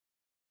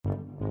Velkommen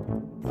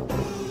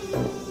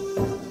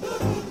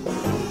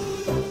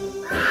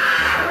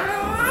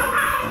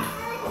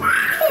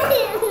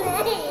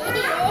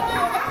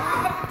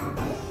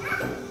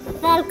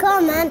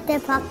til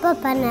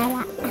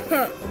pappapanelet.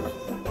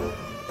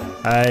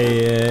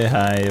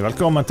 Hei.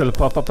 Velkommen til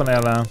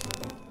pappapanelet.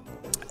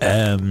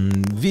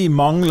 Vi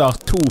mangler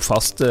 2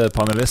 faste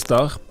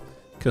panelister.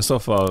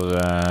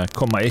 Kristoffer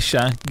kommer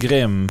ikke.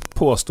 Grim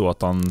påstod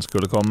at han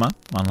skulle komme,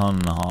 men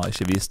han har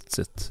ikke vist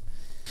sitt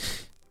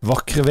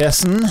vakre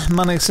vesen.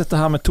 Men jeg sitter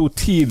her med 2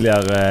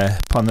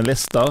 tidligere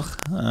panelister.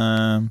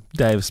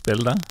 Dave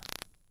Spilde.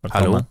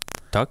 Velkommen.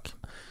 Hallo, takk.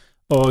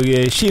 Og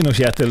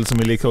Kino-Kjetil, som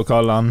vi liker å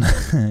kalle han,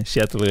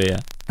 Kjetil Rye.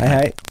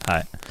 Hei.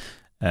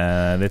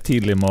 Det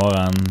tidlig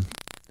morgen.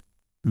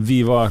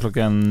 Vi var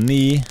klokken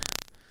 9.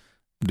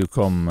 Du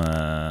kom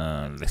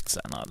litt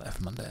senere,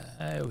 men det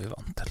jo vi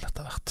vant til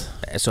etter hvert.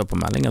 Jeg så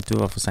på meldingen at du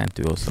var for sent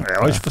du også. Jeg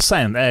var ikke for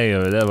sent,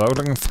 det var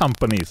klokken 5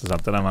 på 9 så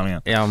sendte jeg den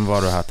meldingen. Ja, men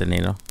var du her til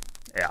 9 da?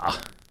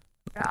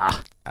 Ja,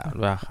 det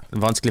var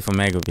vanskelig for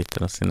meg å vite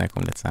da, siden jeg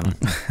kom litt senere.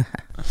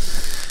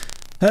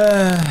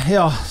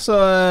 Ja, så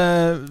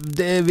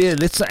vi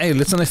litt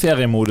sånn i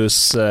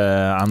feriemodus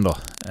enda.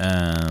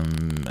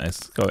 Jeg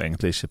skal jo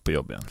egentlig ikke på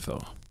jobb igjen før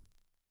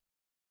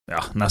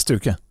neste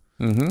uke.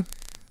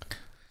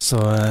 Så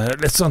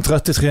litt sånn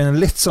trøtt i trynet,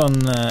 litt sånn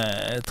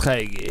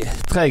treg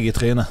i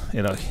trynet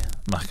i dag,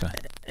 merker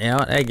jeg. Ja,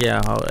 jeg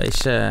har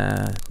ikke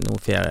noe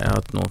ferie, jeg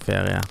har hatt noe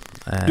ferie.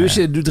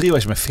 Du driver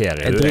ikke med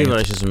ferie? Jeg driver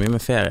ikke så mye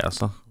med ferie,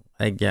 altså.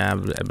 Jeg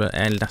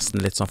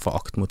nesten litt sånn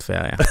forakt mot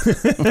ferie.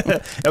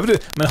 Ja,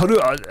 men har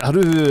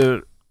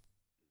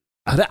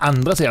det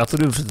endret seg at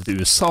du flyttet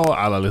til USA,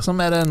 eller liksom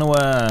det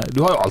noe...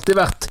 Du har jo alltid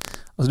vært...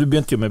 Altså, du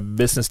begynte jo med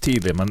business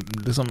tidlig, men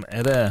liksom,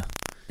 det...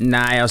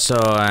 Nei, altså,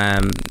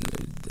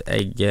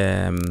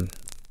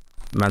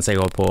 mens jeg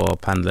går på å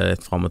pendle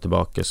litt frem og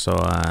tilbake, så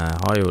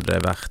har jo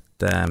det vært...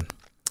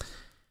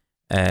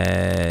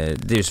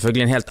 det jo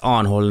selvfølgelig en helt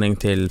annen holdning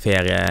til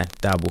ferie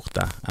der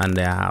borte enn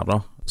det her da,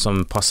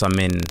 som passer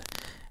min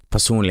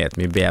personlighet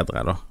mye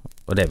bedre da,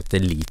 og det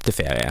er lite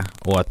ferie,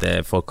 og at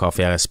folk har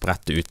ferie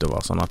spredt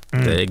utover, sånn at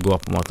det går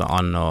på en måte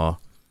an å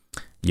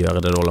gjøre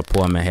det du holder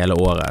på med hele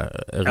året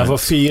rundt. Ja, for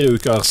 4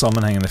 uker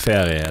sammenhengende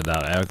ferie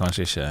der jo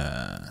kanskje ikke...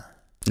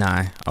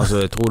 Nei,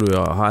 altså jeg tror du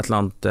har et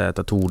eller annet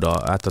etter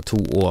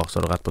 2 år så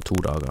har du rett på 2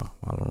 dager,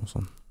 eller noe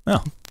sånt.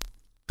 Ja.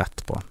 Rett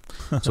på.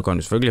 Så kan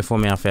du selvfølgelig få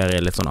mer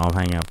ferie, litt sånn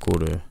avhengig av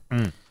hvor du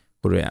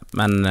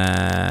men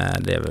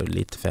det jo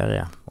lite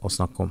ferie å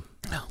snakke om.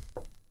 Ja.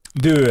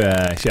 Du,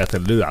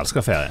 Kjetil, du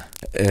elsker ferie.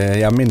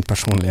 Ja, min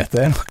personlighet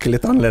nok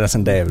litt annerledes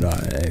enn Dave da.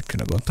 Jeg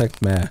kunne godt tenkt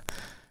med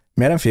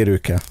mer enn 4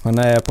 uker. Men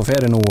jeg på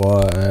ferie nå,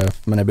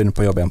 men jeg begynner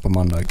på jobb igjen på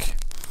mandag.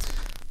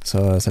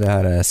 Så det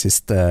her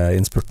siste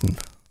innspurten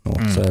nå.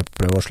 Så jeg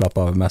prøver å slappe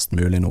av mest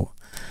mulig nå,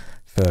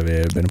 før vi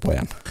begynner på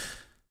igjen.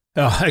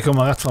 Ja, jeg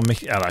kommer rett fra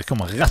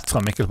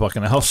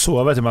Mikkelparken. Jeg har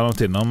sovet i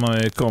mellomtiden, og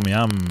jeg kom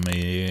hjem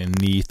i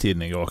 9-tiden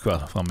i går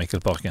kveld fra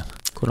Mikkelparken.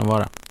 Hvordan var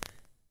det?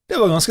 Det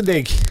var ganske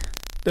digg.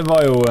 Det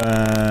var jo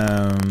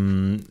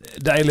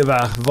deilig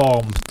vær,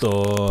 varmt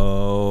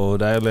og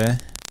deilig.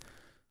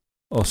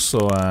 Og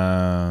så,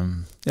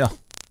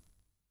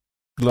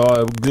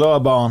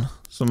 glade barn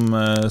som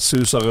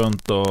suser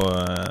rundt og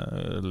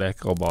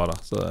leker og bader.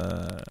 Så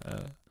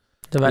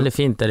det veldig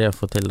fint det de har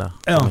fått til der.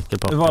 Ja,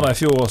 vi var der i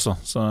fjor også,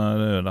 så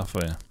det jo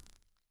derfor jeg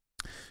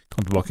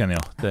kom tilbake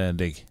igjen, det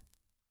digg.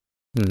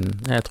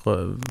 Jeg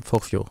tror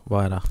forfjor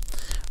var jeg der,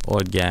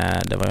 og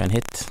det var jo en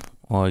hit,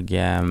 og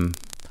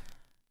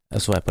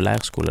jeg så på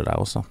leirskole der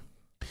også.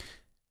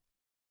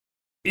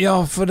 Ja,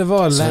 for det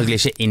var...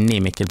 Selvfølgelig ikke inne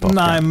i Mikkelparken.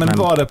 Nei, men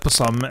var det på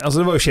samme... Altså,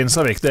 det var jo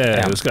Kinsarvik, det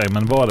husker jeg,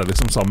 men var det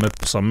liksom samme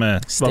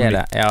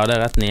stedet? Ja, det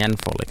rett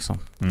nedenfor,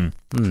 liksom.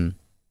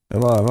 Det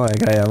var en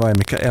greie,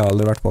 jeg har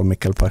aldri vært på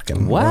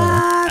Mikkelparken.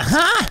 What?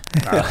 Hæ?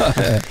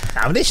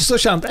 Ja, men det ikke så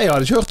kjent. Jeg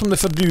hadde ikke hørt om det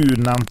før du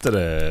nevnte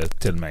det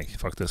til meg,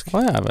 faktisk.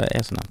 Ja,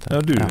 jeg som nevnte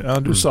det. Ja,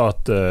 du sa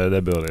at det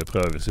burde vi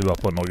prøve hvis vi var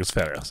på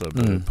Norgesferie, så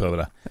burde vi prøve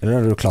det. Er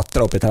det du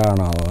klatrer opp i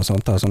trærne og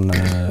sånt, sånn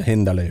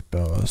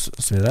hinderløype og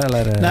så videre,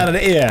 eller? Nei,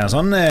 det en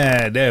sånn,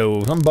 det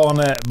jo sånn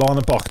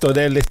barnepark, og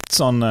det litt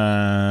sånn,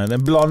 det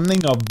en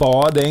blanding av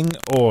bading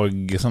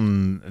og sånn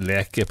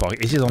lekepark.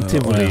 Ikke sånn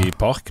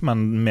tivolipark,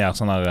 men mer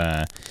sånn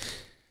der...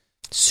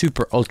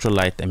 Super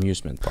ultralight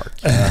amusement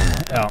park.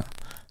 Ja,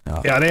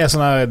 det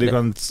sånn her, du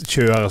kan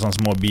kjøre sånne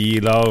små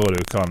biler, og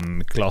du kan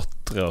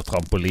klatre og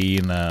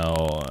trampoline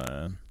og...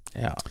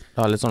 Ja,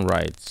 det har litt sånn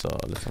rides og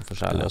litt sånn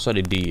forskjellig, og så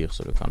det dyr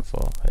så du kan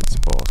få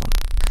heise på og sånn.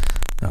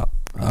 Ja,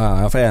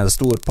 for jeg en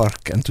stor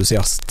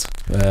parkentusiast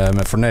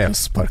med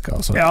fornøyelsesparker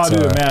og sånt. Ja,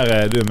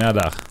 du mer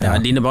der. Ja,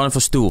 dine barn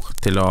for stor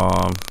til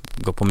å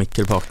gå på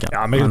Mikkelparken.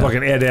 Ja,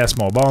 Mikkelparken det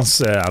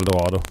småbarns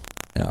Eldorado.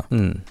 Ja,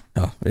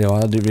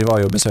 vi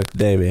var jo besøkt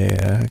Dave i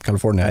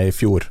California i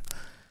fjor,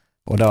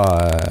 og da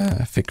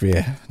fikk vi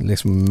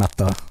liksom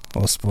metta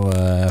oss på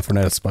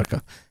fornøyelsesparker.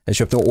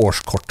 Jeg kjøpte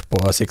årskort på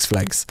Six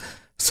Flags,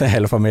 så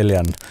hele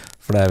familien,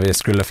 fordi vi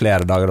skulle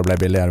flere dager og ble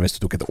billigere hvis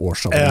du tok et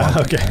årsabonnement.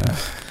 Ja, ok.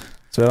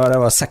 Så det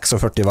var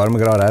 46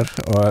 varmegrader,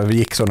 og vi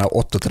gikk sånne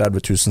 38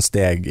 000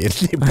 steg inn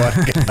I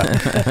parken.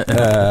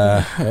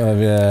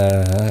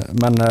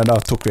 Men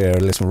da tok vi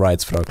liksom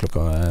rides fra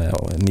klokka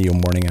 9 om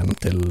morgenen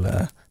til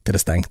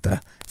det stengte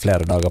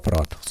flere dager på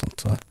rad.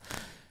 Sånt, så,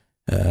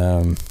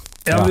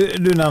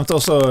 du nevnte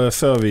også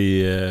før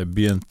vi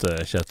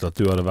begynte, Kjetil, at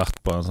du hadde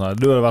vært på en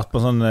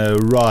sånn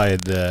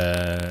ride,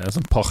 en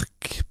sånn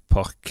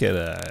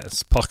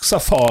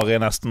parksafari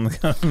nesten,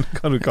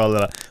 kan du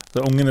kalle det. Så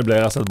ungene ble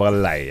rett og slett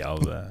bare lei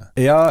av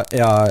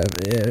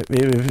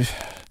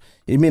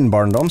I min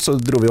barndom så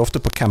dro vi ofte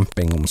på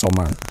camping om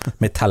sommeren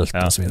med telt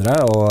og så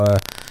videre, og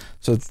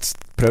så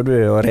prøvde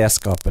vi å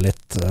reskape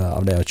litt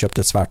av det og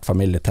kjøpte et svært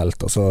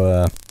familietelt, og så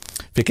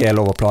fikk jeg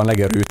lov å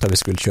planlegge ruta vi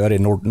skulle kjøre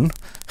I Norden.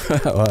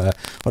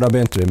 og da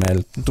begynte vi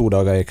med 2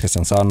 dager I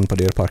Kristiansand på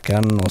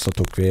Dyreparken, og så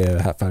tok vi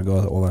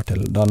ferga over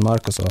til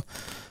Danmark, og så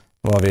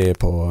var vi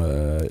på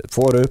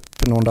Fårup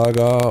noen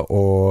dager,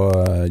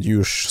 og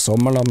Djurs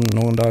Sommerland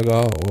noen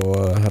dager,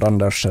 og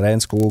Randers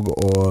Regnskog,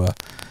 og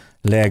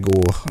Lego,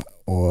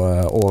 og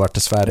over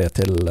til Sverige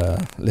til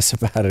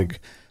Liseberg.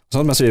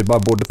 Sånn, mens vi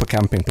bare bodde på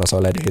campingplass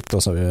og leide hytte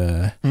og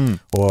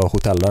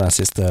hotell den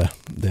siste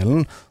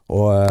delen,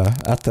 og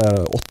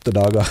etter 8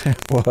 dager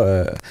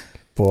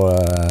på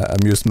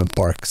amusement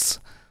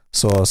parks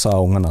så sa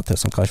ungene til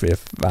sånn, kanskje vi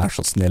være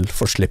så snill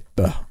for å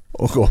slippe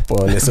å gå på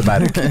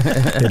Liseberg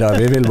I dag,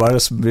 vi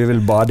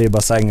vil bade I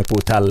bassenget på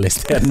hotell I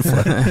stedet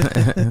for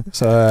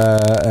så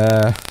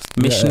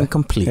mission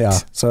complete ja,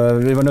 så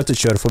vi var nødt til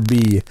å kjøre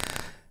forbi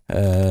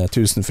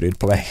Tusenfryd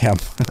på vei hjem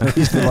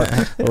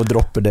og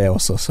droppe det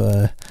også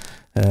så,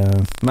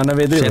 men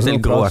vi driver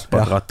Kjetil gråt på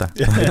rattet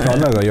vi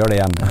planlegger å gjøre det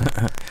igjen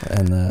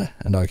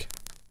en dag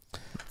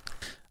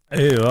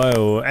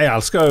Jeg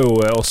elsker jo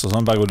også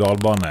sånn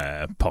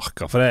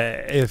berg-og-dalbaneparker for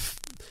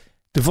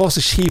det var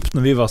så kjipt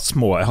når vi var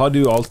små jeg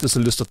hadde jo alltid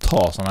så lyst til å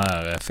ta sånne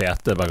her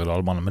fete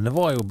berg-og-dalbaner men det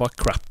var jo bare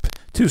crap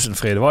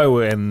Tusenfryd var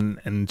jo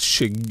en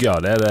skygge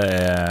av det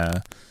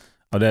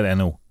er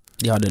nå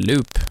de hadde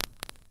loop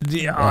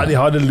de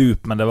hadde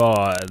loop, men det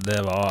var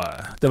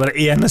det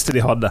eneste de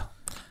hadde.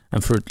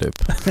 En fruit loop.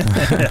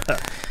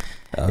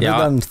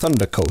 Den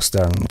Thunder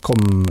Coasteren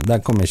kom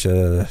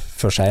ikke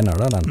før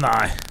senere, den.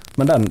 Nei.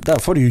 Men der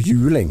får du jo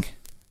juling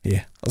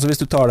I. Altså hvis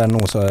du tar den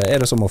nå, så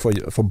det som å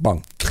få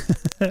bank.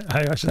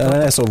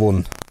 Den så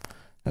vond.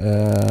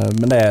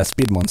 Men det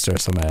Speed Monster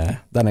som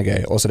den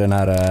gøy. Også den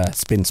her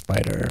Spin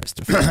Spider.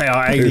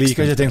 Jeg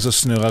liker ikke ting som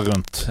snurrer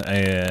rundt.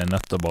 Jeg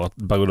nettopp bare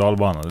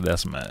berg-og-dalbane. Det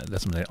som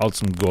alt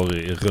som går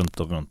rundt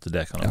og rundt,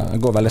 det kan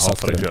det går veldig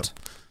sakte rundt.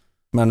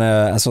 Men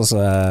sånn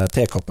som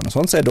tekoppen og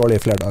sånn, så dårlig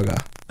I flere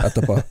dager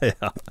etterpå.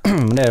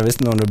 Men det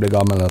hvis når du blir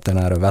gammel at den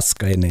her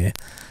væska inn I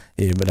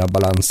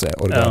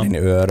balanseorganen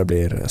I øret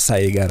blir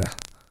seigere.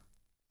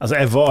 Altså,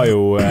 jeg var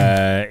jo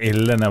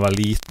ille når jeg var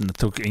liten. Det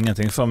tok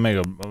ingenting for meg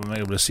å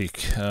bli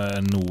syk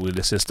nå I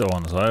de siste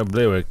årene. Så jeg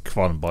ble jo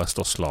kvalm bare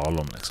stå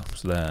slalom, liksom.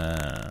 Så det...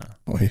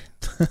 Oi.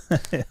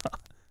 ja.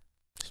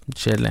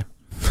 Kjedelig.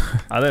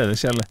 Ja, det litt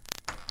kjedelig.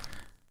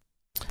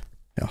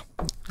 Ja.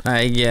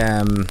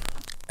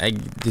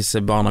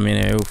 Disse barna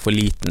mine jo for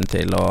liten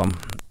til å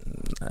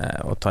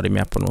ta dem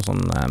med på noen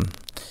sånn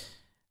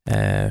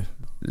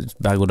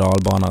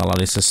berg-og-dalbaner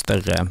eller disse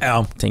større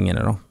tingene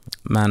da.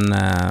 Men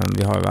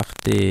vi har jo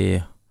vært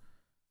I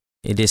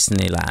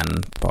Disneyland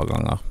et par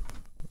ganger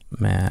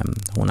med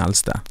hun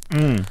eldste.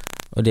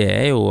 Og det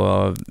jo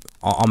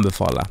å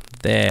anbefale.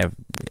 Det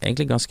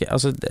egentlig ganske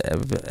altså,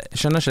 jeg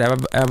skjønner ikke det.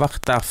 Jeg har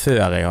vært der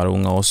før jeg hadde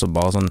unger også,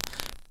 bare sånn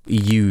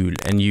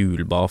en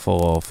jul bare for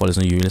å få litt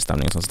sånn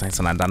julestemning så tenkte jeg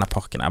sånn, denne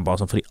parken bare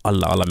sånn for de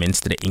aller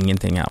minste, det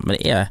ingenting her. Men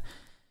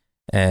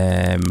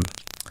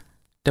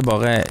det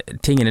bare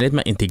tingene litt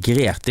mer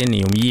integrert inn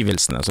I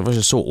omgivelsene, så det var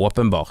ikke så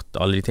åpenbart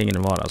alle de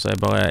tingene var der, så jeg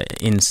bare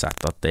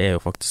innsett at det jo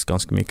faktisk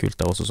ganske mye kult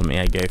der også som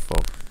gøy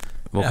for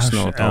voksne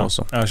å ta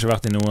også. Jeg har ikke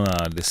vært I noen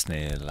av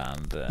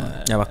Disneyland.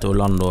 Jeg har vært I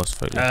Orlando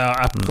selvfølgelig.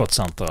 Epcot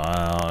Center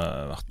jeg har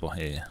vært på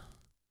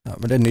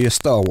men det nye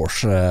Star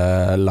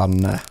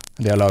Wars-landet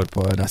de har laget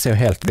på, det ser jo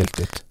helt vilt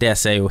ut. Det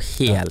ser jo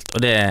helt, og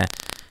det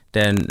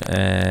jeg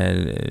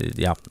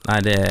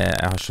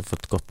har ikke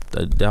fått gått,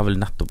 det har vel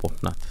nettopp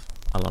åpnet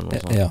eller noe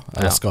sånt. Ja,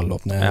 jeg skal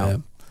åpne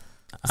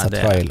sett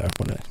trailer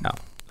på det. Ja,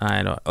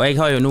 nei da. Og jeg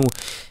har jo nå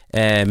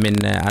min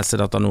eldste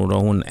datter nå da,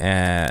 hun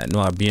nå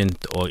har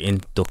begynt å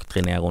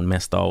indoktrinere hun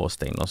med Star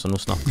Wars-ting, så nå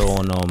snakker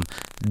hun om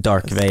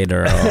Dark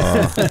Vader og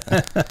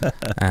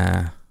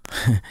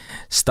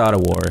Star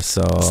Wars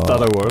og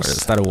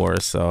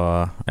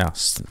ja,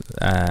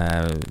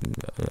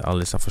 alle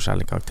disse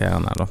forskjellige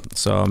karakterene da.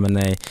 Så, men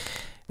jeg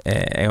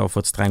har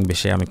fått streng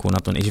beskjed av min kone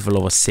at hun ikke får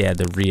lov å se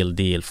the real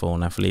deal for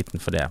hun for liten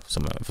for det,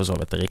 som for så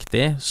vidt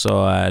riktig.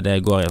 Så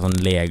det går I sånn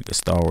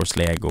Star Wars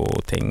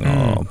Lego-ting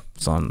og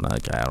sånn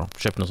greier.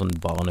 Kjøp noen sånne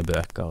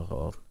barnebøker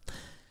og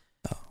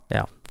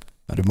ja.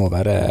 Du må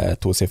være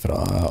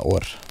 2-sifra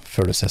år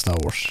før du ser Star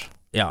Wars.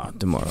 Ja,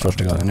 du må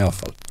første gangen I alle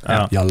fall.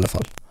 I alle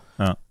fall.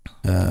 Ja.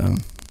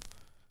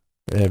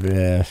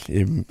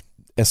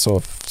 Jeg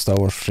så Star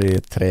Wars I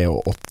 83,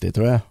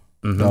 tror jeg.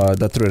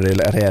 Da tror jeg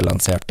de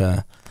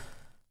relanserte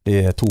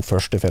de 2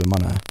 første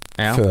filmene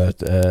før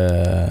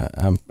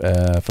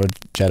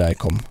Jedi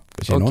kom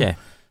på kino.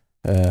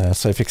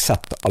 Så jeg fikk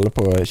sett alle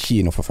på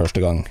kino for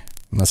første gang.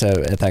 Men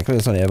jeg tenker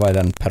sånn, jeg var i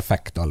den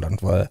perfekte alderen.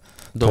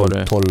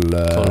 12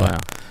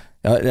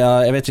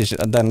 jeg vet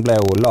ikke, den ble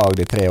jo laget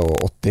i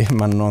 83,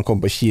 men når den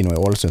kom på kino i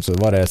Ålesund, så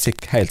var det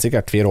helt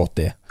sikkert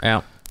 84.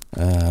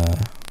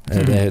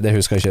 Det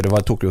husker jeg ikke.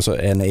 Det tok jo så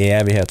en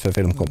evighet før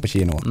film kom på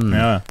kino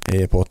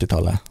på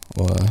 80-tallet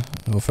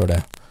og før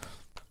det.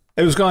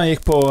 Jeg husker han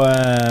gikk på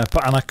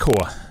NRK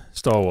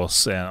Star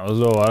Wars,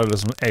 og da var det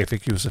liksom, jeg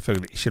fikk jo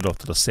selvfølgelig ikke lov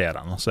til å se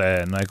den. Så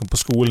når jeg kom på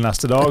skolen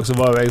neste dag, så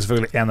var jeg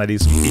selvfølgelig en av de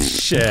som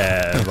ikke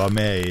var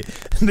med i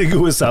det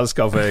gode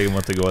selskapet. Jeg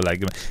måtte gå og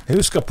legge meg. Jeg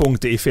husker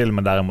punktet i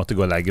filmen der jeg måtte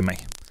gå og legge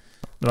meg.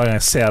 Hver gang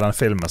jeg ser den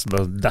filmen, så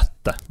bare,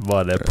 dette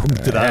var det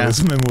punktet der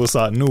som min mor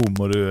sa, nå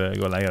må du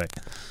gå og legge deg.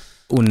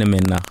 Onde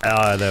minner.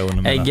 Ja, det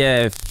onde minner.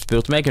 Jeg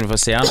spurte om jeg kunne få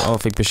se den, og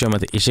fikk beskjed om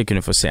at jeg ikke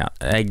kunne få se den.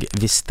 Jeg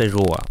visste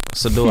råd.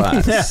 Så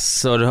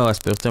da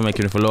spurte jeg om jeg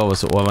kunne få lov å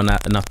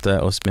overnatte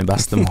hos min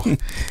bestemor.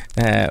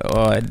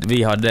 Og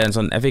vi hadde en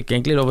sånn, jeg fikk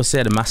egentlig lov å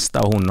se det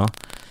meste av hun nå.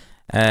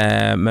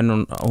 Men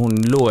hun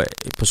lå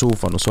på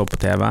sofaen og så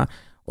på TV,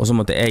 og så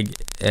måtte jeg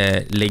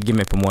ligge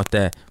meg på en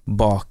måte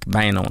bak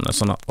beina hennes,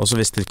 sånn, og så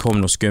hvis det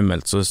kom noe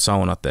skummelt, så sa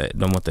hun at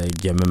da måtte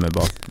jeg gjemme meg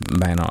bak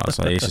beina,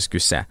 så jeg ikke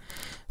skulle se.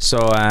 Så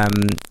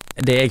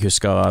det jeg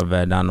husker av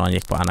den når han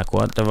gikk på NRK,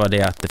 det var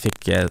det at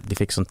de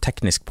fikk sånn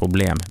teknisk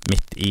problem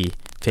midt i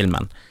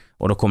filmen,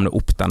 og da kom det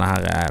opp denne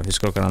her,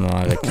 husker dere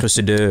denne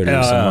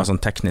krusidølen som var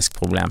sånn teknisk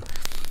problem.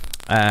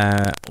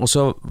 Og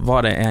så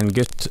var det en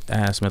gutt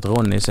som heter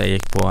Ronny, som jeg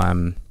gikk på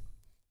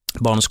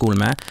barneskolen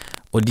med,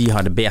 og de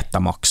hadde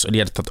Betamax, og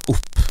de hadde tatt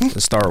opp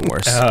Star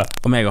Wars.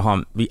 Og meg og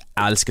han, vi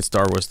elsket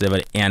Star Wars, det var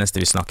det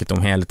eneste vi snakket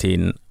om hele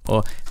tiden.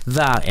 Og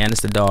hver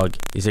eneste dag,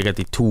 i sikkert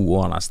i 2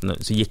 år nesten,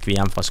 så gikk vi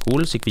hjem fra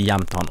skolen, så gikk vi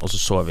hjem til han, og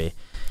så vi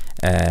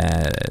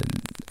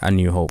A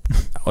New Hope.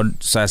 Og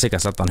så har jeg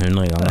sikkert sett den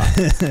 100 ganger.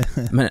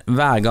 Men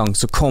hver gang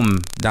så kom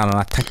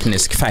denne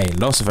teknisk feil,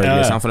 da,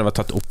 selvfølgelig, for det var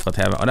tatt opp fra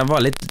TV, og det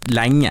var litt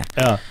lenge.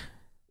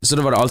 Så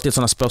da var det alltid et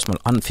sånt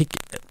spørsmål. Han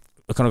fikk,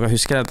 kan dere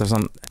huske det,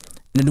 sånn,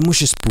 du må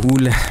ikke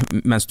spole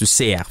mens du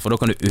ser, for da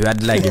kan du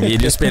ødelegge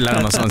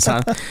videospilleren og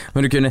sånn.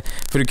 Men du kunne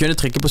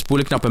trykke på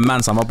spoleknappen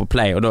mens han var på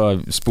play, og da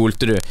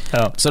spolte du.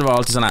 Så det var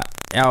alltid sånn,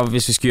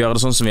 hvis vi skulle gjøre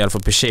det sånn som vi hadde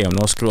fått beskjed om,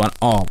 nå skru han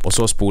av og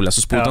så spole,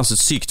 så spolte han så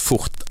sykt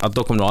fort at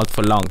da kom det alt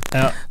for langt.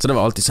 Så det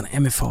var alltid sånn,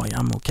 min far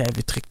hjemme, ok,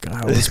 vi trykker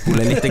her og vi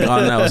spoler 90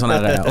 grann og sånn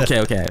her, ok.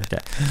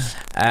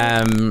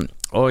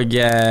 Og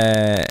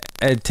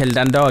til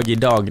den dag i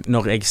dag,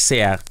 når jeg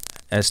ser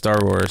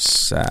Star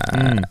Wars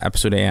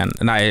episode 1,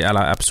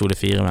 eller episode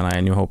 4 mener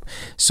jeg, New Hope,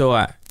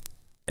 så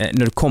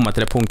når du kommer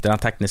til det punktet, den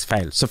teknisk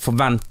feil, så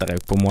forventer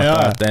jeg på en måte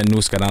at nå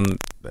skal den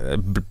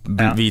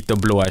hvite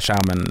og blå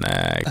skjermen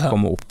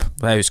komme opp.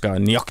 Jeg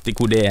husker nøyaktig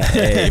hvor det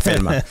i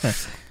filmen.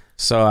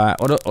 Så,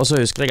 og så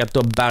husker jeg at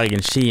da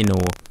Bergen kino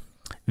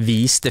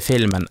viste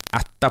filmen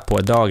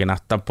etterpå, dagen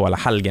etterpå,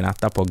 eller helgen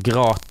etterpå,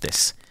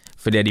 gratis,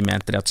 fordi de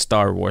mente det at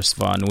Star Wars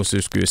var noe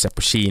som du skulle se på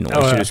kino,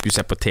 og ikke du skulle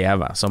se på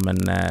TV, som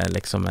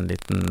liksom en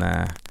liten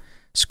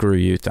screw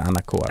you til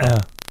NRK,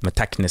 med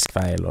teknisk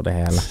feil og det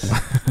hele.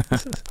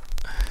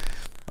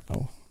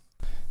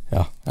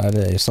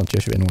 Det er sånt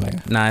gjør ikke vi nå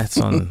lenger. Nei,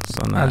 sånn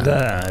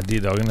de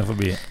dagene er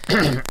forbi.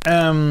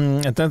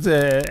 Jeg tenkte,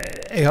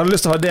 jeg hadde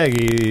lyst til å ha deg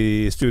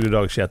i studio i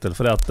dag, Kjetil,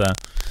 fordi at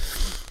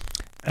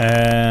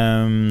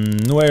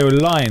nå er jo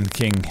Lion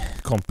King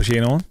kom på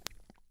kinoen.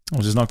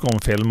 Hvis vi snakker om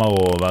filmer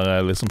og være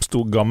liksom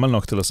gammel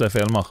nok til å se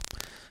filmer.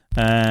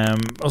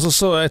 Og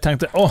så jeg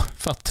tenkte,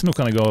 fett, nå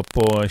kan jeg gå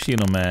på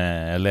kino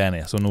med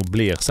Leni, som nå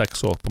blir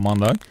 6 år på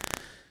mandag.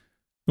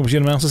 Gå på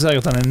kino med henne, så ser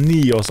jeg at den er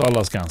 9 års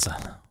aldersgrense.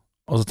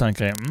 Og så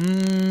tenker jeg,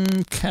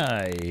 ok,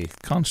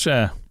 kanskje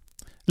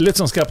litt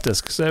sånn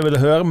skeptisk, så jeg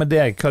ville høre med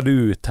deg hva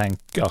du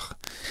tenker.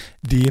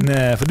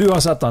 For du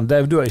har sett den,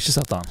 Dave, du har ikke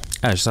sett den.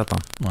 Jeg har ikke sett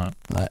den.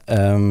 Nei,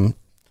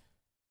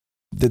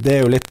 det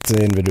er jo litt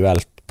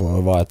individuelt på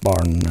hva et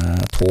barn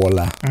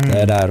tåler. Det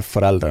er der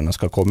foreldrene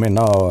skal komme inn,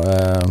 og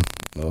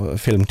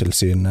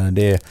Filmtilsynet,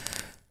 de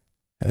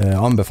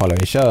anbefaler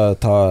ikke å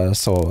ta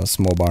så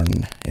små barn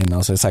inn,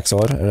 altså 6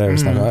 år, det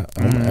vi snakker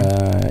om,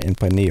 inn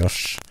på en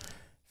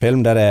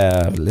 9-årsfilm, der det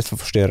er litt for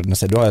forstyrrende.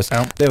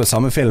 Det er jo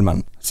samme filmen,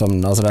 som,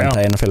 altså den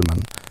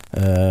tegnefilmen,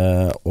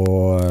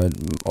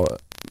 og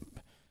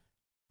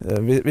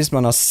hvis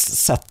man har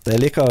sett,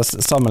 jeg liker å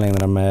sammenligne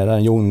det med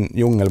den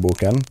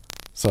jungelboken,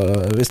 så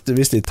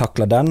hvis de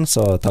takler den,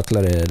 så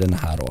takler de denne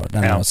her også.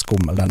 Den er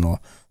skummel, den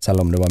også,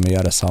 selv om det var mye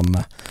av det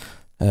samme.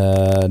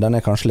 Den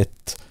er kanskje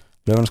litt,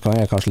 Løvenes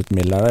konge er kanskje litt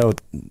mildere, det er jo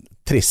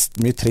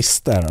mye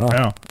tristere da.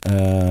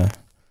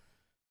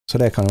 Så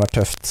det kan jo være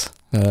tøft.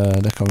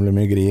 Det kan bli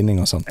mye grining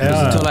og sånt.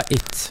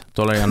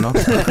 Tåler igjen da?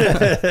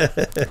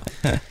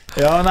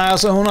 Ja, nei,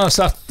 altså hun har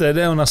sett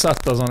det hun har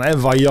sett av sånn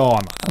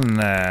Vaiana,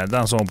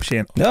 den som på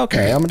kino. Ja, ok,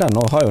 ja, men den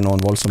har jo noen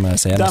voldsomme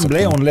scener. Den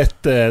ble hun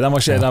litt, den var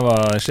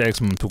ikke jeg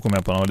som tok henne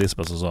med på den,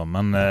 Lisbeth og sånn,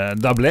 men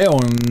da ble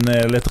hun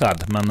litt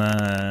redd, men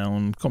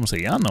hun kom seg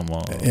gjennom,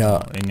 og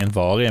ingen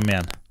varige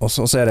men. Og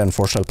så er det en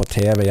forskjell på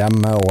TV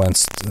hjemme, og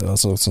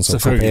altså, sånn som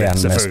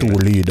P1 med stor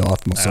lyd og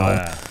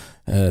atmosfære.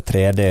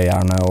 3D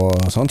gjerne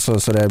og sånt,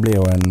 så det blir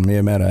jo en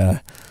mye mer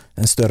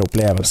en større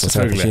opplevelse å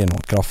se på kino,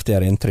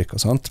 kraftigere inntrykk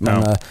og sånt,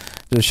 men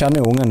du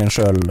kjenner jo ungen din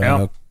selv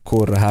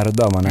hvor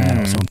herda man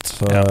og sånt,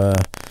 så,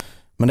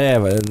 men det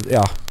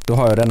du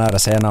har jo den her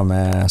scenen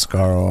med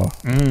Scar og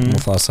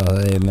Mufasa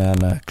i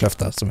den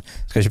kløfta, så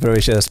skal ikke prøve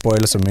ikke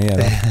spoile så mye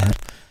da.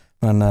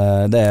 Men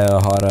det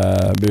har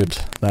bud,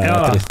 det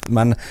trist,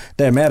 men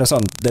det mer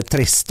sånn, det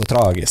trist og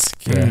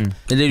tragisk.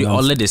 Det er jo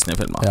alle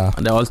Disney-filmer,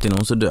 det er alltid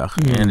noen som dør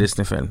i en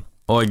Disney-film.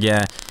 Og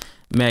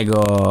meg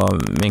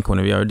og min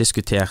kone, vi har jo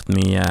diskutert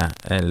mye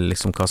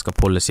liksom hva skal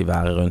policy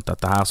være rundt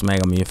dette her, som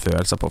jeg har mye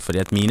følelser på, fordi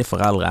at mine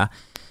foreldre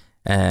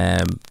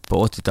på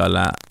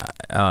 80-tallet,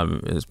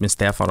 min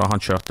stefar da,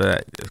 han kjørte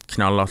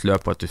knallhardt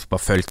løp på at du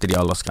bare følte de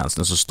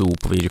aldersgrensene som sto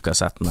på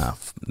videokassettene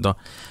da.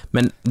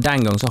 Men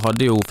den gang så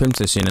hadde jo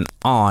Filmtilsynet en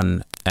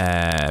annen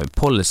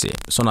policy,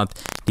 sånn at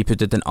de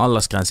puttet en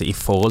aldersgrense i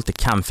forhold til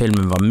hvem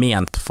filmen var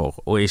ment for,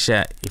 og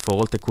ikke i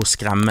forhold til hvor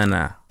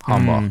skremmende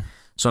han var.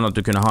 Sånn at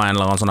du kunne ha en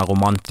eller annen sånn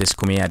romantisk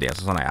komedie,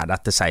 sånn at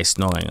dette er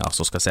 16-åringer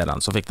som skal se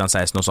den, så fikk den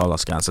 16-års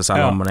aldersgrense,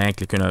 selv om man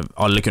egentlig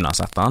alle kunne ha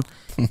sett den.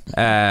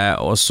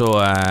 Og så,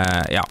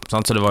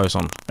 sant, så det var jo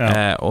sånn.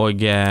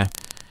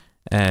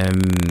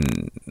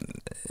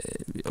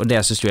 Og det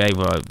synes jo jeg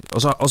var,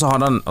 og så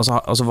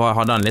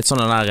hadde han litt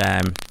sånn den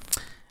der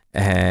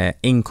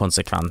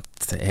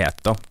inkonsekventhet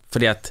da,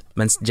 fordi at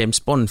mens James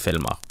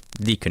Bond-filmer,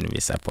 de kunne vi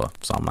se på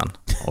sammen,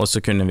 og så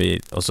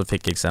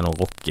fikk jeg se noen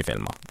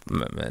Rocky-filmer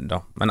da.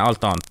 Men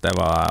alt annet, det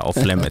var off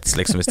limits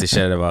liksom, hvis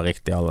ikke det var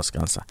riktig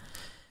aldersgrense.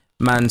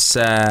 Mens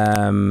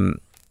jeg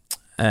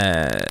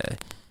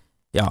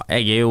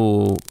er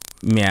jo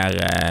mer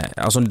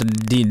altså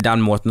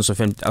den måten som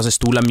film, altså jeg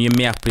stoler mye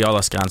mer på de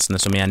aldersgrensene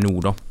som er nå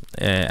da,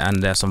 enn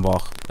det som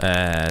var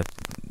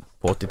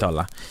på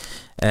 80-tallet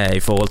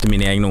i forhold til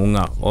mine egne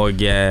unger, og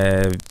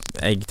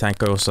jeg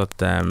tenker jo også at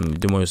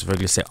du må jo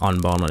selvfølgelig se an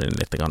barna dine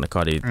litt grann,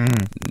 hva de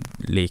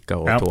liker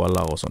og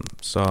tåler og sånn,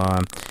 så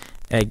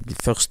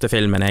første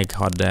filmen jeg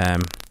hadde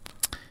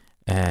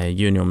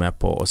junior med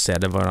på å se,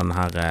 det var den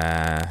her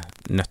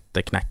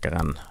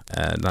Nøtteknekkeren,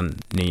 den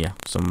nye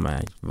som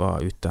var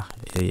ute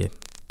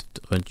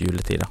rundt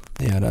juletider.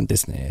 Ja, den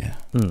Disney.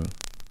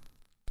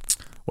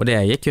 Og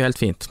det gikk jo helt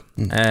fint.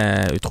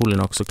 Utrolig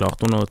nok så klart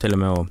hun til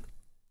og med å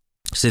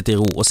sitte i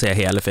ro og se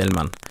hele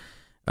filmen,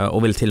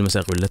 og vil til og med se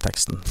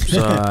rulleteksten.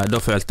 Så da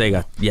følte jeg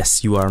at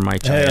yes, you are my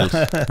child.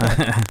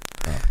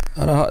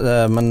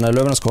 Men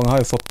Løvenes konge har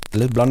jo fått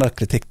litt blandet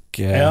kritikk.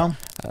 Jeg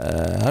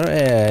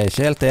er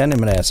ikke helt enig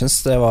med det. Jeg synes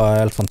det var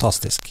helt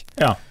fantastisk.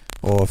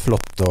 Og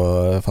flott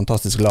og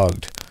fantastisk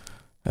lagd.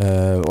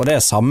 Og det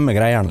er samme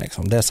greiene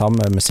liksom. Det er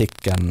samme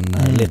musikken,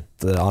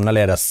 litt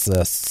annerledes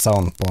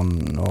sound på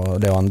den, og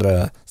det er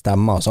andre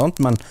stemmer og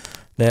sånt, men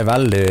det er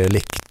veldig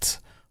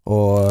likt.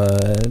 Og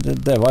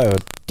det var jo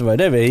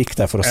det vi gikk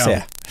der for å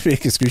se. Vi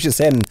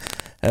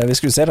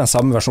skulle se den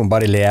samme versjonen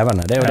bare i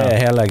levende. Det er jo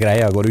det hele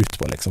greia går ut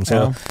på liksom.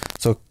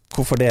 Så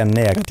hvorfor det er en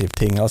negativ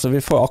ting? Altså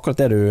vi får akkurat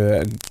det du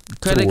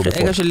tror du får.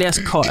 Jeg har ikke lest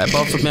jeg har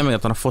bare fått med meg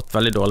at han har fått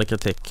veldig dårlig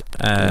kritikk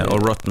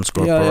og Rotten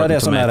Score på Rotten det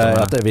er sånn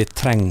at vi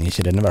trenger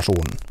ikke denne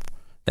versjonen.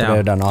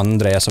 Den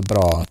andre er så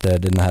bra at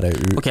den her er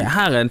Ok,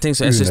 her er en ting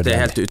som jeg synes det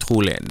er helt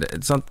utrolig.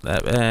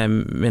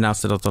 Min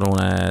eldste datter,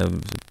 hun er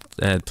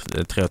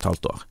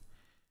 3,5 år.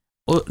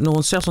 Og når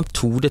hun ser sånn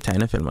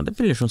 2D-tegnefilmer, det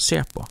vil jo ikke hun se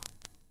på.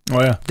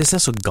 Det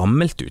ser så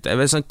gammelt ut.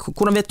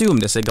 Hvordan vet du om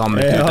det ser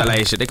gammelt ut eller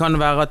ikke? Det kan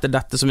være at det er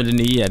dette som er det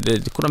nye.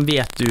 Hvordan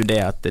vet du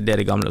det at det er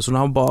det gamle? Så hun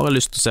har bare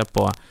lyst til å se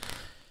på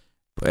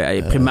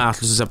primært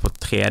lyst til å se på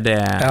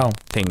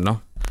 3D-ting da.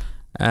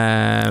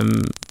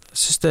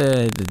 Synes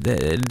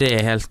det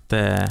er helt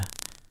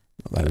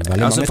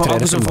altså for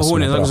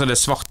hun er det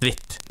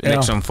svart-hvitt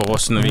liksom for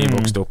oss når vi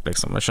vokste opp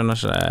liksom. Jeg skjønner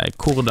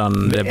ikke hvordan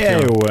det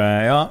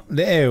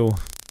det er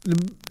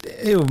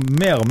jo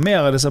mer og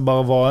mer av disse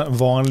bare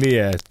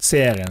vanlige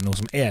seriene nå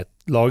som er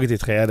laget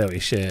i 3D og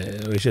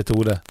ikke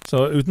 2D.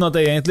 Så uten at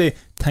jeg egentlig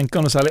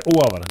tenker noe særlig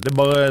over det. Det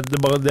er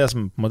bare det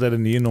som på en måte er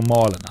det nye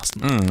normale nesten.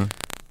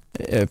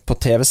 På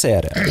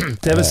TV-serier.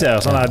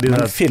 TV-serier, sånn her,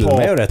 men film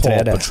er jo det 3D.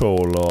 Paw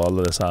Patrol og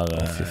alle disse her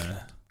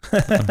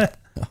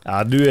ja,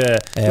 du er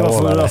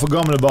for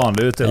gamle barn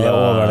du til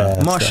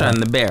Masha and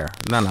the Bear,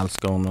 den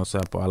elsker hun å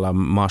se på, eller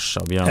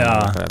Masha Bjørn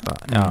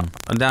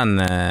den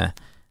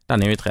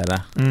er jo i 3D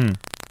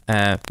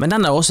men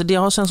den er også, de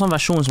har også en sånn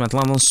versjon som heter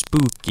en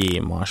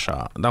spooky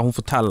Masha, der hun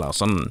forteller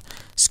sånn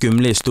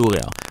skumle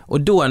historier,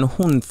 og da når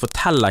hun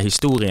forteller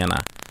historiene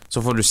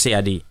så får du se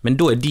de, men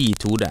da er de i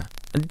 2D.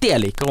 Det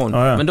liker hun,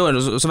 men da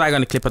så hver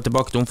gang de klipper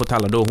tilbake til hun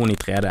forteller, da hun i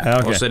 3D,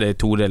 og så det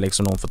 2D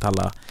liksom når hun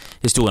forteller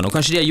historien. Og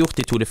kanskje de har gjort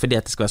det i 2D fordi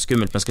at det skal være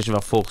skummelt, men det skal ikke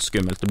være for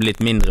skummelt. Det blir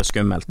litt mindre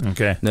skummelt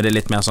når det det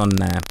litt mer sånn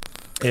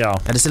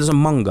det ser litt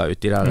sånn manga ut,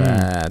 de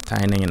der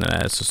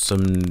tegningene som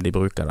de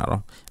bruker der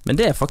da. Men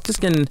det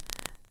faktisk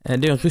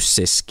det jo en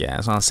russisk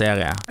sånn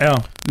serie.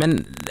 Men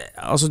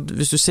altså,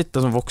 hvis du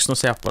sitter som voksen og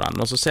ser på den,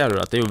 og så ser du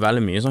at det jo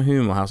veldig mye sånn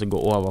humor her som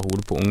går over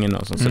hodet på ungen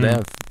og sånn, så det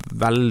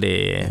veldig...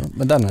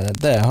 Men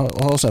det har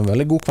også en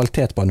veldig god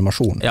kvalitet på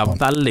animasjonen. Ja,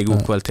 veldig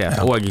god kvalitet,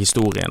 og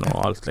historien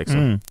og alt, liksom.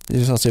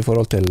 I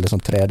forhold til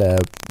liksom 3D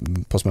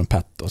Postman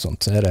Pat og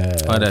sånt, så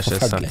det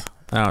forferdelig.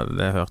 Ja,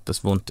 det hørtes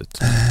vondt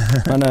ut.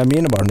 Men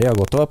mine barn, de har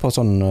gått over på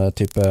sånn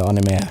type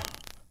anime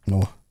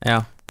nå.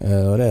 Ja.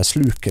 Og det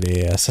sluker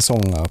de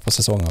sesonger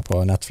på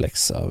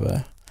Netflix av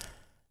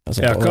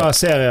altså, hva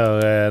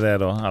serier det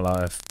da?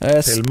 Eller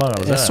filmer?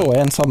 Eller jeg så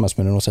en sammen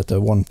med noe som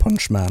heter One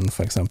Punch Man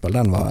for eksempel,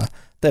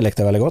 det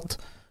likte jeg veldig godt.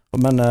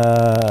 Men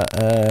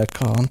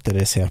hva annet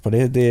de ser på?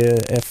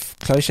 Jeg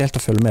klarer ikke helt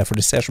å følge med, for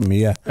de ser så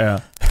mye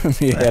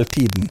mye hele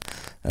tiden.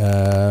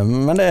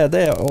 Men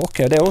det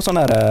ok, det jo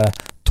sånn der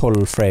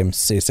 12 frames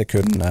i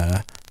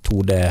sekundet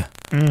 2D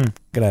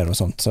greier og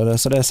sånt, så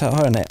det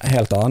har en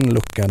helt annen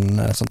look enn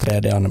sånn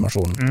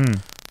 3D-animasjon.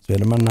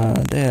 Men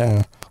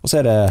og så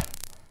det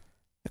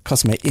hva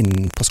som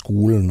inn på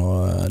skolen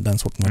og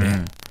den sorten når de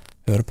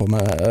hører på,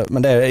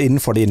 men det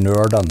innenfor de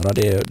nerdene,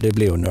 de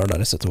blir jo nerder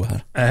disse to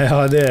her.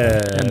 Ja, det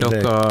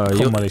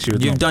kommer ikke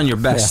ut. You've done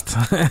your best.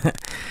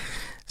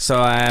 Så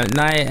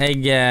nei,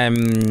 jeg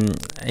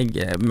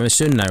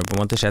misunner jo på en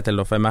måte Kjetil,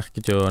 for jeg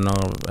merket jo når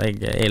jeg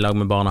i lag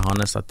med barna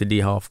hans at de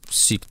har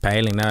sykt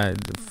peiling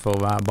for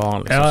å være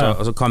barn, liksom.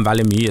 Og så kan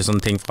veldig mye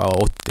sånne ting fra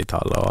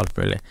 80-tallet og alt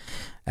mulig.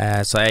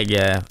 Så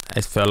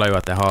jeg føler jo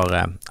at jeg har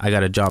I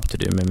got a job to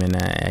do med min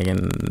egen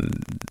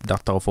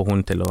datter, og få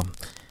hun til å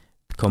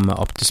komme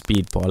up to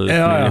speed på alle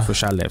mulige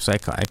forskjellige, så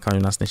jeg kan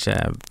jo nesten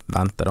ikke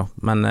vente da.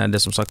 Men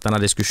det som sagt, denne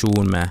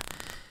diskusjonen med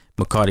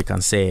hva de kan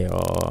se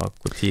og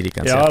hvor tid de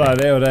kan se. Ja da,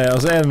 det jo det.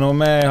 Og så det noe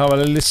med jeg har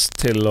veldig lyst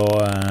til å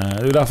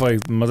det jo derfor jeg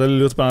måtte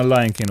lurt på den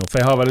Lion King nå,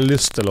 for jeg har veldig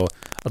lyst til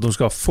at hun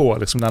skal få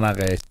liksom den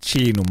der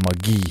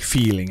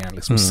kinomagi-feelingen,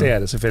 liksom se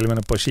disse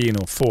filmene på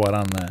kino, få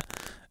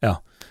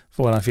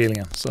den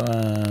feelingen. Så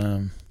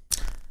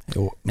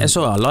jeg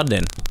så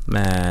Aladdin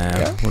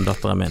med hun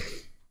datteren min,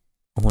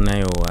 og hun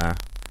er jo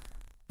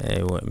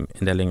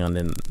en del yngre enn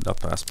din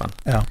datter Espen.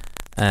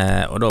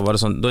 Og da var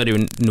det sånn, da det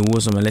jo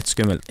noe som litt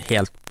skummelt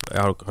helt,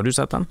 har du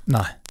sett den?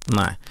 Nei,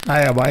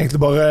 jeg var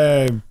egentlig bare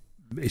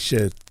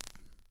ikke.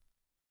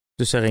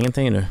 Du ser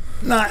ingenting nu?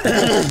 Nei,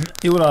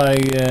 jo da,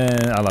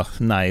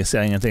 jeg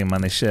ser ingenting,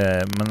 men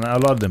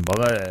Aladdin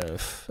bare,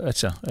 vet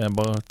ikke, jeg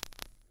bare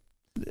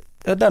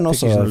den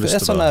også,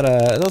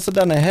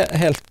 den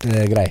helt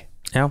grei.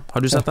 Ja,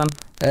 har du sett den?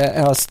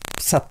 Jeg har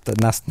sett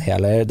nesten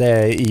hele, det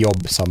i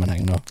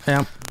jobbsammenheng nå.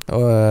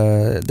 Og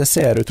det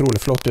ser utrolig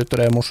flott ut, og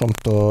det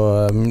morsomt,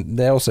 og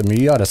det også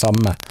mye av det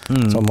samme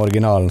som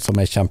originalen, som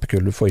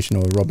kjempekul. Du får ikke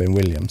noe Robin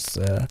Williams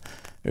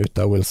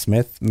ut av Will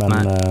Smith,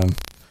 men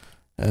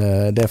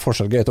det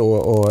fortsatt gøy,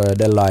 og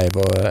det live,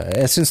 og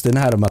jeg synes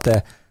denne her om at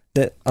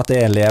det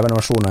en levende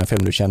versjon av en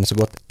film du kjenner så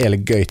godt,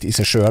 litt gøyt i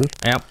seg selv.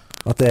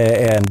 At det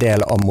en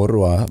del av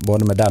moroa,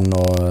 både med den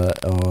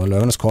og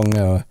Løvenes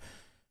konge og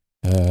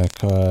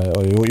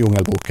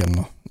Jungelboken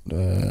og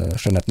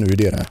Skjønnheten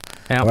udyret.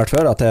 Det har vært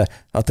før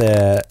at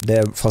det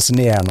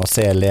fascinerende å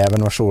se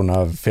levende versjon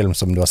av film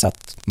som du har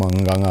sett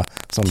mange ganger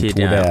som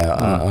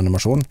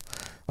 2D-animasjon,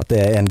 at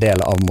det en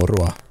del av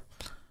moroa.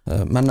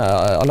 Men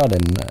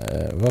Aladdin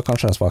var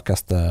kanskje den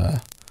svakeste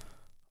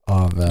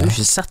av Du har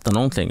ikke sett den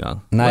ordentlig engang.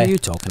 Nei. What are you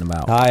talking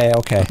about? Nei,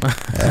 ok.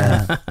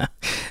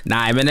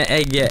 Nei, men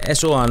jeg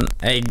så han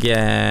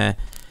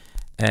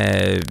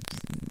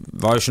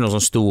var jo ikke noen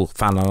sånn stor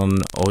fan av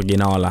den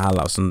originale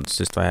heller, som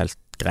synes det var helt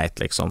greit,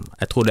 liksom.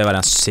 Jeg tror det var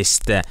den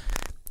siste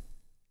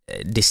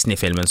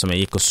Disney-filmen som jeg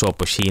gikk og så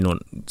på kinoen,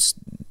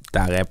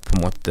 der jeg på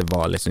en måte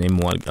var litt sånn i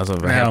mål, altså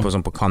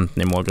helt på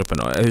kanten i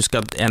målgruppen. Og jeg husker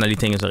at en av de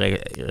tingene som jeg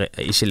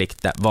ikke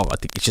likte, var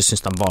at jeg ikke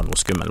syntes den var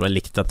noe skummel, og jeg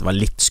likte at det var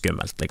litt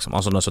skummelt, liksom,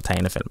 altså når jeg så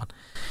tegnefilmen.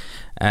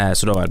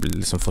 Så da var jeg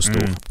liksom for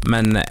stor.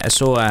 Men jeg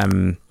så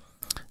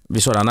vi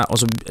så denne, og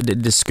så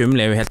det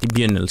skumle jo helt i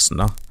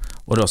begynnelsen da,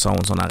 og da sa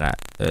hun sånn her,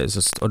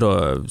 og da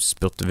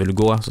spurte vil du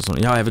gå? Så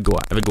sånn, ja, jeg vil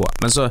gå.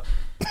 Men så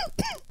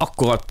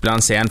akkurat ble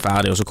den scenen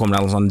ferdig, og så kom det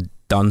en sånn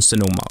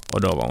dansenummer, og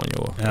da var hun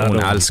jo,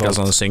 hun elsker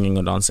sånn synging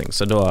og dansing,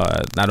 så da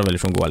ville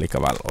ikke hun gå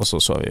likevel, og så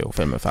vi jo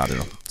filmen ferdig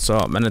nå. Så,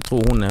 men jeg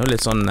tror hun jo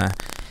litt sånn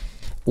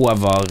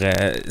over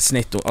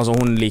snitt, altså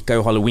hun liker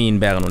jo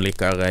Halloween bedre enn hun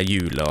liker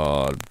jul,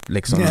 og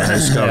liksom, jeg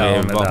husker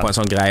vi var på en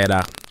sånn greie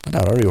der. Der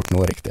har du gjort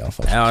noe riktig i alle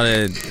fall. Ja,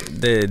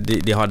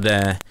 de hadde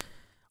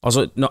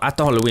altså,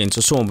 etter Halloween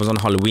så hun på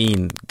sånn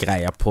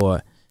Halloween-greier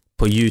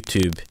på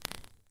YouTube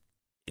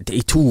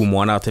i 2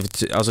 måneder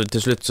altså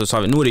til slutt så sa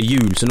vi, nå det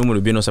jul, så nå må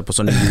du begynne å se på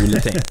sånne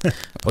juleting.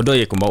 Og da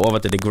gikk hun bare over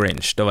til The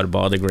Grinch. Da var det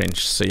bare The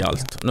Grinch som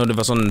gjaldt. Når det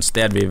var sånn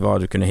sted vi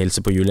var, du kunne hilse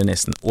på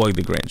julenissen og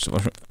The Grinch. Du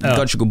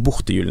kan ikke gå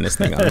bort til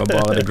julenissen engang. Det var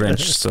bare The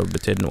Grinch som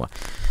betydde noe.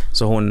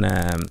 Så hun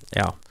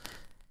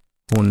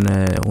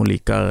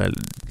liker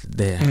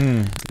det.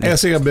 Jeg har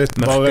sikkert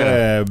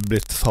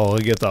blitt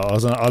farget av.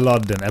 Altså,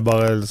 Aladdin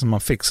bare liksom,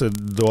 man fikk så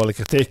dårlig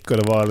kritikk,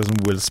 og det var liksom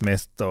Will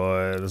Smith,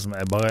 og liksom,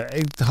 jeg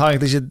har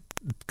egentlig ikke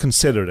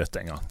considered it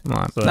engang.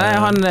 Nei,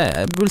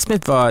 Will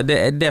Smith var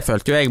det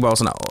følte jo jeg bare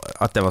sånn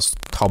at det var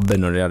tabbe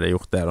når de hadde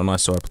gjort det, og når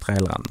jeg så det på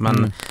traileren, men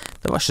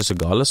det var ikke så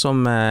gale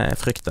som jeg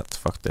fryktet,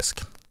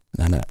 faktisk.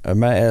 Nei,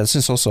 men jeg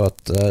synes også at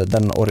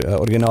den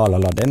originale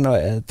Aladdin, og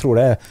jeg tror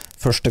det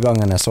første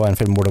gangen jeg så en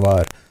film hvor det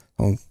var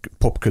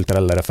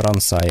popkulturelle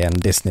referanser i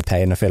en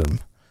Disney-tegnefilm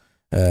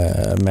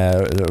med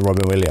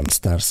Robin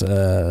Williams der,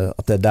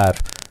 at det der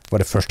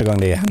var det første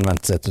gang de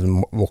henvendte seg til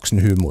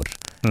voksen humor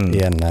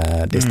i en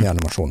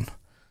Disney-animasjon.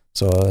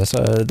 Så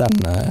den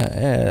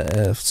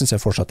synes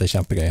jeg fortsatt er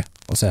kjempegøy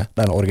å se,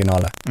 den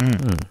originale.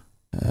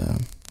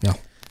 Ja.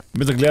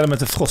 Begynte å glede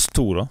meg til Frost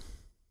 2 da.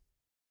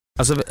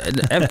 Altså,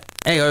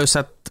 jeg har jo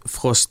sett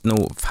Frost nå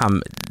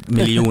 5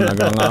 millioner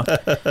ganger,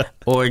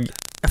 og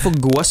jeg får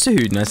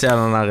gåsehud når jeg ser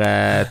den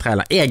der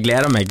traileren. Jeg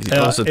gleder meg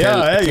også til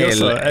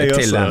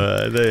den.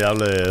 Det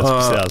jævlig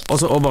spesielt.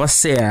 Og bare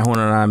se hun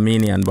der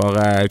minien,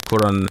 bare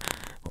hvordan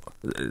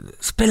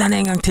spiller han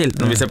en gang til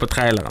når vi ser på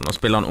traileren, og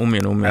spiller han om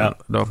igjen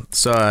da.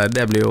 Så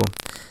det blir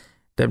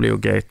jo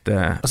greit.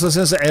 Altså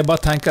synes jeg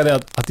bare tenker det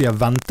at de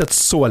har ventet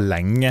så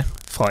lenge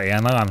fra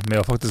eneren med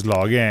å faktisk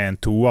lage en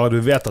toer.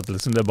 Du vet at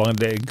liksom det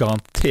er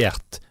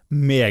garantert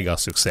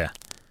megasuksess.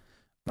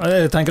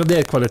 Jeg tenker at det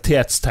er et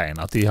kvalitetstegn,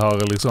 at de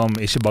har liksom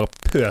ikke bare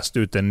pøst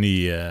ut en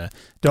ny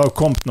det har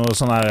kommet noe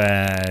sånn her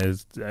jeg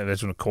vet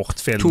ikke, noen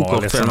kortfilmer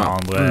og litt sånne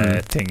andre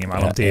ting i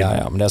mellomtiden.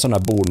 Ja, men det er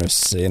sånne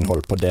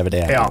bonusinnhold på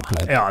DVD. Ja,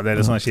 det er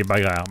litt sånne kjipe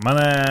greier. Men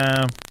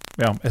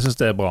jeg synes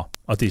det er bra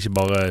at de ikke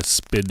bare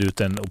spidde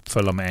ut en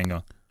oppfølger med en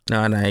gang.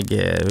 Nei,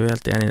 jeg er jo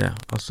helt enig i det.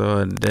 Altså,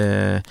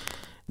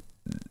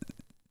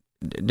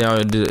 det er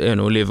jo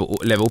noe å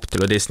leve opp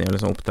til, og Disney er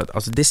liksom opptatt.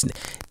 Altså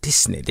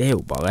Disney, det er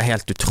jo bare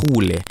helt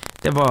utrolig.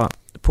 Det var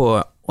på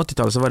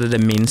 80-tallet så var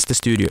det minste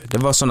studio. Det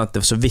var sånn at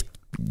det så vidt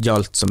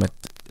gjaldt som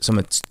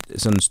et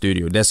sånn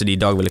studio. Det som de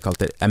i dag ville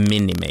kalt det a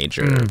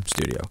mini-major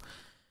studio.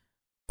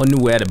 Og nå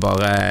er det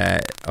bare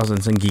altså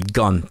en sånn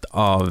gigant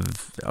av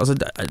altså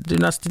de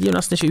gir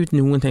nesten ikke ut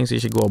noen ting som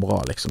ikke går bra,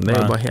 liksom. Det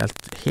er jo bare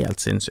helt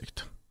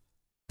sinnssykt.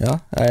 Ja,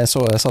 jeg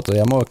satt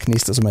hjemme og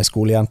kniste som en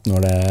skolejent når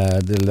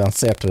de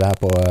lanserte det her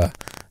på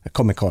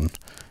Comic-Con,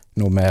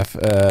 nå med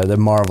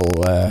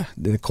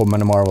de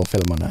kommende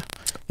Marvel-filmene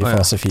i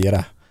fase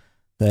 4.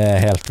 Det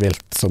er helt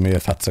vilt så mye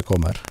fett som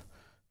kommer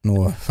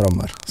nå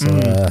fremover. Så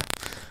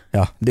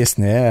ja,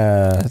 Disney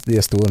de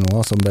er store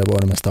nå, som det er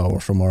både med Star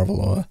Wars og Marvel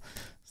og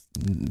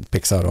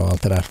Pixar og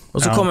alt det der.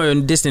 Og så kommer jo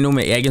Disney nå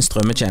med egen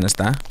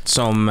strømmetjeneste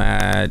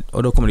og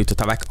da kommer de til å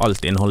ta vekk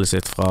alt innholdet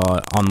sitt fra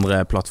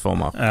andre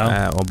plattformer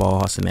og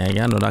bare ha sin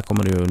egen, og der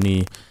kommer det jo en ny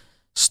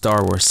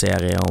Star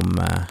Wars-serie om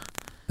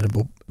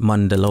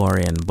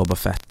Mandalorian, Boba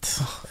Fett.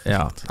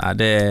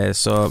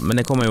 Men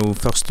det kommer jo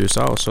først til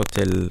USA, og så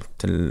til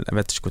jeg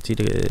vet ikke hvor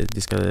tid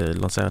de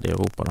skal lansere det i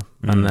Europa da.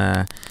 Men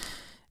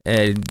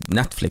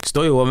Netflix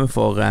står jo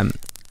overfor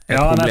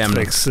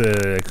Netflix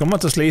kommer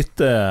til å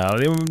slite.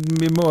 De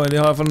har i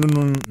hvert fall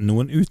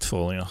noen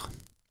utfordringer.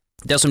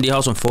 Det som de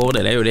har som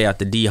fordel er jo det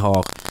at de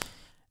har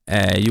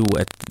jo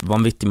et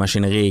vanvittig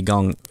maskineri i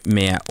gang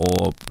med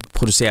å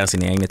produsere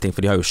sine egne ting,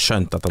 for de har jo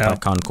skjønt at dette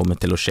kan komme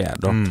til å skje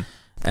da.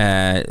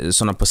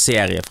 Sånn at på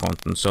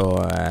seriefronten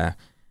så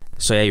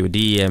er jo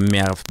de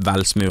mer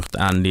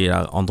velsmurt enn de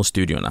der andre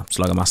studioene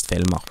som lager mest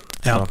filmer.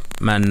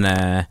 Men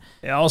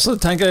og så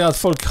tenker jeg at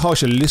folk har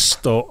ikke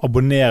lyst til å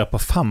abonnere på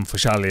 5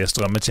 forskjellige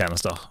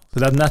strømmetjenester. Så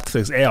det at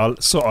Netflix er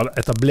så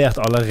etablert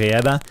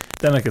allerede,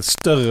 det er nok et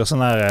større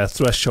sånn her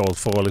threshold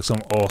for å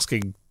liksom, skal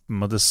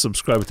jeg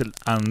subscribe til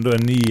enda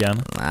en ny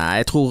en?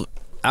 Nei, jeg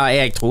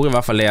tror i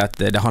hvert fall at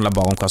det handler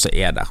bare om hva som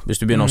er der. Hvis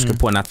du begynner å skru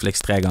på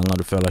Netflix 3 ganger,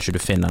 du føler ikke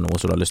du finner noe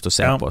som du har lyst til å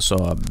se på, så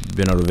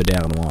begynner du å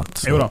vurdere noe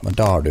annet. Men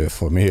da har du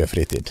for mye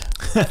fritid,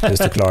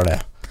 hvis du klarer det.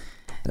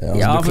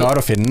 Du klarer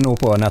å finne noe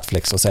på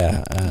Netflix og se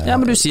Ja,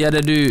 men du sier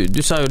det,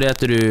 du sa jo det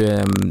at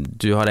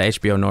du hadde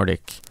HBO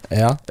Nordic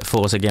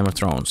for å se Game of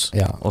Thrones,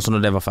 og så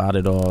når det var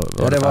ferdig da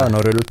det var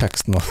når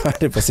rulleteksten var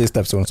ferdig på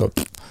siste episoden så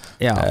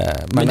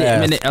men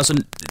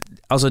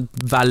altså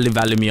veldig,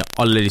 veldig mye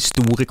alle de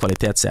store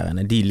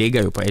kvalitetsseriene, de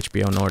ligger jo på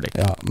HBO Nordic.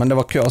 Men det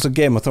var altså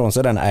Game of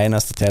Thrones er den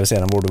eneste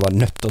TV-serien hvor du var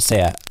nødt til å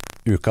se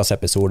ukas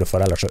episode,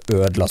 for ellers så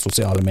ødela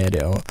sosiale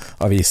medier og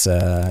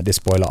aviser, de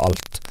spoiler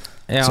alt.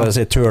 Så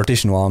jeg turte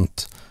ikke noe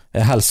annet.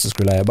 Helst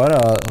skulle jeg bare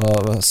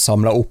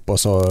samle opp og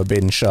så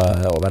binge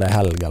over en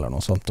helg eller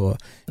noe sånt, og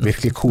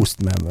virkelig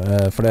kost med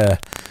for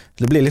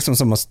det blir liksom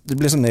som det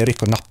blir sånn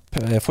rykk og napp.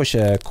 Jeg får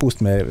ikke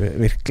kost meg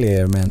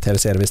virkelig med en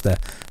TV-serie hvis jeg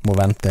må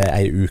vente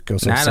en uke og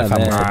så se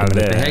 45 minutter.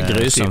 Det er helt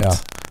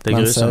grusomt. det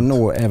Mens grusomt. nå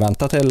jeg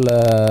venter til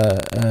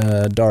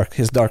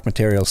His Dark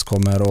Materials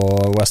kommer,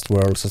 og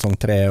Westworld sesong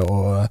 3,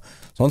 og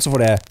sånn, så får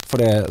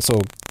det så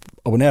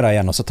abonnerer jeg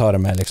igjen, og så tar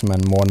jeg med liksom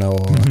en måned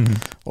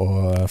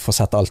og får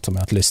sett alt som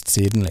jeg har hatt lyst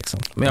siden, liksom.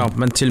 Ja,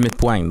 men til mitt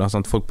poeng da,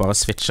 sånn at folk bare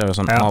switcher jo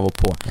sånn av og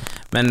på.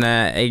 Men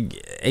jeg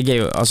er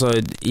jo, altså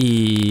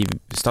i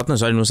starten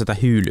så er det noe som heter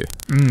Hulu,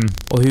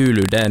 og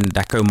Hulu den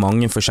dekker jo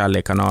mange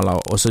forskjellige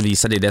kanaler, og så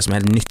viser de det som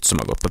er helt nytt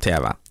som har gått på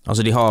TV.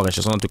 Altså de har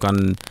ikke sånn at du kan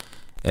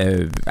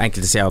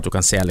enkelte sier at du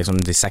kan se liksom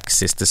de 6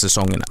 siste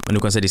sesongene, men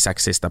du kan se de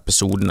 6 siste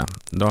episodene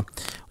da.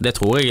 Og det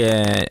tror jeg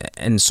er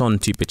en sånn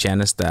type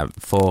tjeneste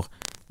for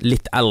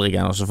litt eldre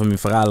generasjon, for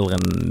mye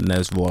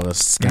foreldrenes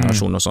våres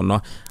generasjon og sånn da,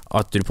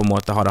 at du på en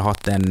måte hadde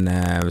hatt en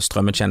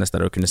strømmetjeneste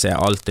der du kunne se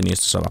alt det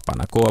nyeste som har vært på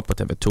NRK, på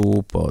TV2,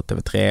 på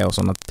TV3 og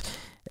sånn, at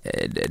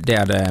det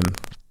hadde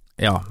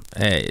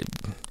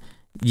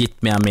gitt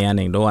mer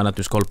mening da, enn at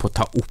du skal holde på å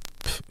ta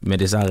opp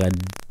med disse her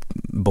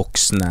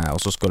boksene,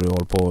 og så skal du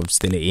holde på å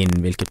stille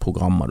inn hvilke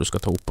programmer du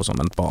skal ta opp og sånn,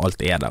 men bare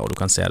alt er der, og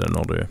du kan se det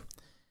når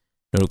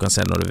du kan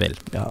se det når du vil.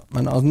 Ja,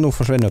 men altså, nå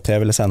forsvinner jo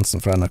TV-lisensen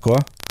fra NRK,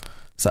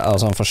 så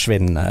altså han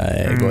forsvinner,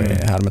 jeg går i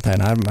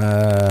hermetegn her,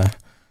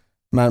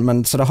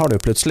 men så da har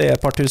du plutselig et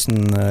par tusen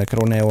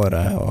kroner i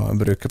året å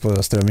bruke på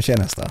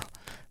strømmetjenester,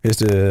 hvis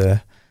du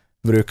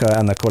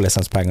bruker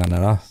NRK-lisenspengene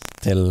da,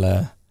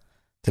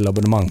 til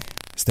abonnement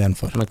i stedet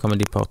for. Men hva med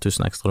de par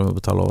tusen ekstra du må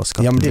betale over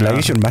skatten? Ja, men de legger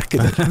ikke merke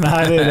til.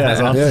 Nei, det er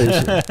sant. Det gjør de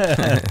ikke.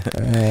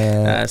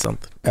 Det er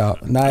sant. Ja,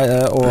 nei,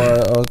 og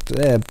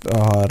jeg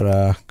har,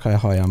 hva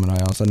jeg har hjemme da,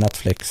 altså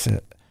Netflix,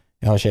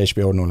 jeg har ikke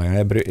HBO nå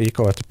lenger, jeg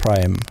gikk over til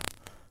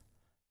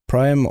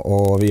Prime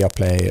og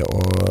Viaplay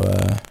og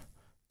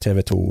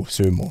TV2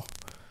 Sumo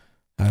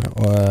her,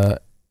 og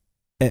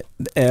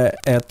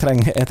jeg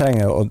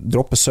trenger å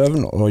droppe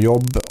søvn og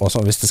jobb og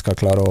sånn, hvis jeg skal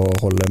klare å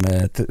holde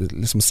med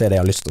liksom se det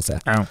jeg har lyst til å se.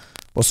 Ja.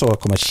 Og så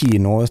kommer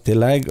kino i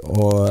tillegg,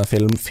 og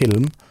film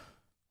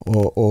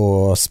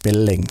og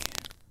spilling.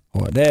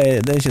 Og det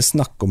er ikke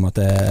snakk om at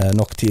det er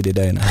nok tid i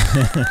døgnet.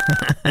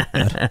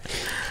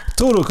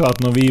 Tror dere at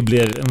når vi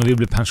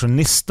blir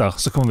pensjonister,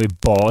 så kommer vi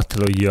bare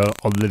til å gjøre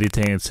alle de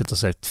tingene, sitte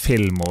og se et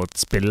film og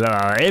spille?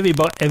 Er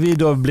vi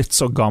da blitt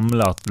så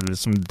gamle at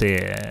liksom det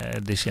er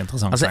ikke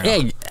interessant? Altså,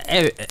 jeg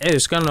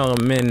husker når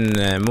min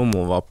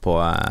mormor var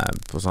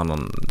på sånn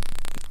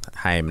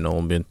heim, når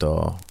hun begynte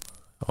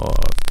å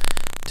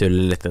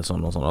tulle litt og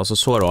sånn, og så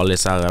du alle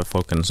disse her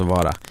folkene som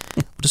var der,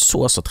 og det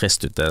så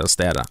trist ut det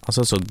stedet,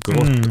 altså så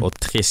grått og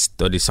trist,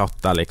 og de satt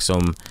der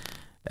liksom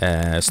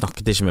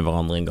snakket ikke med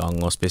hverandre en gang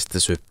og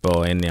spiste suppe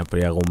og inn igjen på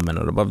de her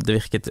rommene, og det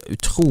virket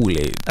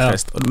utrolig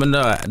trist. Men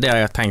det har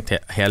jeg tenkt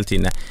hele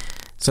tiden,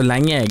 så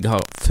lenge jeg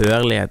har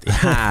førlighet i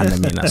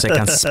hendene mine så jeg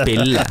kan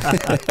spille,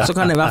 så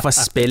kan jeg i hvert fall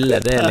spille.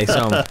 Det er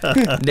liksom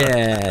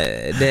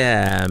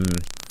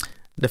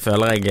det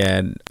føler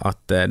jeg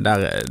at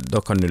da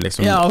kan du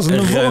liksom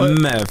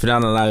rømme for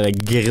denne der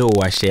grå,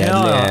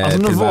 kjedelige altså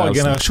når vår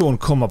generasjon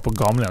kommer på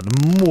gamle, det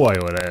må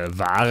jo det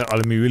være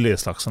alle mulige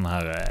slags sånne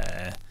her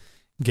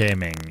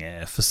gaming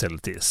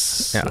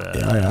facilities.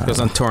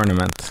 Sånn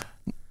tournament.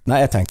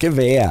 Nei, jeg tenker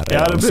VR.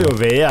 Ja, det blir jo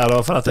VR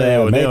da, for det er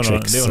jo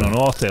noen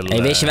år til.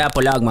 Jeg vil ikke være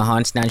på lag med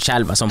Hans, den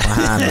skjelver som på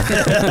hendene.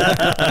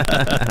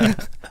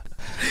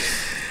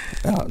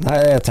 Ja, nei,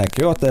 jeg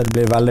tenker jo at det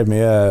blir veldig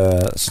mye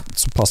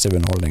passiv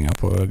underholdninger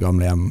på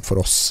gamlehjem for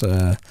oss,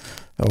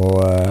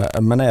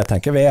 men jeg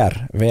tenker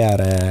VR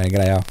er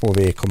greia hvor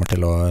vi kommer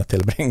til å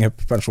tilbringe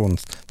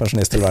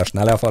pensjonisttilværelsen,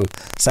 eller i hvert fall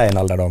se en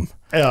alderdom.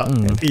 Ja,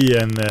 i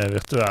en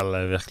virtuell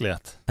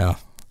virkelighet. Ja.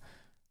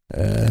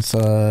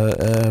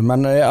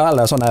 Men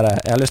eller sånn er det.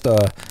 Jeg har lyst til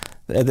å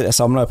jeg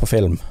samler på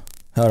film.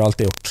 Det har jeg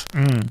alltid gjort.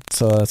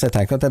 Så jeg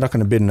tenker at da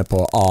kan jeg begynne på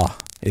A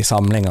i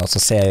samlinger, og så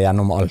ser jeg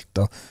gjennom alt.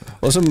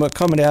 Og så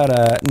hva med de her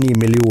 9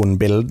 millioner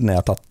bildene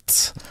jeg har tatt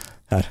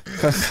her?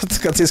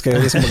 Hva tid skal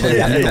jeg liksom gå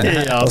gjennom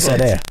og se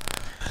det?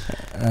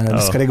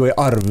 Skal det gå i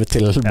arv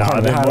til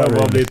barn? Det må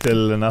bare bli til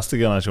neste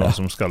generasjon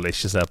som skal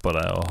ikke se på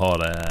det og ha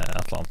det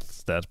et eller annet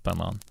sted på en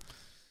eller annen.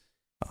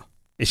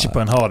 Ikke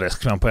på en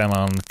harddisk, men på en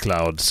eller annen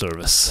cloud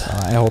service.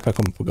 Jeg håper jeg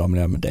kommer på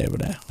gamlehjem med det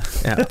og det.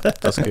 Ja,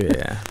 da skal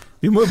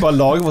vi må jo bare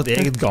lage vårt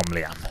eget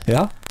gamlehjem.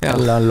 Ja,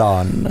 eller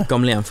LAN.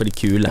 Gamlehjem for de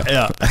kule.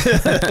 Ja.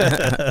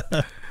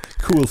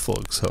 Cool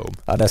folks home.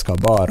 Ja, det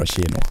skal bare og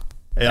kino.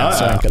 Ja,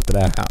 så enkelt er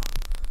det.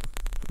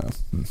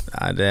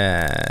 Ja,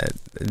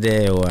 det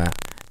er jo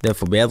det er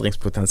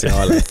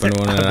forbedringspotensial for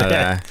noen av de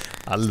der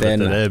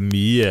stedene. Det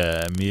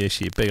er mye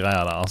kjipe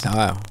greier der, altså.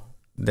 Ja.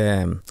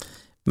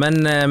 Men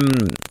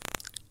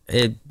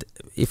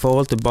i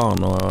forhold til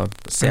barn og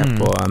se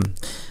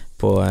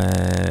på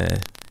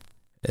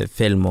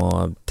film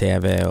og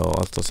TV og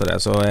alt og så det,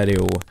 så er det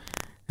jo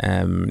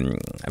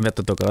jeg vet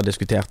at dere har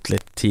diskutert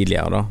litt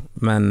tidligere da,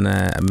 men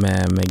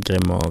med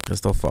Grim og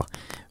Kristoffer,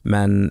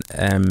 men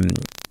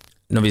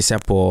når vi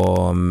ser på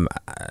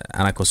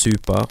NRK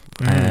Super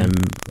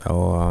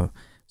og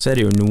så er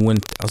det jo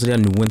de har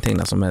noen ting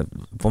der som er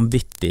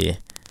vanvittig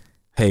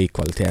høy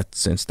kvalitet,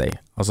 synes jeg.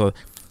 Altså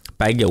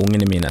begge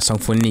ungene mine,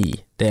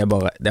 symfoni, det er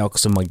akkurat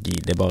som magi,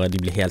 det er bare, de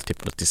blir helt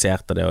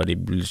hypnotisert av det, og de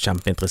blir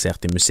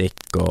kjempeinteressert i musikk,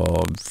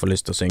 og får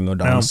lyst til å synge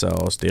og danse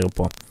og styre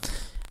på.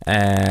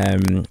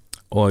 Men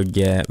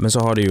så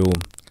har du jo,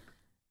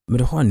 men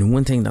du har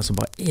noen ting der som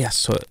bare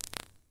så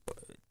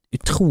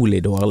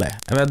utrolig dårlig.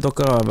 Jeg vet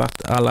dere har vært,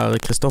 eller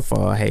Kristoffer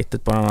har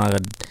hatet på den der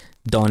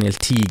Daniel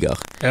Tiger.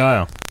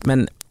 Ja. Men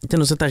det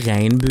noe som heter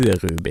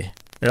regnbue-ruby.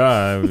 Ja,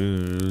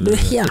 det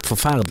helt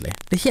forferdelig.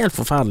 Det helt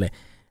forferdelig.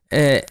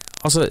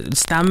 Altså,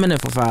 stemmen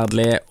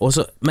forferdelig,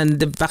 men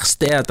det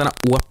verste at denne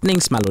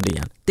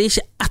åpningsmelodien, det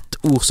ikke ett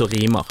ord som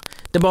rimer.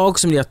 Det bare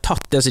også som de har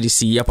tatt det som de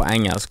sier på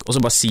engelsk, og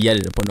så bare sier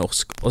de det på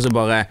norsk, og så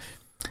bare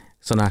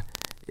sånne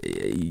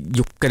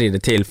jukker de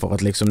det til for at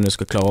liksom du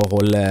skal klare å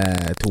holde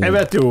tonen. Jeg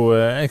vet jo,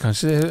 jeg har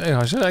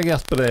ikke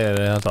reagert på det i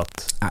det hele tatt.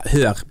 Ja,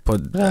 hør på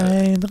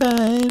Regn,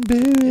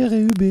 bue,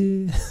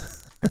 ruby.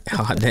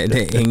 Ja, det er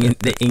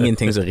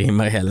ingenting som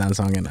rimer i hele den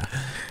sangen der.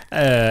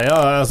 Ja,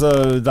 altså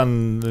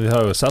vi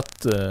har jo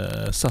sett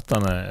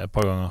den et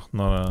par ganger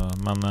men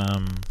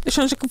jeg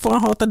skjønner ikke hvorfor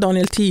han hater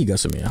Daniel Tiger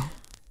så mye.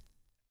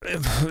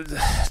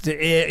 Det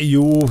er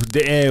jo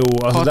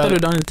altså, hater du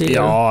Daniel Tiger?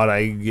 Ja,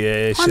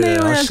 han er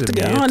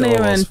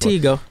jo en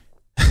tiger.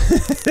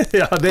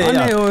 Ja, han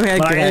er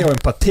jo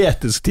en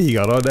patetisk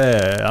tiger da.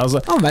 Altså,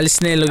 han er veldig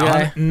snill og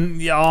grei.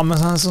 Ja, men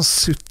han er sånn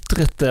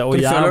sutrete og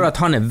føler du at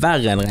han er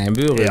verre enn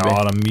regnbue-ruby? Ja,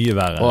 det er mye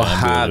verre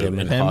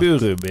enn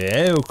regnbue-ruby.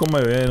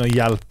 Kommer jo inn og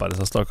hjelper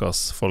disse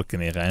stakkars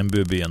folkene i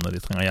regnbuebyen når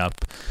de trenger hjelp.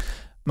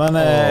 Men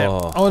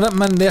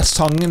den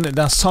sangen i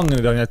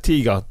Daniel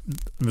Tiger,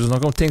 vi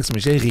snakker om ting som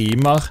ikke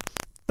rimer.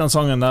 Den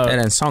sangen der, er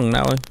det en sang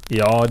der også?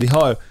 Ja, de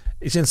har jo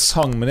ikke en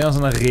sang, men det er en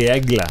sånn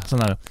regle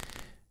sånn der: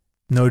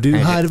 når du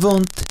har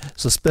vondt,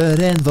 så spør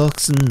en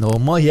voksen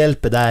om å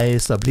hjelpe deg,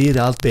 så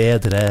blir alt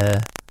bedre.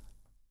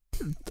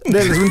 Det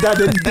er liksom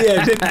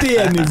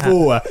det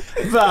nivået.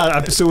 Hver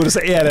episode så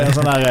er det en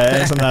sånn her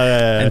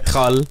en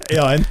trall.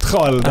 Ja, en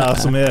trall der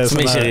som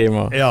sånn ikke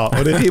rimer. Ja,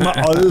 og det rimer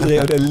aldri,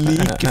 og det er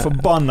like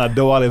forbannet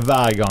dårlig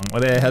hver gang, og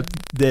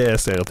det er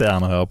så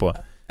irriterende å høre på.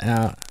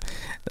 Ja,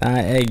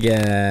 nei,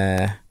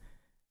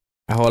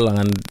 jeg holder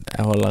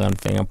en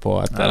finger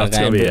på at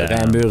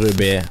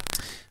regnbue-ruby.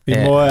 Vi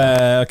må,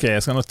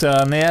 jeg skal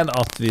notere ned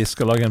at vi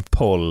skal lage en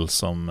poll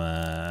som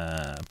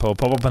på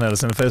Pappapanelet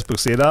sine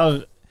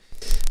Facebook-sider.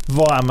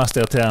 Hva er mest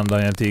irriterende,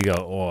 Daniel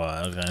Tiger og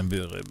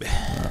regnbue-ruby?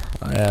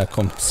 Jeg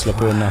kom til å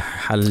slappe unna.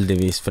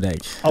 Heldigvis for deg.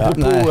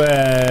 Apropos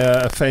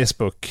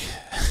Facebook.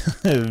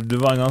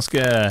 Du var en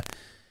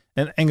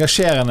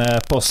engasjerende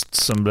post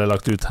som ble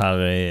lagt ut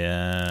her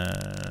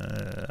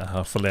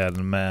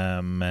forleden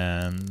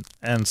med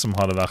en som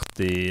hadde vært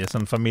i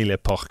sånn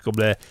familiepark og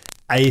ble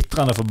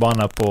eitrende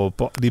forbannet på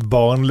de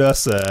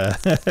barnløse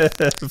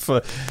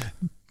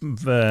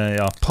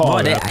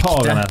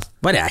parene.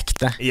 Var det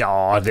ekte?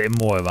 Ja, det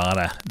må jo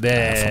være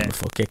det.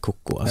 Folk er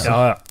koko, altså.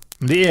 Ja,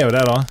 men de er jo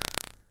det da.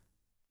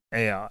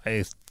 Ja,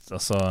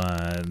 altså,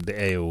 det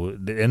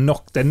er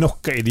nok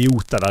av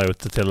idioter der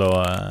ute til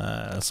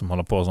som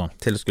holder på sånn.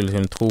 Til å skulle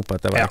kunne tro på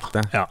at det var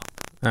ekte. Ja.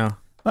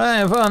 Nei,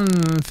 han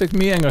fikk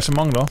mye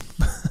engasjement da.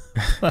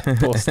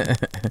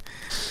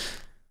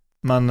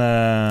 Men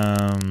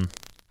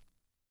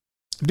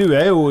du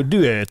er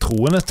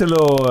troende til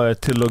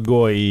å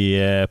gå i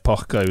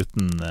parker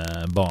uten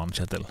barn,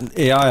 Kjetil.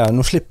 Ja,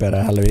 nå slipper jeg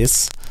det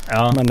heldigvis.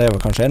 Ja. Men det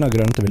var kanskje en av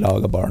grunnene til vi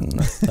lager barn.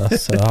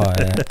 Så har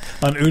jeg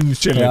en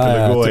unnskyldning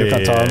til å gå i... Du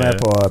kan ta med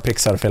på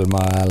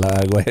Pixar-filmer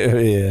eller gå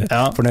i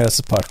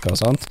fornøyelsesparker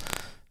og sånt.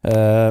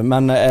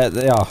 Men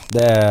ja,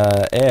 det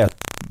er et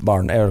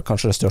barn, er jo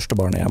kanskje det største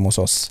barnet hjemme hos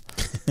oss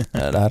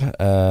der.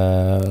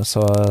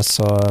 Så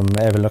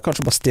jeg ville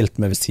kanskje bare stilt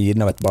meg ved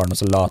siden av et barn og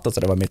så late så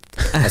det var mitt.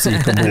 Altså,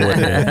 jeg kom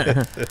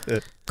over.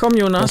 Kom,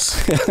 Jonas.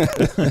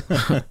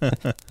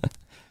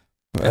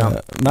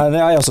 Nei,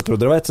 jeg også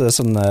trodde det var et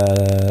sånn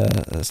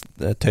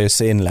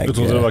tøyseinnlegg. Du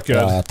trodde det var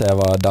kødd? Ja, at det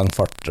var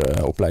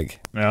dangfart-opplegg.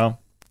 Ja.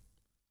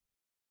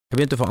 Jeg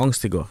begynte å få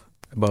angst i går.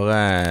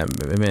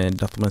 Min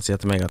datter min sier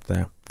til meg at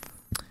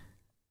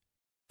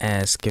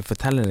skal jeg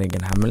fortelle deg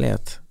en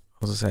hemmelighet?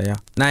 Og så sier jeg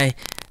nei,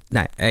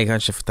 jeg kan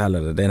ikke fortelle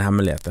det, det er en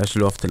hemmelighet, jeg har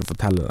ikke lov til å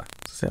fortelle det.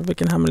 Så sier jeg,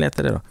 hvilken hemmelighet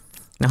er det da?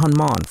 Nei, han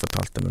mannen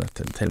fortalte meg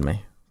det til meg.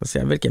 Så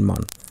sier jeg, hvilken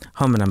mann?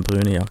 Han med den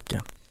brune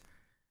jakken.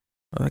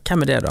 Og,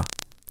 hvem er det da?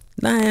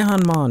 Nei,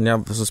 han mannen, ja,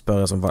 så spør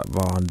jeg sånn,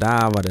 var han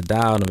der, var det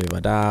der når vi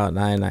var der?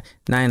 Nei.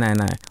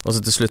 Og så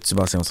til slutt så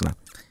bare sier hun sånn,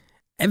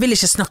 jeg vil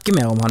ikke snakke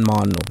mer om han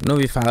mannen nå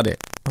er vi ferdig.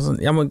 Og så,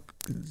 ja, men,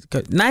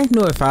 nei, nå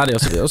er vi ferdig.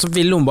 Og så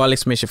ville hun bare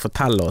liksom ikke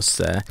fortelle oss...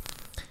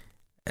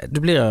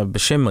 Du blir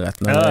bekymret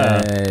når det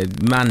er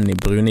menn i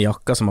brune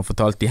jakker som har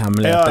fortalt de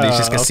hemmeligheter de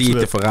ikke skal si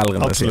til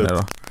foreldrene sine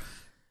da.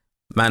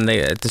 Men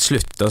til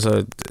slutt da,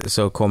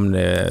 så kom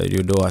det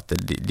jo da at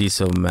de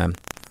som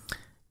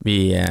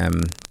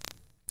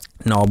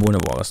naboene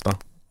våre da,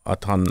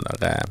 at han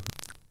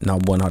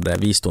naboen hadde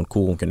vist henne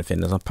hvor hun kunne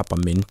finne sånn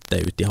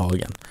peppermynte ute i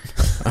hagen.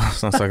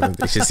 Så han sagt at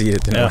ikke si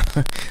det til noen.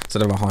 Så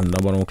det var han, da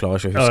bare hun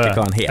klarer ikke å huske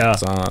hva han het,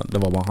 så det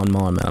var bare han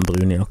mannen med den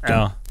brune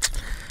jakken.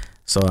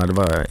 så det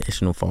var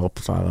ikke noe fare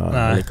på ferde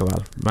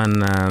likevel. Men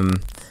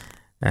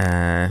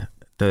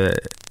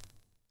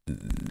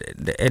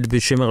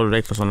bekymrer du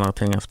deg for sånne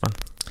ting, Espen?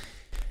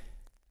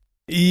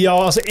 Ja,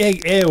 altså jeg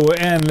jo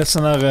en litt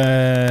sånn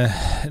der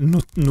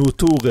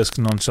notorisk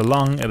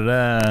nonchalant, det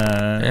det?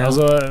 Ja.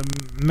 Altså,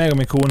 meg og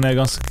min kone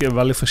ganske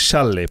veldig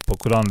forskjellig på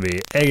hvordan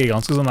jeg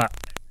ganske sånn der,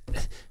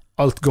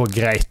 alt går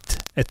greit.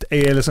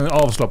 Jeg litt sånn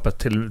avslappet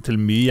til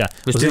mye.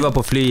 Hvis du var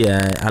på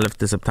flyet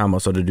 11. september,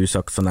 så hadde du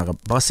sagt sånn der,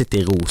 bare sitt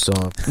i ro, så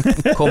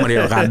kommer de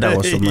og redder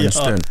oss om en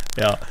stund.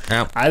 Ja.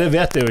 Nei, det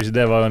vet jeg jo ikke,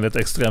 det var jo en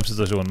litt ekstrem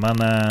situasjon,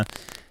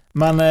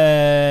 men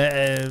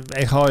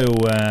jeg har jo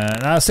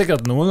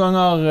sikkert noen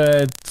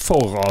ganger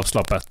for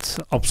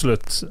avslappet,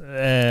 absolutt.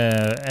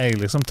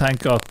 Jeg liksom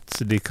tenker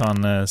at de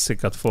kan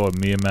sikkert få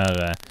mye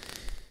mer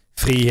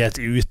frihet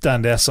ute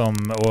enn det som,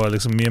 og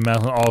liksom mye mer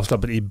sånn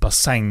avslappet i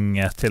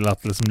bassenget til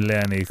at liksom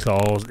Leni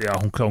klarer,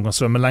 hun kan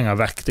svømme lenger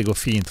vekk, det går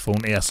fint, for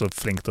hun så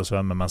flink til å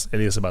svømme, mens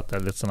Elisabeth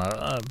litt sånn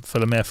her,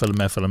 følg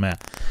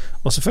med.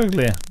 Og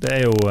selvfølgelig, det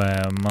jo,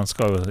 man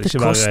skal jo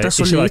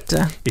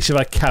ikke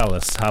være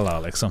careless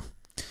heller, liksom.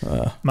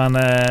 Ja. Men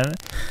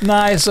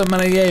men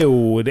det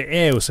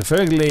jo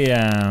selvfølgelig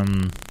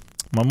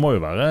man må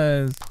jo være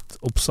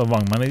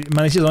observant,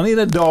 men ikke sånn i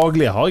det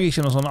daglige har jeg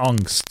ikke noen sånn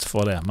angst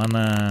for det, men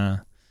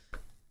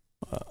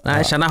nei,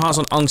 jeg kjenner jeg har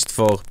sånn angst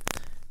for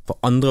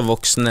andre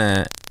voksne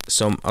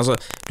som, altså,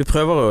 du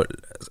prøver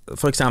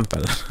for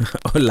eksempel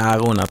å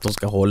lære henne at hun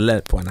skal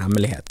holde på en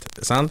hemmelighet,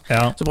 sant?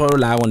 Ja. Så prøver du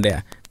å lære henne det.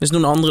 Hvis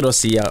noen andre da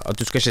sier at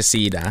du skal ikke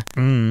si det,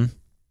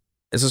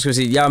 så skal du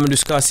si, ja, men du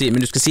skal si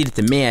det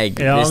til meg.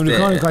 Ja, men du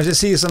kan jo kanskje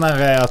si sånn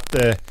her at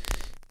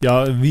ja,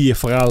 vi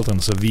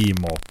foreldrene, så vi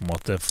må på en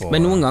måte få...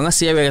 Men noen ganger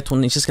sier jeg at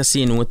hun ikke skal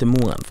si noe til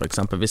moren, for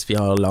eksempel, hvis vi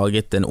har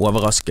laget en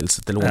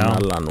overraskelse til henne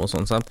eller noe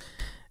sånt, sant?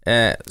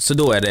 Så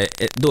da det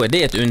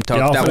et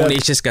unntak der hun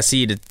ikke skal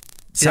si det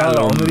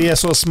selv om... Ja, når de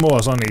så små,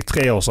 sånn i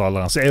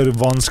 3-årsalderen, så jo det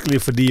vanskelig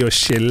for de å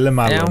skille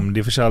mellom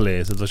de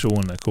forskjellige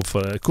situasjonene.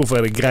 Hvorfor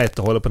det greit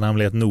å holde på en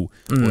hemmelighet nå,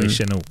 og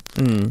ikke nå?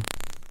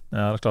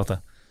 Ja, det klart det.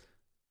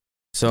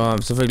 Så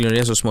selvfølgelig når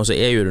de så små, så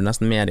jo du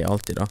nesten med de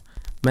alltid da.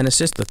 Men jeg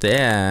synes at det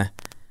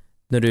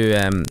når du,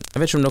 jeg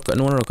vet ikke om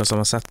noen av dere som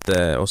har sett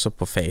det også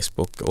på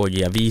Facebook og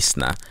i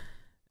avisene,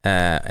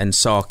 en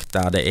sak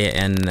der det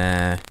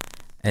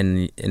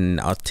en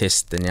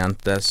artist, en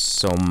jente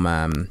som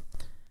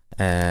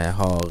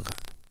har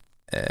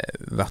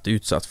vært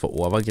utsatt for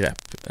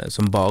overgrep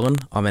som barn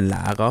av en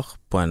lærer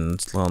på en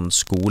sånn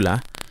skole,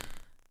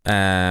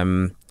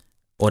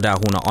 og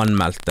der hun har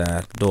anmeldt det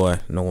da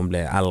når hun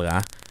ble eldre,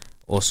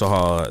 og så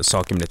har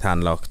saken blitt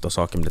henlagt, og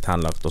så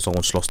har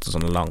hun slåss til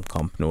sånn en lang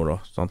kamp nå da,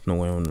 sant? Nå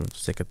hun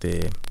sikkert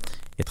i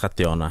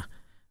 30-årene,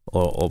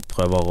 og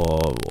prøver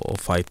å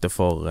fighte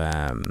for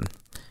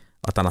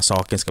at denne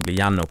saken skal bli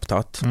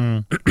gjenopptatt.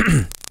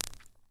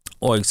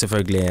 Og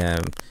selvfølgelig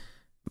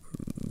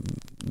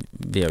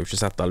vi har jo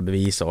ikke sett alle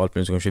beviser og alt,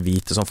 men vi kan ikke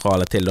vite sånn fra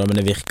eller til da, men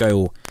det virker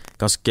jo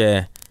ganske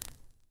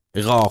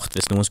rart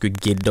hvis noen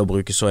skulle gidde å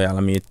bruke så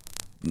jævla mye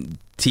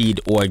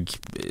tid og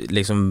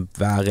liksom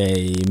være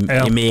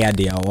i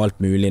media og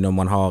alt mulig når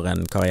man har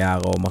en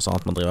karriere og masse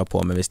annet man driver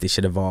på med, hvis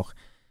ikke det var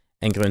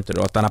en grunn til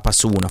det, at denne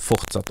personen har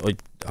fortsatt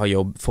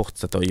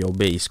å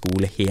jobbe i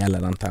skole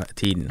hele den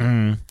tiden.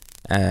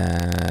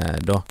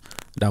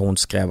 Der hun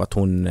skrev at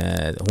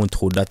hun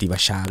trodde at de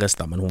var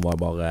kjærester, men hun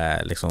var bare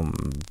liksom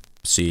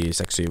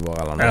 6-7 år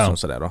eller noe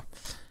sånt som det da.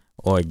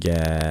 Og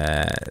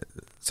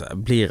så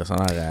blir det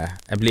sånn her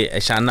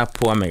jeg kjenner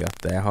på meg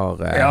at jeg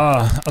har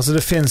ja, altså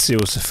det finnes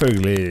jo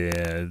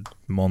selvfølgelig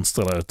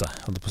monstre der ute,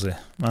 holdt jeg på å si,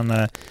 men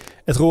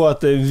jeg tror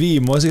at vi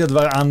må sikkert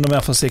være enda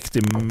mer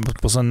forsiktige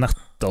på sånn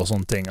nett og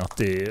sånne ting, at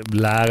de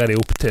lærer de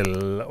opp til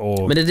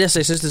men det det som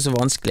jeg synes det så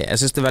vanskelig,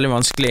 jeg synes det veldig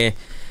vanskelig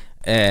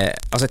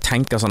altså jeg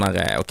tenker sånn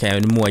her ok,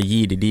 du må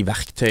gi de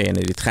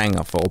verktøyene de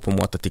trenger for å på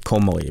en måte at de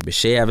kommer og gir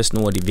beskjed hvis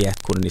noe, de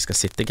vet hvordan de skal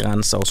sitte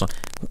grenser og sånn,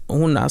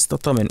 hun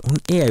datteren min, hun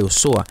jo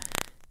så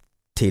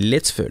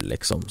tillitsfull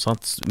liksom,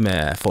 sant,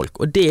 med folk,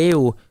 og det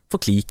jo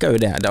folk liker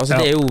jo det, altså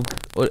det jo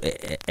og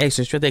jeg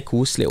synes jo at det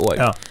koselig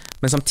også,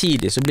 men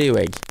samtidig så blir jo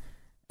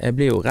jeg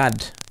blir jo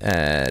redd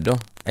da,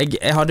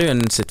 jeg hadde jo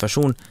en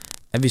situasjon,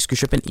 vi skulle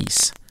kjøpe en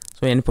is,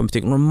 så var jeg inne på en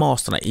butikk, og nå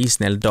maste den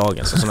isen hele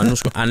dagen, så sånn, nå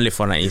skulle jeg endelig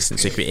få den isen,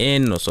 så gikk vi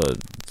inn, og så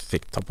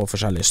fikk ta på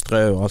forskjellige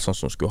strø og alt sånt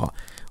som hun skulle ha,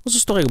 og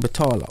så står jeg og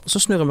betaler, og så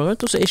snurrer jeg meg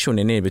rundt, og så ikke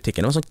hun inne i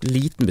butikken, det var en sånn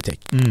liten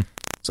butikk,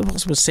 så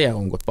bare ser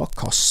hun gått bak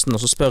kassen, og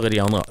så spør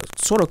de andre,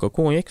 så dere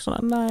hvor hun gikk?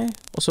 Sånn, nei,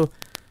 og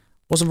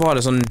så var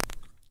det sånn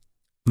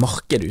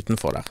marked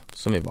utenfor der,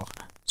 som vi var,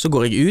 så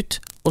går jeg ut,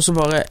 og så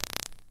bare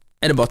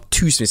det bare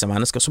tusenvis av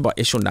mennesker, så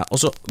bare ikke hun der, og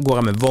så går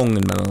jeg med vogn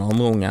med den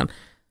andre ungen,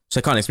 så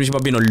jeg kan liksom ikke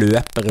bare begynne å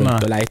løpe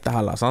rundt og lete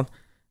heller, sant?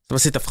 Så jeg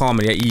bare sitter fra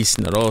med de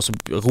isene da, og så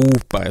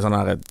roper jeg sånn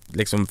her,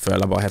 liksom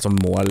føler bare helt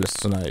sånn målløst,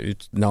 sånn her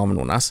ut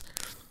navnet hennes,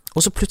 og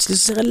så plutselig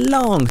så ser jeg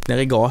langt ned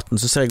i gaten,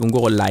 så ser jeg hun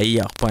går og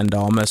leier på en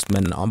dame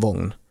med en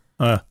vogn,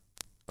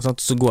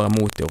 så går jeg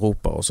mot i og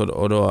roper,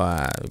 og da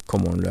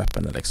kommer hun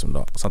løpende liksom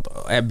da, sant?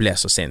 Og jeg ble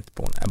så sint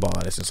på henne, jeg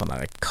bare liksom sånn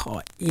her, hva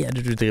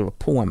det du driver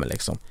på med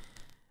liksom?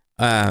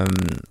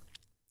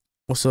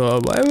 Og så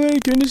jeg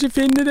kunne ikke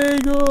finne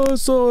deg, og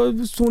så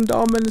spurte hun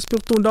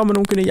damen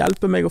om hun kunne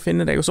hjelpe meg å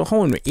finne deg, og så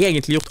har hun jo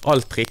egentlig gjort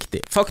alt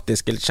riktig.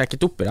 Faktisk, jeg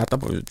sjekket opp i dette,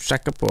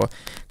 sjekker på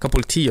hva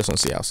politiet og sånn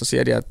sier, så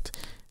sier de at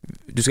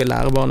du skal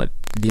lære barna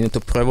dine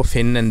til å prøve å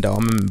finne en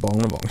dame med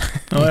barnevogn,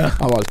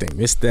 av allting,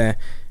 hvis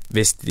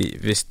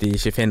de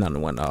ikke finner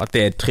noen, da. At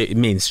det er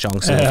minst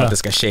sjanse for at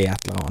det skal skje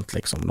et eller annet,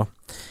 liksom, da.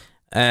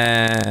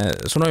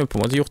 Så nå har vi på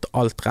en måte gjort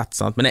alt rett,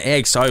 sant? Men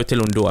jeg sa jo til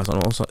hun da,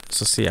 sånn, og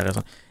så sier jeg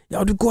sånn, ja,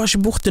 du går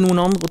ikke bort til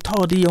noen andre og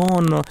tar de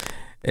an, og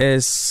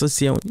så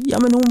sier hun, ja,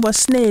 men hun var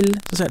snill.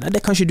 Så sier jeg,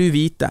 det kan ikke du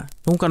vite.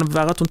 Hun kan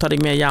være at hun tar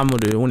deg med hjem, og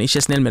hun er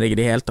ikke snill med deg i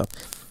det hele tatt.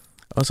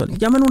 Og så,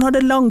 ja, men hun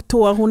hadde langt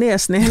hår, hun er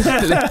snill.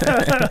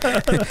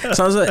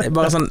 Så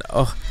bare sånn,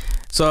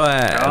 Så,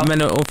 men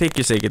hun fikk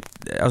jo sikkert,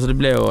 altså jeg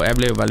ble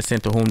jo veldig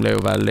sint, og hun ble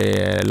jo veldig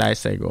lei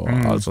seg, og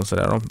alt sånt så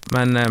det da.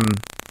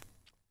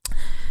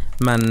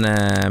 Men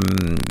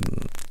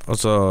og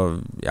så,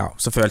 ja,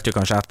 så følte jeg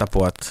kanskje etterpå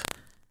at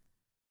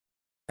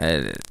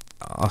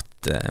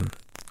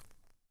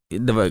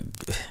det var,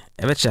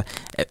 jeg vet ikke,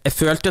 jeg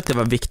følte at det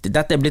var viktig.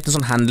 Dette er blitt en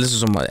sånn hendelse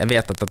som jeg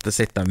vet at dette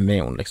sitter med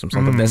henne, liksom,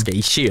 sånn at det skal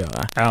jeg ikke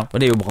gjøre, og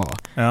det er jo bra.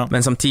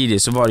 Men samtidig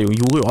så var det jo,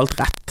 gjorde jo alt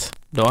rett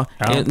da.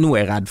 Nå er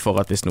jeg redd for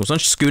at hvis noe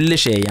sånn skulle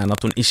skje igjen,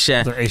 at hun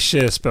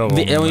ikke spør om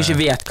hun ikke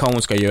vet hva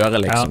hun skal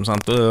gjøre, liksom,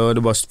 sant? Og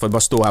det får jeg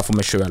bare stå her for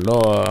meg selv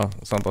og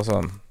sant,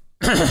 altså.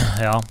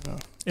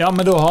 Ja,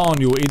 men da har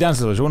hun jo, i den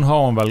situasjonen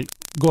har hun vel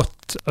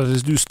gått, altså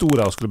hvis du sto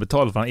der og skulle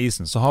betale for den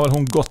isen, så har vel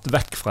hun gått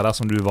vekk fra der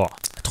som du var.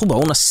 Jeg tror bare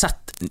hun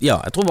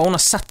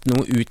har sett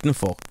noe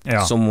utenfor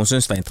som hun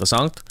synes var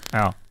interessant.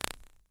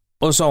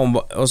 Og så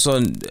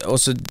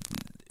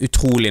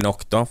utrolig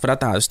nok da, for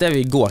dette her er stedet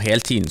vi går hele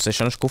tiden, så jeg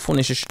skjønner ikke hvorfor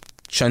hun ikke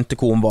skjønte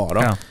hvor hun var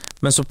da.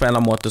 Men så på en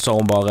eller annen måte så har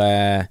hun bare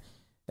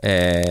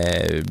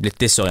blitt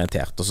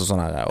disorientert og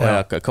sånn her, og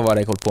hva var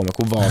det jeg holdt på med,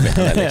 hvor var vi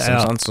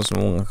liksom, sånn som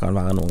hun kan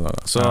være noen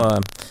ganger. Så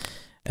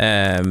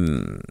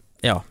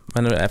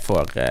men jeg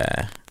får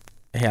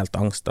helt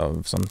angst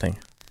av sånne ting.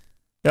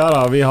 Ja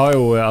da, vi har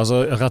jo,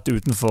 altså rett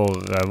utenfor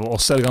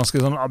oss er det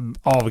ganske sånn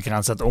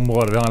avgrenset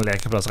område, vi har en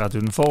lekeplass rett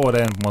utenfor, og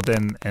det er på en måte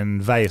en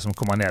vei som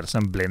kommer ned, så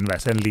en blindvei,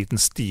 så er en liten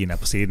sti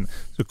ned på siden.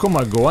 Så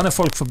kommer gående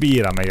folk forbi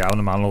der med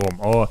jevne mellomrom,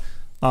 og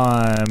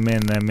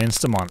min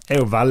minstemann er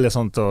jo veldig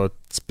sånn til å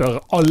spørre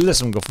alle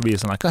som går forbi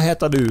sånn, hva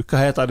heter du,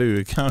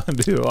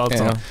 og alt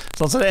sånt.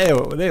 Så det er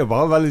jo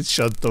bare veldig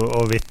skjønt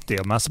og vittig,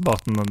 og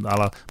mesteparten,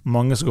 eller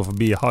mange som går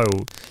forbi har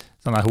jo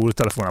sånne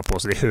hodetelefoner på,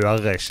 så de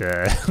hører ikke,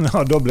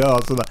 og da blir det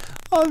alt sånn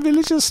han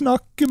vil ikke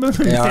snakke med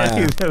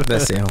meg. Det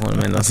sier hun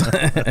min, altså.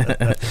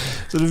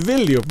 Så du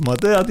vil jo på en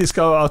måte at de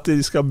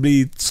skal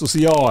bli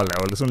sosiale,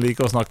 og liksom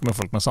like å snakke med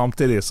folk, men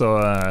samtidig så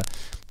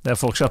det er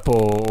forskjell på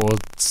å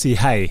si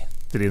hei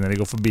til de når de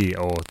går forbi,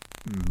 og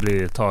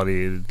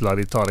la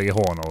de ta deg i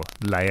hånd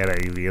og leie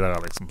deg videre,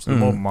 liksom. Så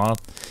må man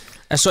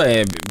jeg så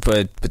på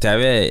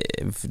TV,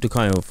 du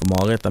kan jo få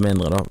mareritt av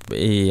mindre da,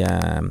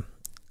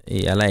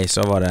 i LA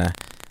så var det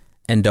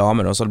en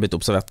dame da, så hadde blitt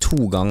observert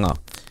 2 ganger,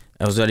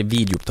 og så hadde de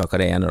videoopptak av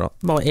det ene da,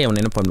 bare er hun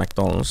inne på en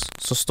McDonald's,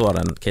 så står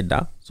det en kid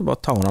der, så bare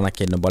tar hun denne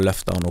kiden og bare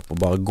løfter han opp og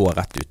bare går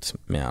rett ut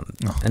med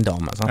en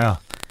dame, sant?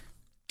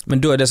 Men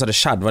da det som hadde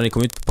skjedd var da de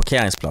kom ut på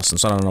parkeringsplassen,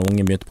 så hadde den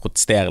unge begynt å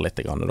protestere litt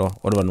grann, da,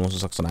 og det var noen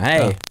som sagt sånn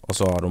hei, og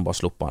så hadde hun bare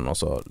sluppet han, og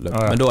så løp.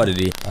 Men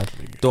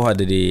da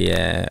hadde de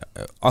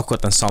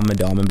akkurat den samme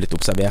damen blitt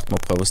observert med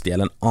å prøve å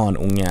stjele en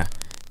annen unge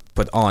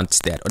på et annet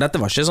sted, og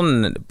dette var ikke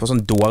sånn på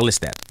sånn dårlig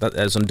sted,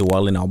 eller sånn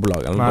dårlig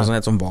nabolag, eller på sånn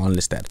et sånn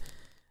vanlig sted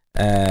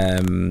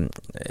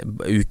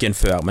uken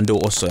før, men da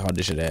også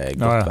hadde ikke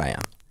det gått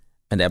veien.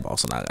 Men det er bare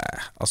sånn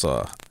der,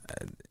 altså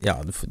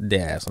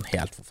det er sånn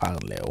helt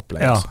forferdelig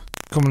opplevelse.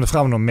 Kommer det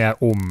frem noe mer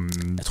om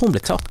Jeg tror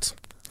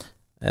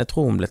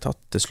hun ble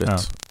tatt til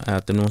slutt,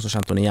 at det er noen som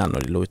kjente hun igjen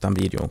og de lå ut den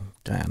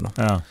videogreien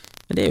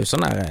men det er jo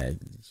sånn der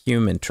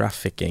human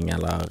trafficking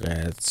eller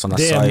sånne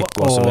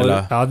psyko som vil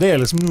det er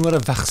liksom noe av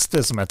det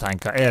verste som jeg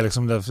tenker er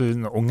liksom det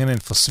når ungen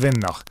din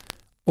forsvinner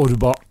og du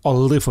bare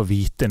aldri får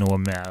vite noe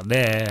mer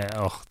det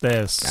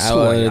er så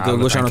jævlig det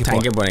går ikke an å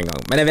tenke på det en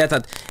gang men jeg vet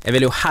at jeg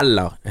vil jo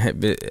heller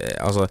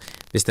altså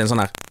hvis det er en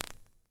sånn her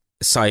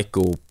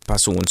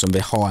psyko-person som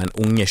vil ha en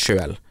unge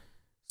selv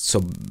så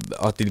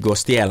at de går og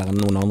stjeler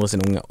noen andre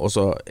sin unge og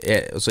så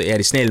er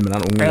de snill med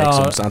den ungen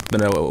liksom, sant? Med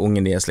den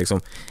ungen deres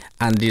liksom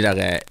enn de der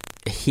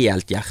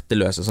helt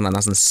hjerteløse sånne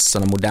nesten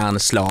sånne moderne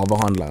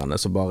slavehandlerne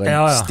som bare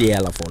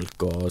stjeler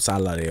folk og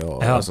selger de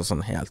og altså,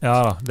 sånn helt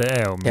det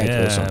er jo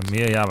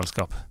mye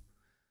jævelskap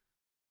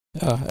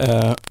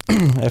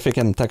jeg fikk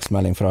en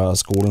tekstmelding fra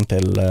skolen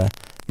til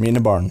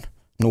mine barn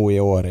nå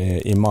i år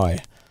i mai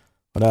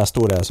og der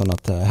stod det sånn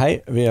at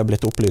hei, vi har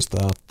blitt opplyst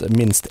at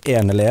minst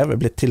en elev er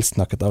blitt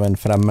tilsnakket av en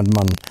fremmed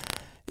mann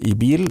i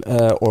bil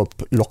og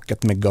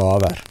lokket med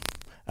gaver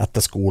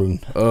etter skolen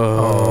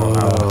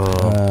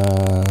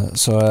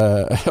så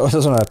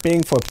sånn at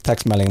ping får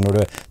tekstmelding når du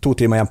er 2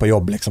 timer hjem på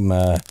jobb liksom,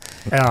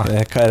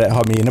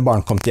 har mine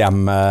barn kommet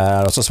hjem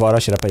og så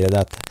svarer ikke det på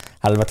det at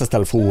helvetes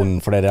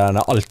telefonen fordi den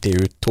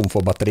alltid tom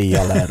for batteri,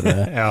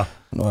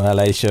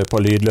 eller ikke på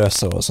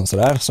lydløse og sånn så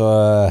der. Så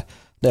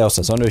det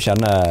også sånn du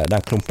kjenner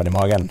den klumpen i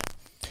magen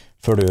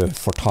før du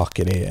får tak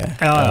i de,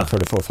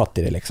 før du får fatt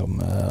i de liksom,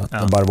 at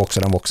den bare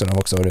vokser, og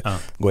du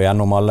går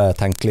gjennom alle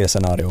tenkelige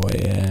scenarioer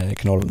i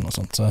knollen og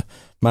sånt, så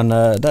men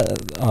vi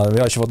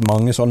har ikke fått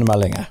mange sånne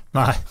meldinger.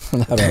 Nei.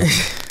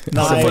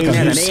 Folk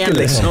kan huske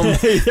liksom.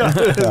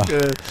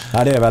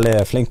 Nei, de veldig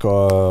flinke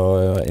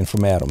å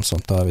informere om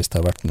sånt da, hvis det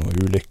har vært noe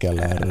ulykke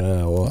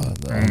eller og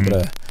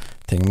andre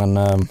ting, men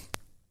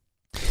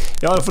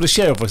ja, for det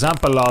skjer jo for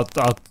eksempel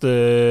at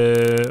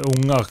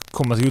unger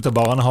kommer seg ut av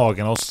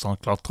barnehagen også,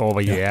 sånn, klatrer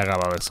over gjerder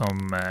eller liksom,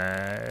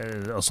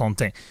 og sånne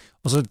ting.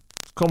 Og så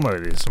kommer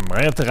de som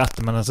regel til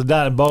rette, men altså, det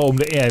bare om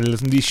det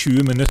liksom de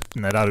 20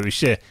 minuttene der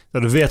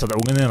du vet at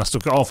ungen din har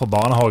stukket av fra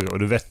barnehage, og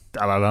du vet,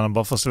 eller den har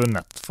bare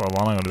forsvunnet fra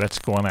barnehage, og du vet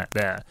ikke hvor den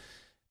det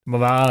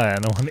må være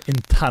noen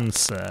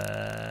intense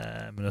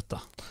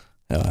minutter.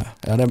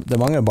 Ja, det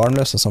mange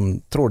barnløse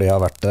som tror de har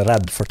vært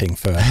redd for ting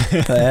før.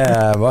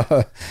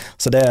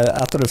 Så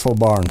etter du får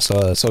barn,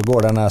 så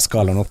går denne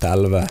skalaen opp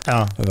til 11,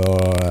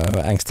 og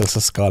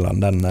engstelsesskalaen,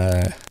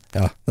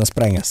 den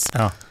sprenges.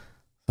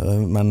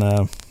 Men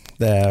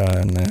det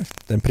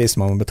en pris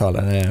man må betale.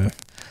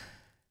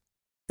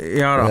 Det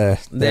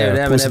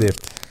er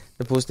positivt.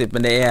 Det er positivt,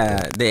 men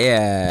det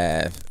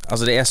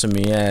er så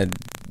mye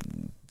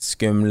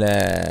skumle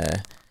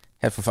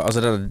altså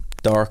det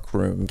dark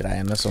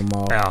room-greiene som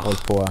har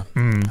holdt på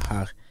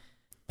her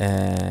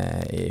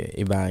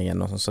i Bergen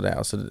og sånn, så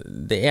altså,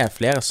 det er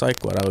flere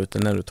psykoer der ute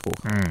enn det du tror.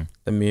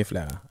 Det er mye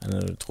flere enn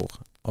det du tror,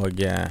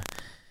 og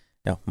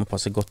må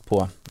passe godt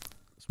på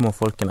små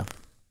folkene.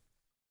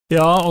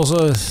 Ja, og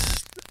så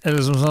er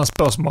det som sånn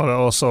spørsmål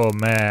også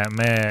med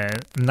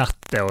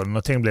nettet, og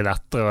når ting blir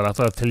lettere og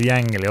lettere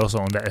tilgjengelig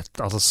også, om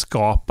altså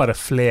skaper det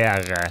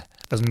flere,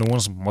 altså noen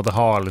som på en måte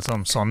har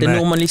liksom sånne. Det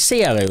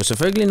normaliserer jo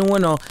selvfølgelig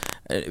noen, og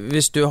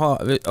hvis du har,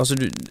 altså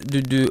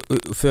du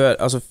føler,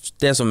 altså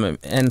det som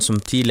en som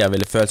tidligere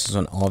ville følt seg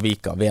sånn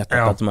avviker, vet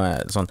at man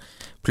sånn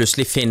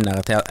plutselig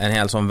finner en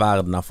hel sånn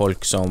verden av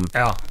folk som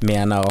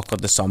mener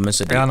akkurat det samme,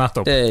 så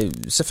det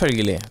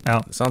selvfølgelig,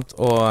 sant?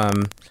 Og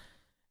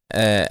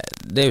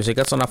det er jo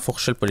sikkert sånn der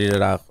forskjell på de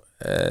der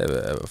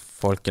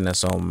folkene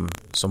som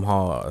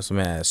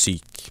er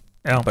syk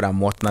på den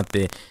måten at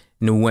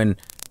noen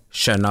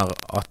skjønner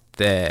at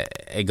det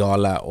er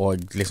gale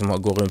og liksom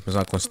går rundt med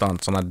sånn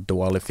konstant sånn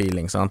dårlig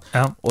feeling, sant?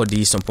 Og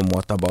de som på en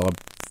måte bare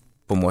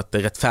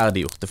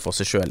rettferdiggjort det for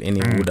seg selv inn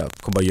i hodet,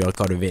 kan bare gjøre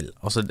hva du vil,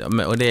 altså,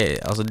 og det,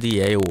 altså de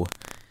er jo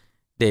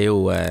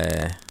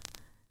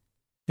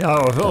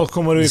og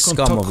kommer du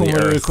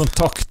i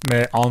kontakt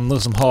med andre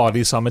som har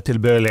de samme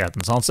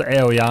tilbøyelighetene, så er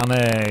jo gjerne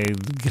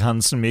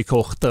grensen mye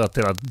kortere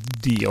til at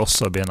de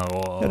også begynner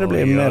å det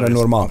blir mer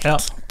normalt.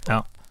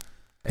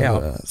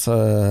 Så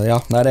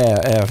nei, det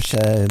er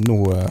ikke nå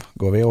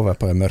går vi over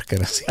på en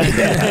mørkere side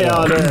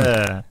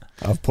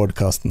av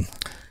podcasten.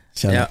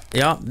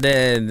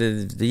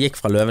 Det gikk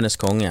fra Løvenes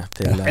konge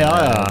til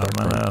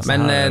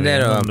men det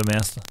er det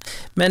meste.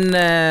 Men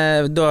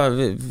da,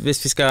 hvis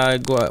vi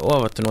skal gå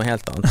over til noe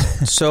helt annet,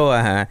 så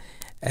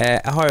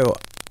jeg har jo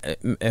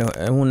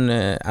hun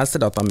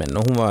eldstedatteren min,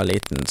 når hun var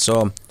liten,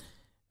 så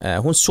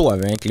hun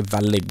sov jo egentlig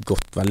veldig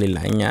godt, veldig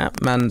lenge,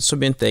 men så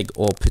begynte jeg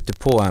å putte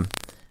på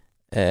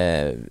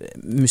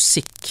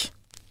musikk.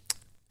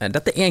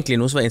 Dette er egentlig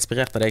noe som var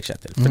inspirert av deg,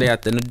 Kjetil, fordi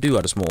at når du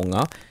hadde små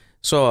unger,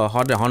 så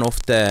hadde han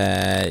ofte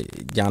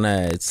gjerne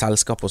et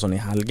selskap og sånn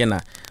i helgene,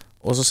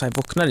 og så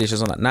våkner de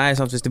ikke sånn nei,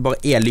 sant, hvis det bare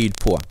er lyd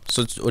på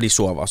og de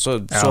sover, så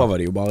sover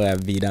de jo bare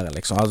videre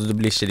liksom, altså det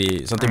blir ikke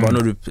de sant, det er bare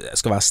når du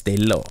skal være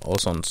stille og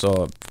sånn, så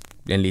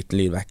blir en liten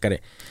lyd vekker de.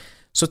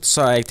 Så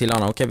sa jeg til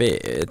han,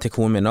 til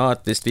konen min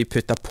at hvis vi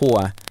putter på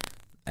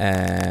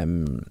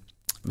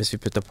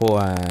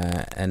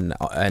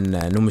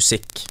noe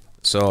musikk,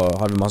 så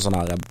hadde vi masse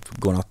sånne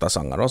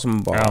godnattasanger da,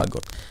 som bare hadde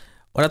gått.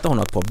 Og dette har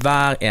hun hatt på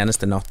hver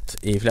eneste natt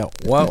i flere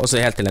år, og så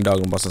helt til en dag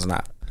hun bare sånn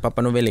her,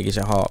 pappa, nå vil jeg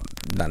ikke ha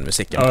den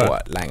musikken på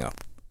lenger.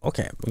 Ok,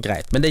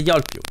 greit, men det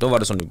hjalp jo. Da var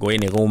det sånn, du går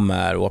inn i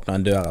rommet, du åpner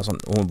en dør, sånn,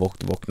 og hun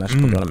våkner ikke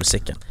på grunn av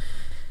musikken.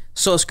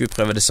 Så skulle vi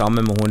prøve det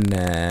samme med hun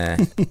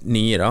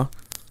nye da,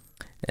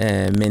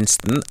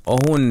 minsten, og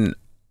hun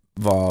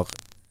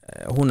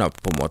har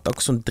på en måte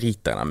akkurat sånn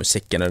driter i den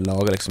musikken, og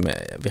lager liksom,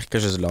 virker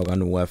ikke som lager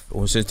noe,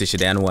 hun synes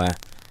ikke det er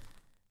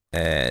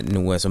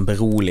noe som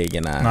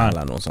beroligende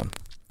eller noe sånt.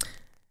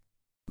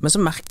 Men så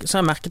har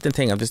jeg merket en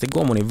ting, at hvis det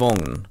går man i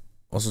vognen,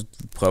 og så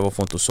prøver å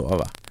få henne til å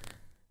sove,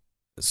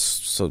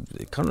 så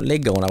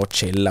ligger hun der og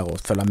chiller og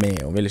følger med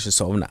og vil ikke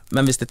sovne.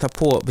 Men hvis det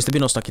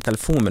begynner å snakke i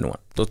telefon med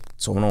noen, da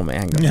sovner hun med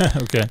en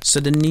gang.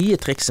 Så det nye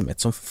trikset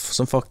mitt, som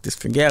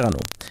faktisk fungerer nå,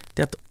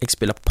 det er at jeg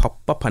spiller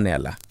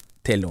pappapanelet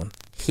til henne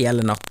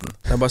hele natten.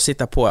 Jeg bare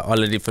sitter på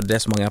alle for det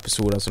er så mange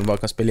episoder som du bare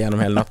kan spille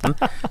gjennom hele natten.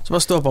 Så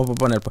bare står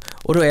pappapanelet på,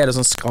 og da er det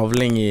sånn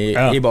skravling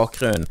i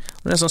bakgrunnen.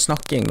 Og det er sånn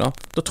snakking da.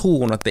 Da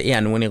tror hun at det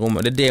er noen i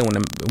rommet. Det er det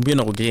hun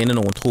begynner å grine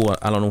når hun tror,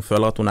 eller når hun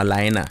føler at hun er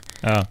alene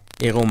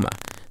i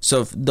rommet.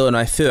 Så da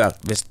når jeg før,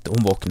 hvis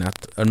hun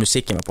våknet og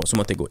musikken var på, så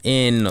måtte jeg gå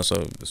inn, og så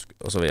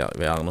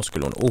nå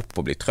skulle hun opp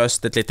og bli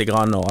trøstet litt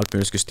grann, og alt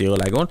mulig skulle styre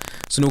og legge hun.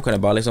 Så nå kan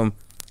jeg bare liksom,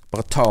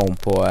 bare ta hun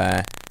på,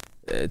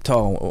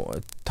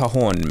 ta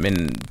hånden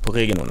min på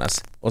ryggen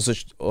hennes, og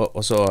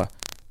så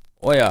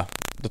ja,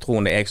 da tror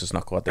hun det jeg som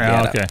snakker at jeg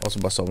det, og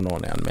så bare sovner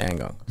hun igjen med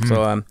en gang. Så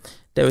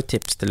det jo et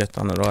tips til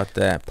lytterne da, at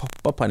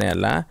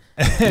pappapanelet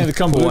det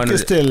kan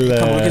brukes til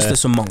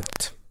så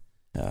mangt.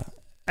 Ja.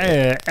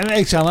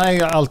 Jeg kjenner jeg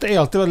har alltid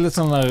vært litt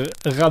sånn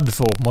redd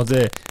for å på en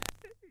måte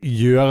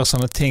gjøre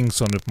sånne ting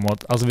som du på en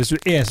måte, altså hvis du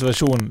en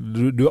situasjon,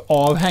 du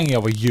avhengig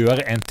av å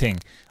gjøre en ting,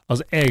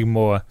 altså jeg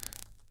må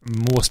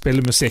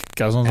spille musikk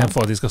eller sånn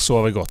for at de skal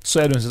sove godt,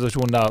 så du en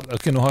situasjon der,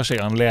 ok, nå har ikke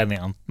jeg anledning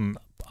enten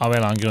av en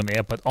eller annen grunn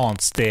jeg på et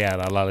annet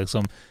sted, eller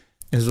liksom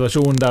en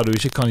situasjon der du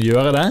ikke kan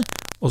gjøre det,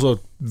 og så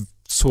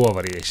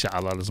sover de ikke,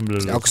 eller liksom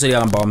akkurat så de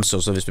har en bamse,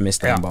 og så hvis du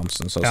mister den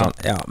bamsen, så sånn,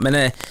 men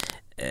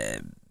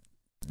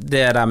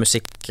det der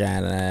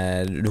musikken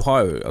du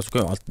har jo,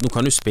 altså, nå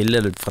kan du spille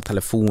det fra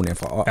telefonen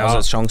altså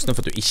sjansen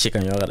for at du ikke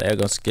kan gjøre det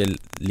ganske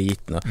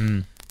liten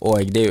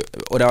og det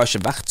har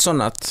ikke vært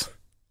sånn at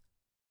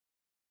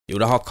jo,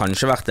 det har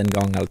kanskje vært en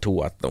gang eller to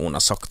at noen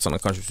har sagt sånn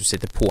at kanskje du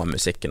sitter på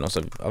musikken og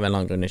så av en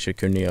eller annen grunn ikke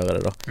kunne gjøre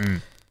det da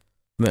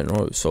men nå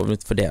har du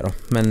sovnet for det da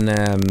men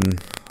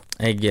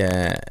jeg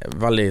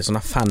veldig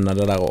sånn fan av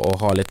det der å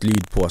ha litt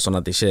lyd på sånn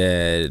at det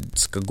ikke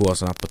skal gå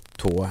sånn her på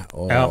tå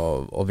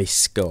og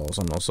viske og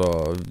sånn, og så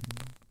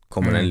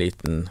kommer det en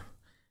liten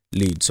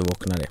lyd så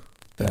våkner de.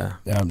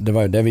 Det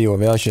var jo det vi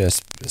gjorde. Vi har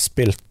ikke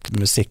spilt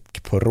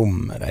musikk på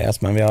rommet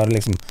deres, men vi har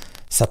liksom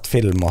sett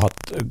film og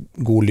hatt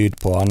god lyd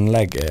på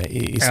anlegget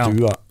i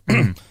stua,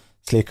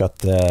 slik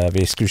at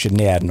vi skrur ikke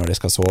ned når de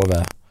skal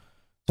sove.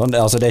 Sånn,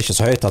 altså det ikke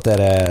så høyt at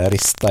det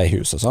rister i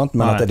huset, sant?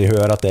 Men at de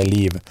hører at det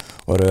liv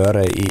og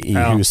røre i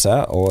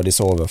huset, og de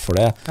sover for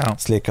det,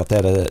 slik at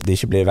de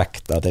ikke blir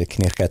vekt, at det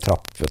knirker i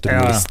trapp, at du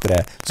rister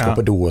det, skal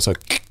på do, og så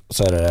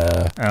det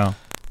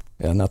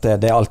at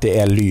det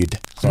alltid lyd,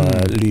 så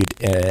lyd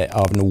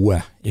av noe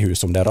i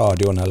huset, om det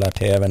radioen eller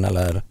TVen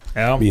eller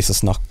vi som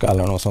snakker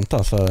eller noe sånt da,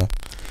 så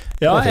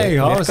jeg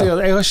har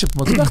ikke på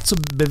en måte vært så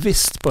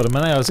bevisst på det,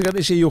 men jeg har sikkert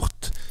ikke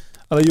gjort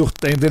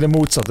egentlig det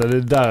motsatte.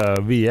 Det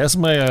der vi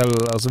som regel,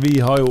 altså vi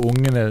har jo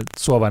ungene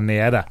sover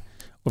nede,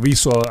 og vi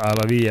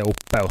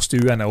oppe, og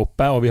stuen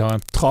oppe, og vi har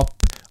en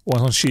trapp og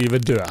en sånn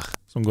skyvedør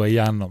som går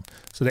igjennom.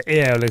 Så det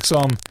jo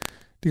liksom,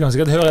 de kan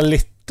sikkert høre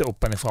litt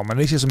oppenifra, men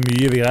det ikke så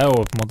mye. Vi greier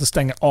å på en måte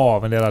stenge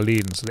av en del av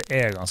lyden, så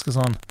det ganske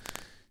sånn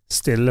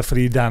stille for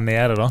de der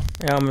nede da.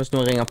 Ja, men hvis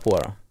noen ringer på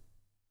da?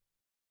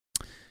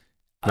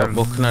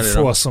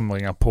 Få som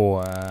ringer på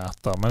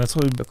etter, men jeg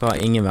tror dere har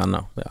ingen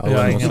venner.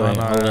 Ingen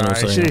venner.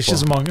 Ikke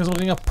så mange som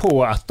ringer på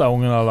etter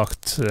ungen har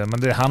lagt,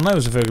 men det hender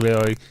jo selvfølgelig,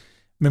 og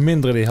med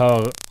mindre de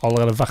har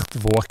allerede vært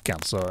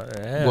våken, så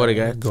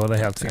går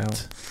det helt fint.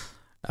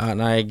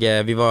 Nei,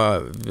 vi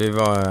var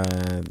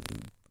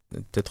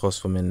til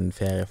tross for min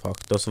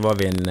feriefrakt, og så var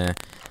vi en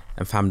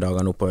 5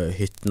 dager nå på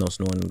hytten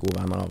hos noen gode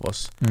venner av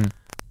oss.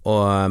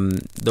 Og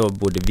da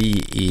bodde vi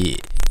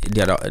de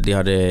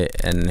hadde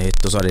en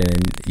hytte, og så hadde de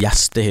en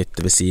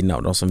gjestehytte ved siden av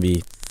da, som vi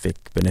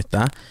fikk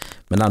benytte,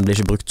 men den ble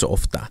ikke brukt så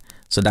ofte,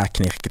 så der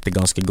knirket det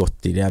ganske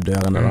godt i de her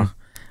dørene da,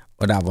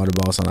 og der var det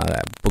bare sånn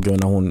her, på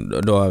grunn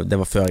av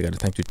det var før jeg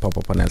hadde tenkt ut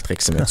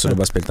pappapaneltrikset mitt, så da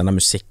bare spilte den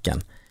der musikken,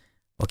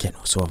 ok,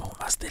 nå sover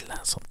hun, vær stille,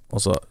 sånn.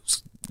 Og så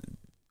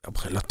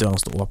bare la døren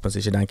stå åpen så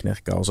ikke den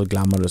knirker, og så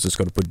glemmer du, så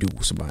skal du på do,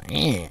 så bare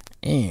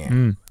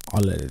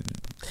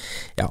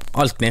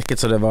alt knirket,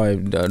 så det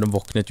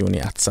våknet jo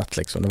i ett sett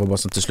liksom. Det var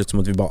bare sånn til slutt så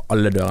måtte vi bare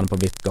alle dørene på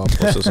vidt gap,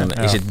 og så sånn,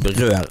 ikke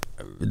berør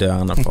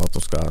dørene for at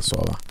hun skal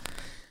sove.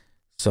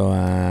 Så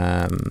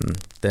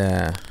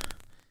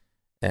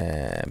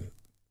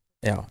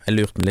jeg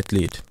lurte med litt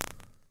lyd.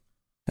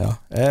 Ja,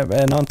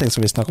 en annen ting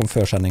som vi snakket om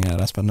før sendingen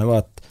her, Espen, det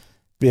var at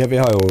vi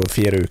har jo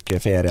 4 uker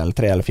ferie, eller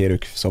 3 eller 4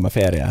 uker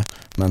sommerferie,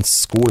 mens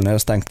skolen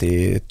stengt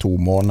i 2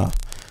 måneder.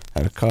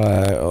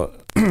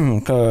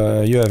 Hva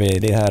gjør vi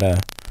de her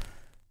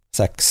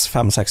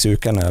 5-6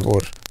 ukene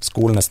hvor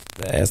skolen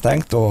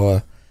stengt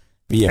og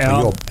vi på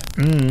jobb?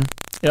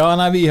 Ja,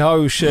 nei, vi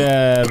har jo ikke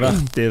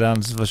vært i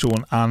den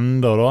situasjonen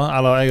enda da,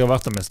 eller jeg har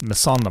vært der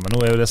med Sander, men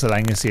nå jo det så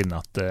lenge siden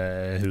at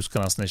jeg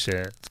husker nesten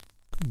ikke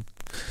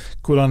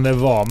hvordan det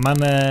var,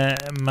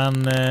 men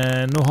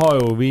nå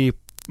har jo vi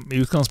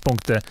i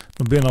utgangspunktet,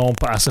 nå begynner hun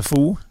på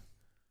SFO,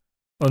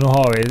 og nå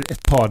har vi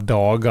et par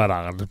dager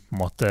der på en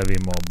måte vi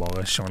må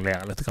bare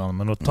jonglere litt,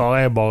 men nå tar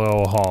jeg bare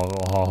og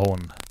har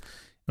hun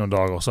noen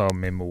dager, og så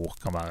min mor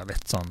kan være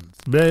litt sånn.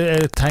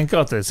 Jeg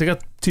tenker at det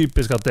sikkert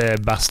typisk at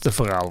det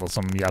besteforeldre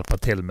som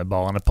hjelper til med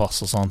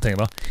barnepass og sånne ting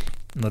da,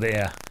 når det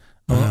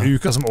noen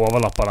uker som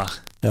overlapper der.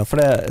 Ja, for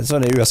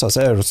sånn i USA så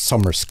det jo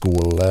summer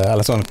school,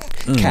 eller sånn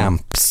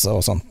camps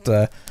og sånt.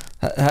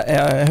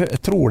 Jeg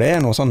tror det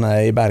noe sånn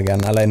i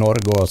Bergen, eller i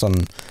Norge, og sånn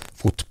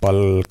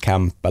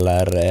fotballcamp,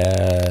 eller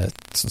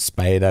sånn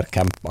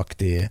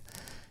speidercamp-aktig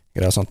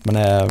greier og sånt, men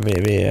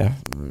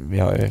vi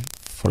har jo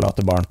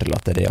forlate barn til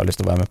at de har lyst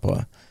til å være med på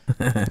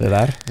det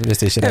der.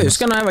 Hvis ikke det jeg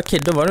husker når jeg var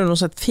kid, da var det noe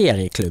som het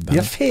ferieklubben.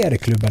 Ja,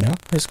 ferieklubben, ja.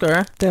 Husker du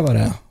det? Det var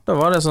det, ja. Da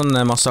var det sånn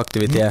masse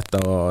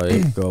aktiviteter, og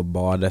gikk og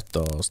badet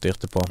og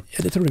styrte på.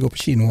 Ja, det tror jeg går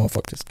på kino også,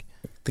 faktisk.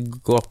 Det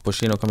går på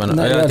kino, hva mener du?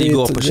 Nei, Ja, de det-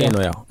 går på kino,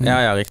 ja. Mm.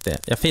 Ja, riktig.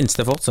 Ja, finnes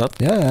det fortsatt?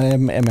 Ja, jeg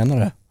mener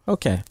det.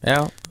 Ok,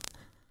 ja.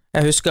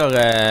 Jeg husker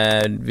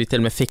vi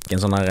til og med fikk en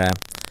sånn her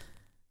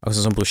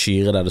altså sånn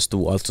brosjyre der det sto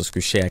alt som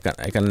skulle skje.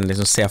 Jeg kan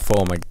liksom se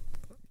for meg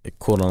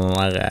hvordan den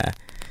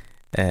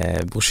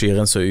der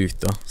brosjyren så ut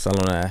da, selv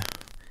om det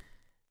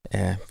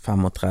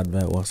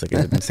 35 år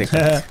sikkert.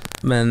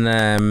 Men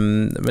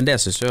det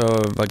synes jeg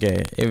var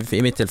gøy.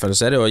 I mitt tilfelle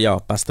så det jo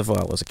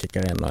besteforeldre som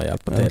kikker inn og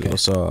hjelper til, og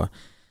så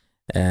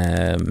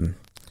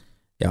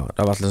det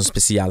har vært litt sånn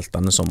spesielt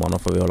denne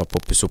sommeren, for vi holder på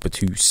å pusse opp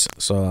et hus,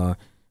 så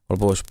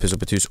holder på å pusse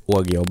opp et hus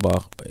og jobber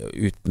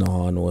uten å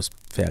ha noe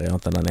ferie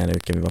annet enn den ene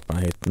uken vi var på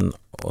den høyten,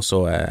 og så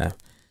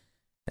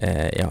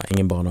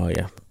ingen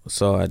barnehage,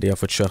 så de har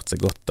fått kjørt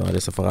seg godt av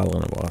disse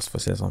foreldrene våre, for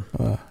å si det sånn.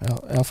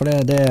 Ja, for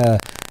det er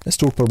et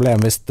stort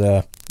problem hvis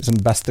liksom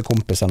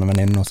bestekompisene og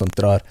venninnene og sånt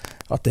drar,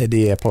 at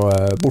de på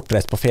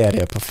bortreist på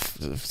ferie på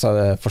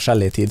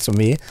forskjellige tid som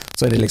vi,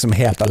 så de liksom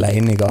helt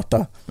alene i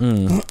gata.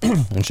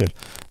 Unnskyld.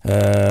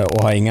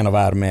 Og har ingen å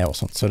være med og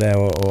sånt, så det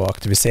å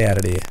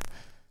aktivisere de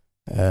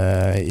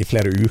i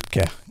flere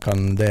uker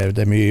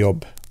det mye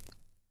jobb.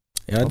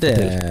 Ja, det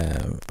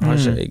har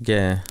ikke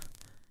jeg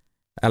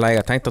eller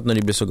jeg har tenkt at når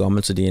de blir så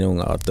gammel som dine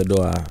unger, at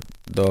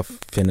da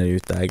finner de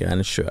ut det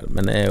greiene selv,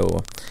 men jeg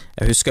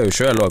husker jo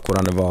selv også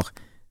hvordan det var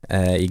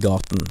i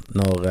gaten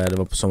når det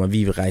var på sommer.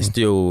 Vi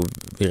reiste jo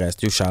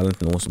sjelden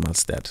til noe som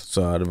helst sted,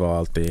 så det var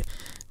alltid,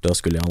 da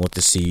skulle de andre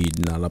til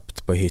Syden eller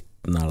på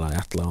hytten eller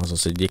et eller annet,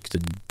 så de gikk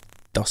til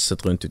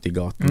dasset rundt ut i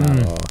gaten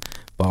der, og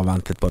bare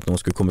ventet på at noen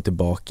skulle komme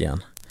tilbake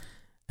igjen.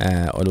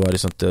 Og det var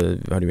liksom at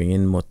vi hadde jo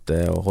ingen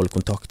måte å holde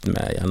kontakten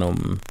med gjennom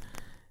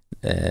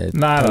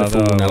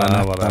telefon eller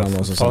nett eller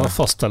noe sånt.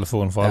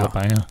 Fasttelefon for alle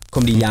penger.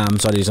 Kom de hjem,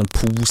 så hadde de sånn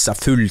poser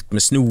fullt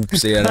med snop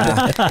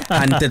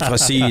hentet fra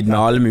Syden med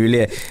alle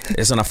mulige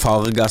sånne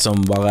farger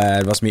som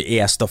bare, det var så mye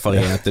E-stoffer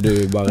i at du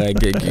bare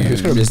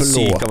ble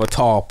syk av å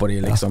ta på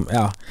de liksom.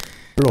 Ja.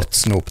 Blått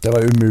snop, det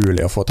var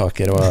umulig å få tak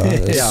i, det var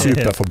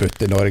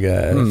superforbudt i Norge.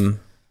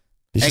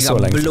 Jeg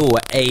har blå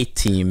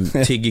A-Team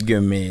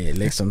tyggegummi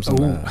liksom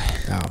sånn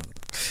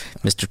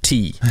Mr.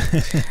 T.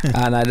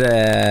 Nei,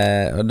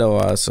 og da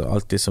var jeg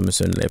alltid så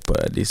misunnelig på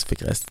de som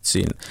fikk reist til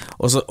Syden.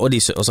 Og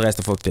så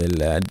reiste folk til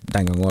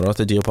den gangen da,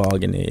 til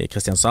Dyreparken i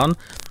Kristiansand.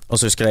 Og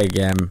så husker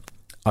jeg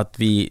at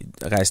vi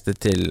reiste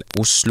til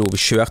Oslo.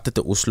 Vi kjørte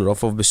til Oslo da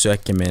for å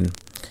besøke min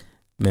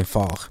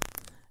far.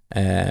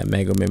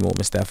 Meg og min mor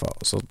med stefar.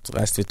 Så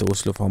reiste vi til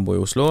Oslo, for han bor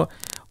i Oslo.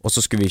 Og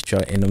så skulle vi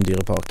kjøre innom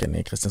Dyreparken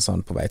i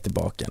Kristiansand på vei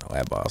tilbake igjen. Og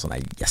jeg bare sånn,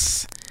 yes!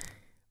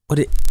 Og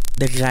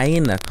det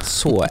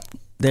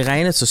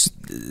regnet så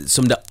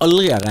som det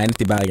aldri har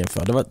regnet i Bergen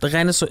før. Det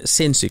regnet så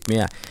sinnssykt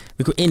mye.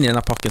 Vi kom inn i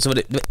denne parken, så var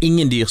det var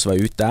ingen dyr som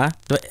var ute.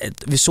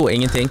 Vi så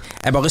ingenting.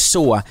 Jeg bare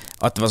så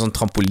at det var sånn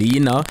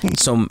trampoliner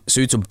som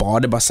så ut som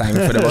badebasseng,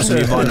 for det var så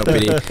mye vann oppi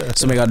de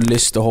som jeg hadde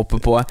lyst til å hoppe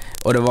på.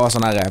 Og det var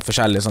sånne her,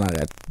 forskjellige sånne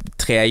her,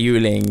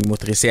 trehjuling,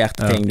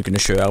 motoriserte ting du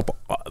kunne kjøre på.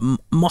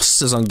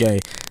 Masse sånn gøy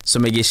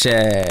som jeg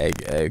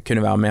ikke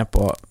kunne være med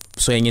på.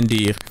 Så ingen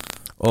dyr.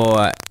 Og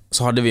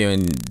så hadde vi jo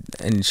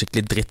en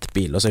skikkelig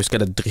drittbil, og så husker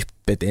jeg det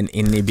dryppet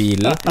inn i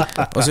bilen,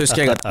 og så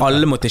husker jeg at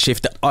alle måtte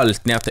skifte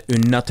alt ned til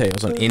undertøy og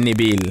sånn inn i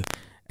bilen,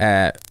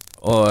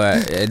 og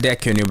det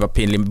kunne jo være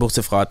pinlig,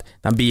 bortsett fra at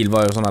den bilen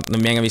var jo sånn at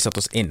når vi satt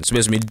oss inn, så ble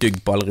det så mye dugg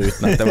på alle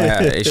rutene, at det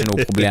var ikke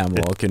noe problem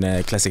å kunne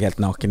kle seg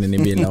helt naken inn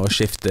i bilen og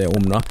skifte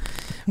om da.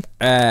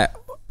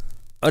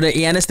 Og det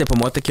eneste jeg på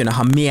en måte kunne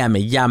ha med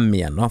meg hjem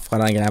igjen da, fra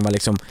den greien var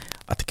liksom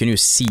at jeg kunne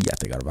jo si at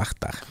jeg hadde vært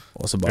der,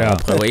 og så bare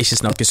prøve å ikke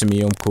snakke så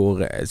mye om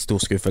hvor stor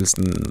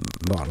skuffelsen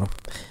var da.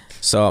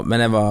 Så, men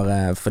det var,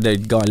 for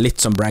det ga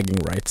litt sånn bragging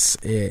rights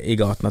i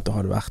gaten at du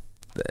hadde vært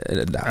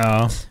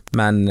der.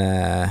 Men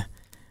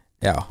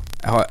jeg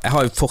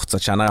har jo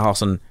fortsatt, kjenner jeg har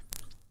sånn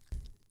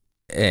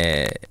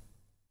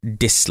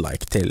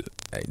dislike til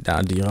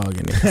den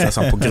dyrehagen i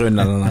Kristiansand på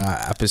grunn av denne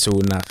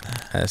episoden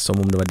her,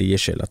 som om det var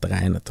deres skyld at det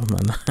regnet,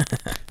 men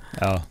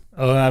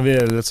og vi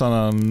er litt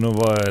sånn,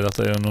 dette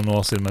er jo noen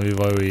år siden, men vi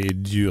var jo i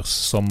Dyrs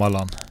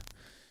sommerland,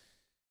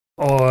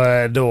 og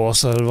da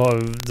også det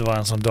var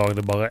en sånn dag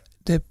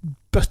det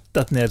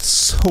bøttet ned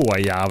så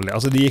jævlig,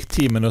 altså det gikk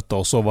 10 minutter,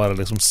 og så var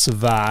det liksom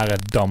svære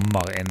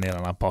dammer inne i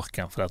denne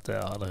parken, for dette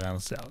hadde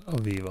regnet så jævlig, og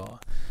vi var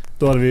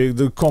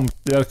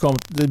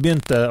det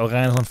begynte å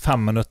regne sånn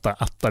 5 minutter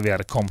etter vi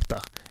hadde kommet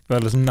der, vi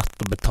hadde liksom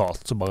nettopp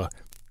betalt, så bare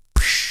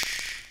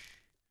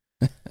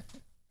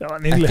det var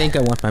nydelig. I think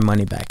I want my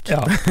money back.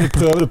 Ja, vi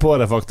prøvde på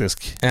det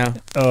faktisk.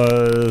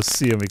 Og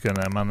si om vi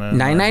kunne, men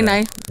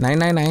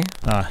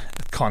Nei.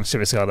 Kanskje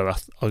hvis jeg hadde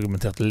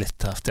argumentert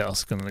litt heftigere,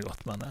 så kunne det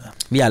gått, men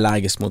vi er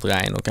allergisk mot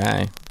regn, ok?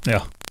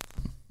 Ja.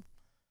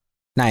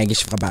 Nei, jeg er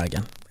ikke fra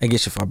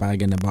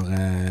Bergen. Det er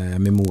bare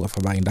min mor er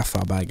fra Bergen,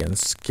 derfor er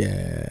bergensk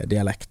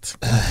dialekt.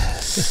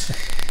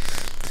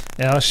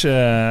 Jeg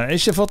har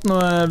ikke fått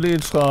noe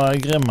lyd fra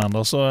Grimmen,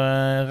 da, så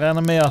jeg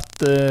regner med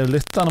at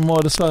lytterne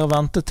må dessverre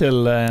vente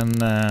til en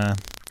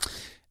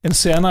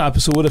senere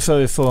episode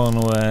før vi får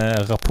noe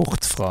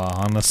rapport fra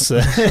hans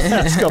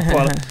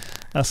eskapader.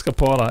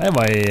 Jeg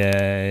var i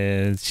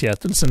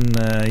Kjetil sin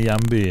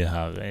hjemby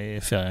her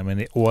i ferien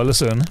min i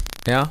Ålesund.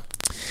 Ja.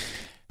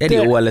 Det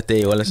ålete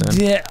i Ålesund?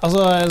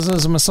 Altså,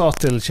 som jeg sa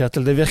til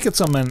Kjetil, det virket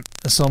som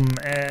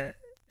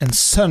en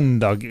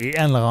søndag i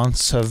en eller annen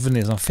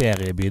søvnig sånn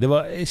ferieby. Det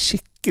var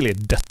skikkelig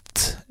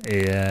dødt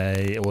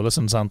i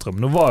Ålesund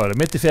sentrum. Nå var jo det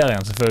midt i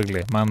ferien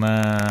selvfølgelig, men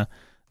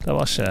det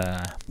var ikke...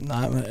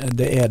 Nei, men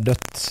det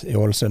dødt i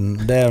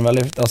Ålesund. Det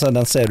veldig, altså,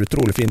 den ser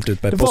utrolig fint ut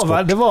på et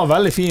postkort. Det var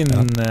veldig fine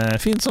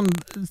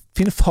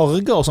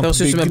farger og sånt. Det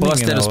høres ut som et bra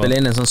sted å spille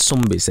inn en sånn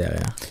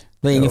zombie-serie.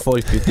 Det ingen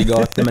folk ute i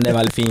gaten, men det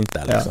veldig fint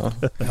der, liksom.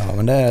 Ja,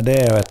 men det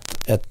jo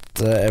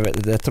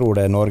jeg tror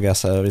det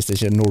Norges, hvis det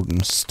ikke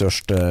Nordens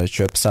største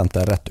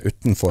kjøpesenter rett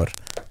utenfor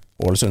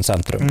Ålesund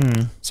sentrum,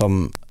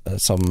 som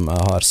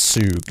har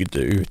sugd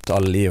ut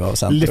all livet av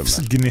sentrum.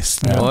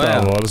 Livsgnisten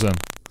av Ålesund.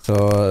 Så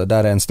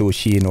der en stor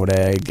kino,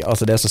 det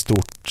så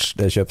stort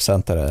det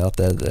kjøpesenteret, at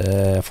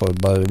jeg får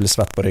bare bli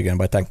svett på ryggen,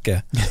 bare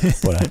tenke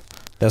på det.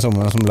 Det som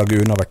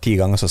Laguna har vært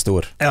 10 ganger så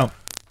stor. Ja.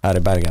 Her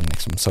i Bergen,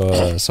 liksom.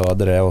 Så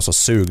hadde det også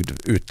sugd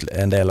ut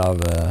en del av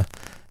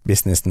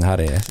businessen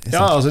her i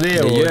ja, altså det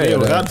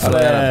jo redd for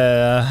det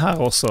her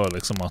også,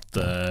 liksom, at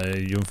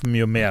jo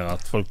mye mer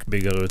at folk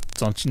bygger ut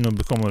sånn, nå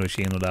kommer det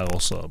kino der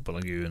også på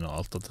Laguna og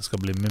alt, at det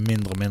skal bli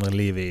mindre og mindre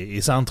liv i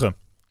sentrum.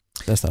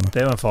 Det stemmer.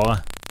 Det jo en fare.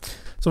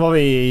 Så var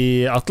vi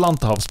i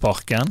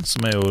Atlanterhavsparken,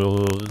 som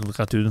jo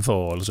rett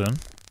utenfor Ålesund.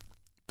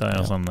 Det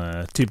en sånn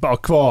type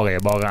akvarie,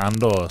 bare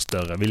enda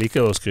større. Vi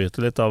liker jo å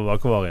skryte litt av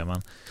akvariet,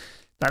 men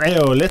den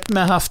jo litt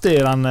mer heftig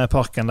i den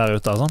parken der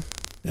ute, altså.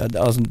 Ja,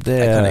 altså det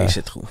kan jeg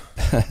ikke tro.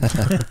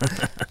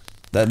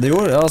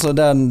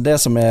 det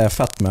som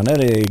fett med den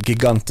de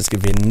gigantiske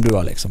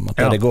vinduer, liksom.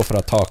 At det går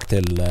fra tak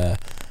til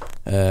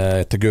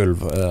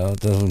gulv.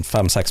 Det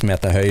 5-6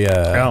 meter høye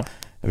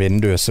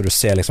vinduer, så du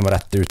ser liksom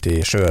rett ut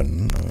i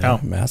sjøen,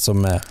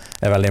 som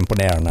veldig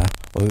imponerende.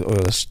 Og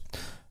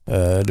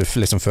du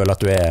liksom føler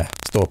at du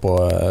står på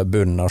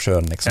bunnen av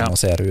sjøen, liksom, og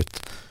ser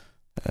ut.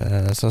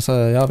 Så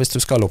ja, hvis du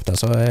skal opp der,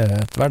 så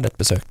det verdt et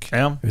besøk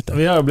ute.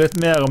 Vi har jo blitt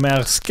mer og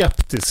mer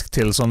skeptisk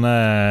til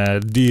sånne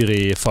dyr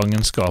i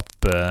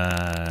fangenskap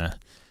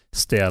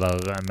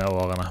steder med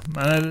årene.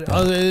 Men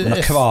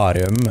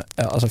akvarium,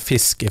 altså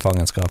fisk i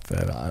fangenskap,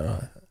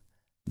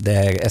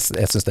 jeg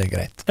synes det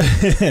greit.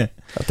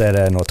 At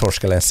det noe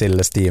torsk eller en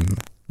sildestim,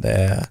 det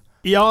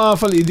ja, i hvert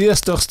fall i de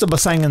største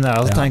bassengene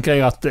der, så tenker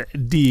jeg at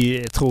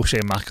de tror ikke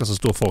jeg merker så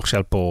stor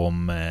forskjell på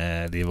om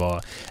de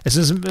var...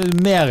 Jeg synes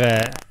mer...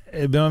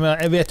 Jeg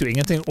vet jo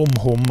ingenting om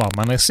hummer,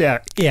 men jeg ser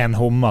en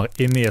hummer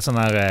inni et sånn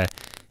her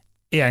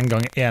 1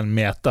 gang 1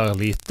 meter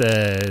lite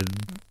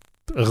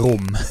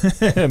rom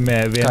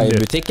med vindu. Hva i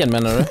butikken,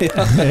 mener du?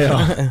 Ja.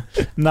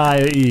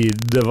 Nei,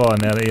 det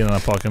var nede i denne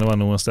parken, det var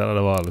noen steder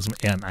det var liksom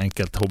en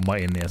enkelt hummer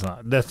inni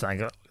sånn.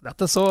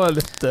 Dette så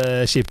litt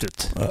kjipt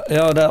ut.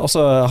 Ja, og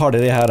så har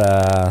de her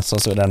sånn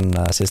som den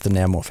siste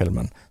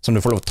Nemo-filmen, som du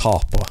får lov å ta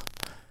på.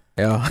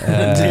 Ja,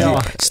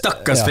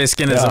 stakkars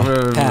fiskene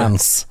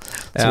hands.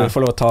 Så du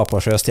får lov å ta på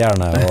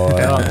sjøstjerne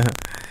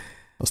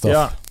og stoff.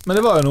 Ja, men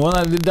det var jo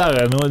noen der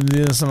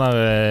sånne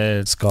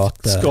der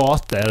skate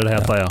det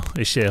heter,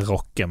 ikke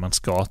rocke, men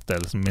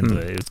skate, liksom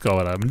mindre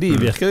utgave der. Men de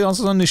virker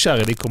ganske sånn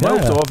nysgjerrige. De kommer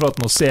opp til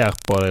overflaten og ser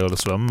på deg, og det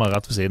svømmer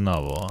rett ved siden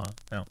av, og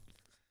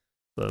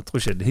så jeg tror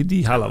ikke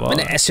de heller var...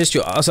 Men jeg synes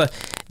jo, altså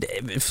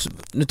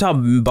du tar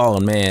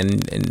barn med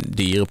en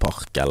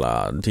dyrepark eller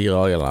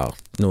dyrehage eller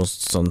noe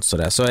sånt så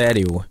det, så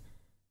det jo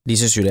de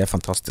synes jo det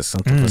fantastisk,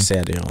 sant, å få se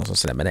dyr og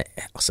sånn, men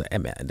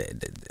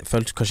det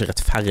føles kanskje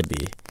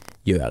rettferdig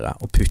gjøre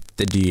å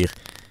putte dyr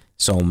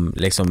som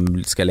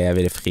liksom skal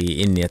leve i det fri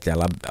inn i et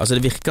eller altså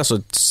det virker så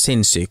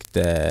sinnssykt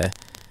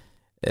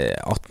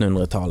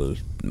 1800-tall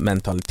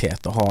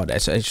mentalitet å ha det,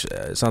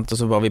 sant, og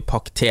så bare vi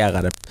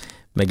pakterer det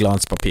med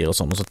glanspapir og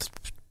sånn, og så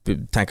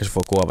tenker ikke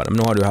folk over det, men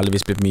nå har det jo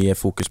heldigvis blitt mye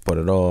fokus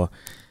på det da.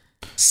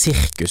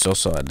 Sirkus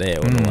også, det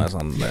jo noe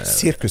sånn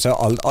Sirkus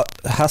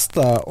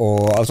hester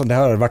og altså, det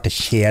har vært det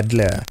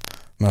kjedelige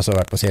med å ha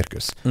vært på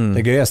sirkus.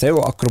 Det gøyeste jo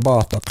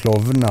akrobater,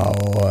 klovner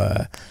og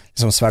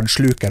liksom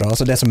sverdslukere,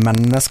 altså det som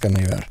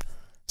menneskene gjør,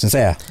 synes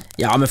jeg.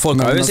 Ja, men folk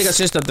har jo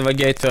sikkert syntes at det var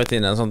gøy før i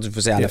tiden, sånn at du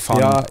får se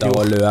elefanter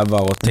og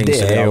løver og ting.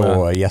 Det jo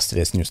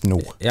Yesterday's News nå.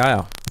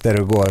 Ja.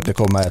 Der det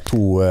kommer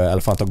 2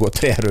 elefanter og går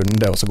 3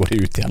 runder, og så går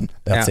de ut igjen.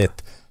 That's it.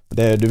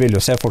 Du vil jo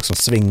se folk som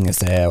svinger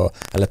seg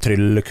eller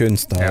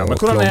tryllekunster ja, men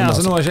hvordan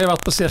altså, nå har ikke jeg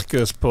vært på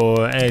sirkus på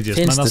ages,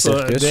 finns men altså,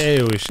 sirkus? Det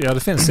jo ikke, ja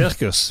det finnes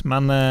sirkus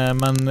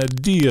men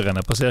dyrene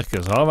på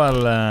sirkus har vel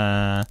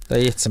det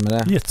har gitt seg med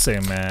det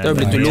det har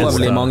blitt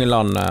ulovlig i mange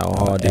land å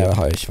ha dyr. Jeg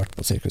har jo ikke vært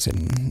på sirkus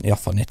siden i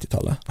hvert fall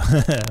 90-tallet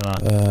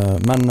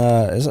men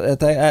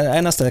det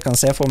eneste jeg kan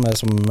se for meg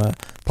som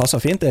passer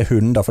fint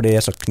hunder, for de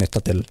så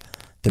knyttet til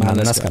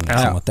menneskene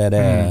liksom, at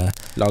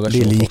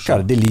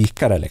de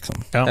liker det liksom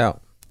ja.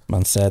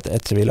 Mens jeg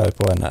tviler jo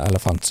på en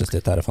elefant, synes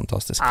dette er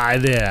fantastisk. Nei,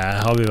 det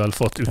har vi vel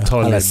fått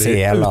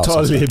seler,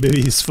 utallige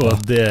bevis for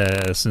at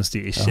det synes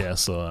de ikke er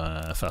så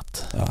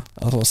fett. Ja,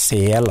 altså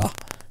seler.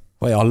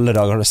 Og i alle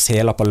dager har du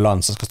seler på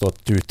land som skal stå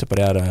ute på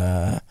det her...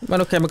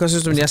 Men ok, men hva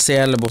synes du om de her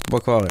selene borte på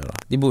akvariet da?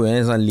 De bor jo i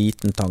en sånn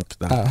liten tank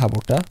der. Her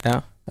borte?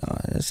 Ja. Ja,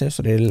 det ser ut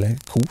som de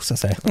koser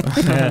seg.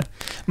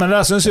 Men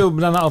der synes jeg jo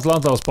denne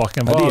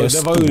Atlanterhavsparken det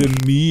var jo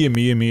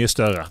mye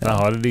større. Der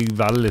hadde de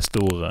veldig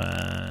stor...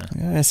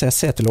 Ja, jeg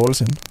ser til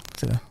Ålesund.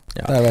 Ja.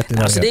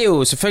 Altså det er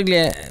jo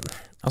selvfølgelig...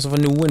 Altså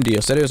for noen dyr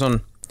så er det jo sånn...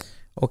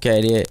 Ok,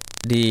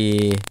 de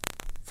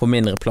får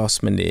mindre plass,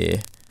 men de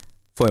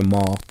får jo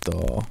mat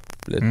og...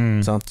 litt,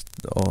 sant?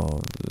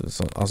 Og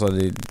så, altså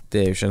det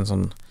er jo ikke en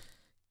sånn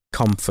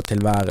kamp for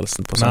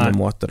tilværelsen på samme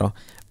måte da,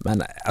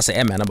 men altså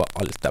jeg mener bare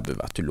alt der burde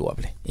vært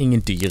ulovlig.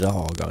 Ingen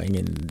dyrehager,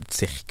 ingen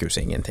sirkus,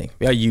 ingenting.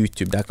 Vi har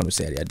YouTube, der kan du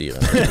se de her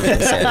dyrene.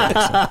 Det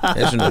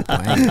er ikke noe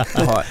poeng.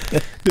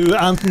 Du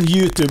enten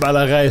YouTube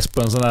eller reis på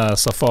en sånn der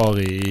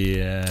safari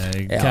i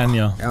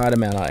Kenya. Ja, det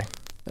mener jeg.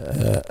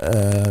 Jeg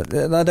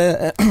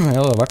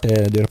har vært i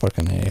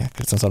dyreparken i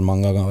Kristiansand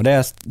mange ganger, og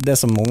det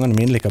som ungene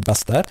mine liker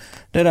best der,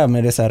 det der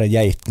med disse her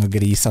geitene og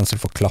grisene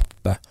som får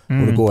klappe,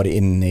 hvor du går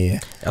inn i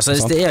altså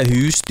hvis det er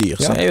husdyr,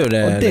 så er jo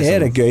det og det er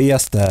det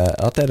gøyeste,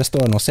 at det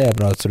står noe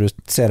zebra så du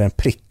ser en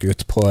prikk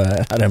ut på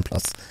her en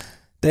plass.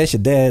 Det er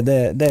ikke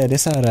det er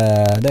disse her,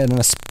 det er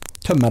denne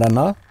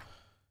tømmerrenna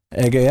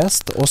er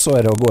gøyest, og så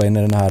er det å gå inn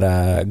i denne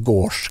her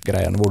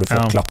gårdsgreien hvor du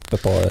får klappe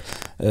på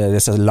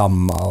disse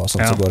lamma og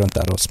sånt som går rundt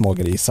der, og små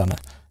grisene.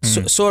 Så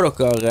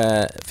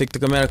dere, fikk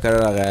dere med dere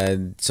det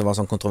der som var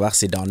sånn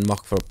kontrovers i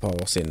Danmark for et par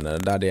år siden,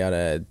 der de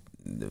hadde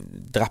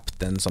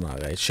drept en sånn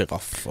her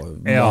giraff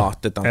og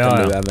matet den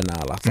til løvene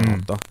eller et eller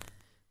annet da,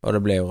 og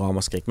det ble jo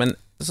ramaskrik. Men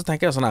så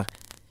tenker jeg sånn her,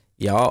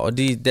 ja, og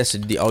det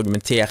som de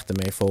argumenterte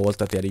med i forhold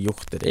til at de hadde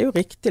gjort det, det er jo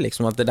riktig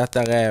liksom, at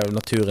dette er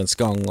naturens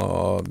gang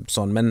og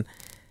sånn,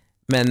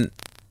 men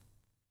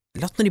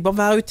latt når de bare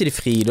være ute i det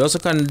fri da, så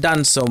kan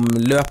den som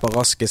løper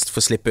raskest få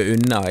slippe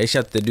unna,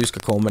 ikke at du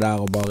skal komme der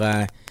og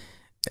bare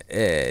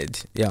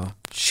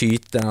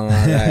skyte den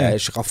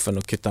giraffen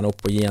og kutte den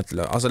opp og gi den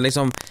til altså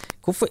liksom,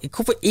 hvorfor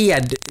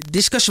er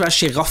det skal ikke være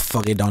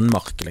giraffer i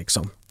Danmark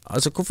liksom,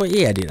 altså hvorfor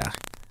er de der?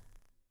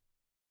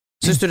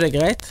 Synes du det er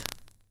greit?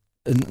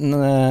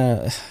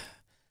 Nei,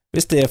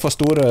 hvis det er for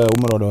store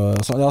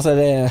områder så, altså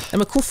det,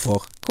 men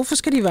hvorfor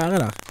skal de være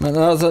der? Men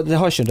altså, det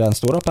har ikke den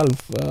store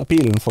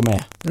appealen for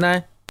meg.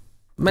 Nei,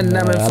 men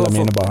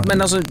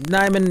altså,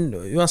 nei, men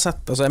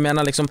uansett, altså, jeg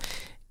mener liksom,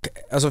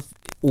 altså,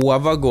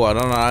 overgår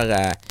den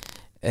der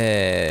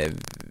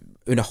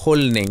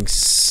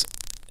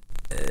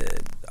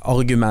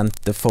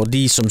underholdningsargumentet for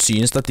de som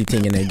synes at de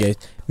tingene er gøy,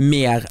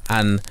 mer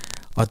enn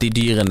at de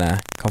dyrene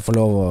kan få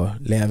lov å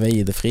leve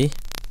i det fri?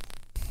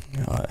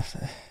 Ja,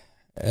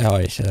 jeg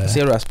har ikke... Hva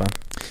sier du, Espen?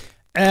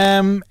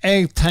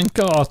 Jeg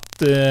tenker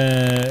at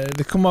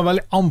det kommer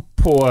veldig an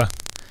på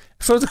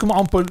jeg føler at det kommer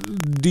an på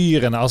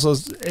dyrene altså,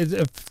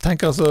 jeg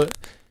tenker altså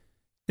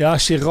ja,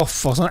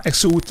 giraffer, sånne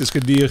eksotiske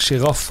dyr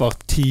giraffer,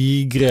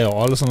 tigre og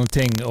alle sånne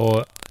ting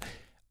og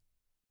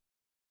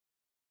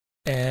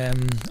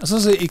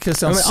altså i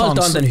Kristiansand men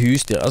alt annet enn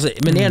husdyr altså,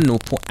 men er det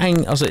noe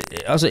poeng altså,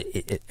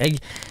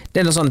 det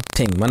er noe sånn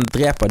ting man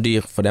dreper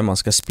dyr fordi man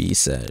skal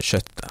spise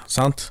kjøttet,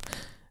 sant?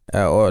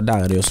 Og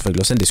der er det jo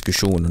selvfølgelig også en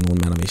diskusjon og noen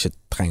mener vi ikke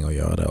trenger å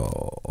gjøre det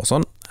og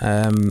sånn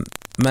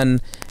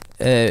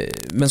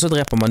men så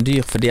dreper man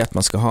dyr fordi at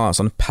man skal ha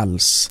sånn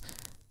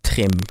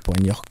pelstrim på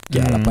en jakke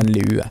eller på en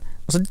lue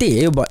altså det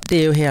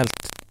er jo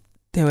helt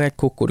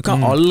koko du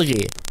kan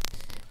aldri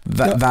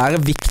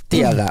være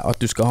viktigere at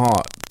du skal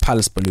ha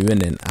pels på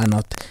luen din enn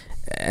at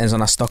en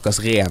sånn stakkars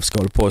rev skal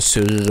holde på å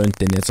surre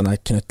rundt inn i et sånn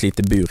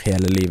knøttlite bur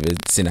hele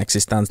livet sin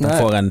eksistens den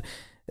får en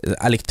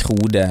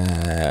elektrode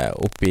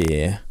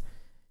oppi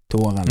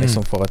tåren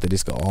liksom for at de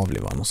skal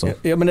avlive den og så.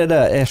 Ja, men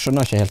jeg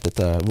skjønner ikke helt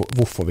dette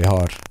hvorfor vi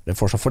har det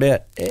fortsatt, for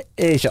det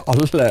er ikke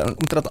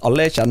omtrent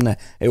alle jeg kjenner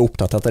er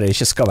opptatt av at det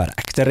ikke skal være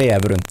ekte rev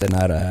rundt den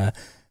her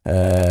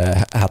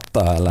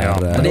hetta eller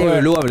men det er jo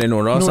ulovlig nå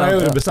da nå er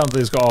jo det bestemt at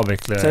de skal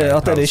avvikle så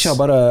at det ikke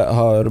bare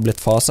har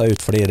blitt faset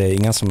ut fordi det er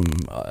ingen som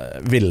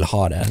vil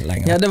ha det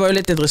lenger. Ja, det var jo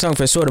litt interessant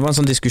for jeg så det var en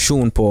sånn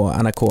diskusjon på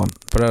NRK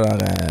på det der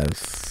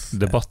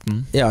debatten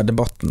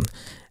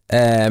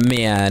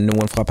med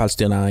noen fra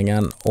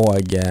pelsdyrnæringen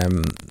og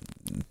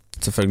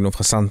selvfølgelig noen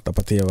fra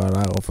Senterpartiet var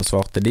der og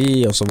forsvarte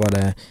de og så var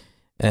det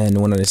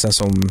noen av disse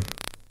som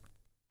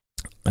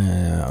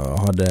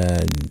hadde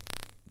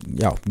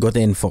gått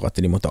inn for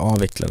at de måtte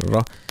avvikle det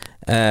da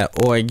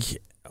og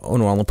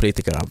noen andre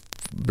politikere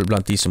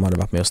blant de som hadde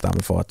vært med å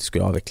stemme for at de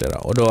skulle avvikle det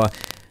og da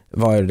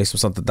var jo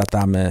liksom sånn at dette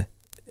med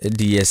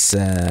deres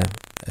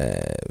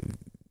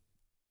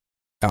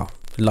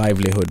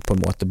livelihood på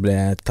en måte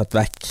ble tatt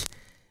vekk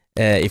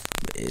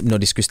når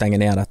de skulle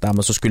stenge ned dette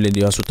men så skulle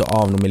de ha sluttet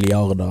av noen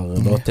milliarder da,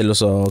 til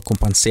å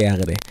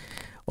kompensere de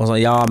og så,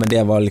 men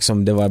det var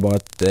liksom det var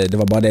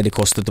bare det de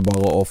kostet å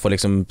bare å få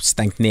liksom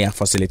stengt ned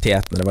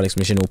fasilitetene det var liksom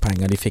ikke noe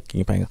penger, de fikk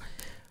ingen penger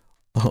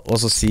Og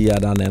så sier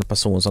den ene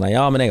personen sånn,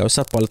 ja, men jeg har jo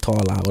sett på alle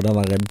tall her, og den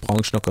der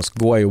bransjen deres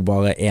går jo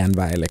bare en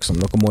vei, liksom.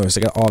 Dere må jo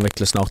sikkert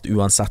avvikle snart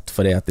uansett,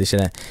 fordi at det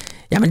ikke er...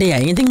 Ja, men det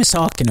er ingenting med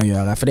saken å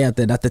gjøre, fordi at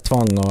dette er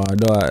tvang, og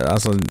da,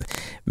 altså...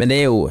 Men det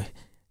er jo...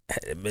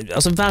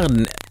 Altså,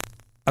 verden...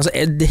 Altså,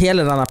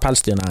 hele denne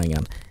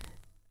pelsdyrnæringen,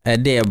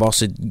 det er jo bare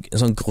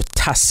sånn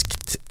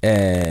groteskt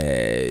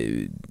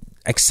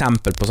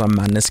eksempel på sånn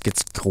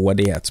menneskets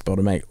grådighet, spør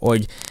du meg.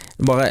 Og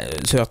bare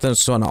så hørte jeg en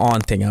sånn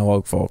annen ting her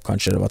også, for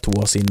kanskje det var 2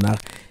 år siden der.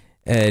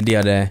 De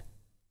hadde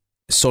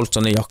solgt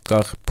sånne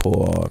jakker på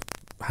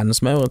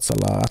Hennes Maurits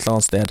eller et eller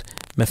annet sted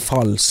med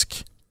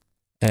falsk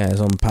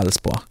sånn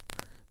pels på.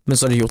 Men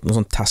så hadde de gjort noen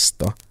sånn test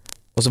da,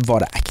 og så var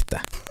det ekte.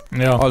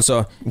 Ja. Altså,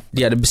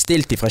 de hadde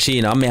bestilt de fra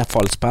Kina med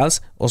falsk pels,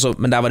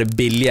 men der var det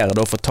billigere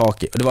da å få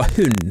tak i, og det var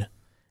hund.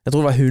 Jeg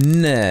tror det var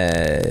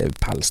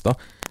hundepels da,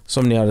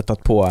 som de hadde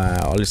tatt på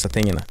alle disse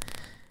tingene.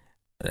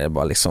 Det er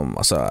bare liksom,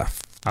 altså...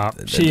 Ja,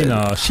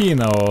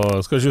 Kina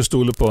og skal ikke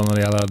stole på når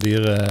det gjelder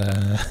dyre...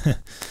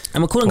 Ja,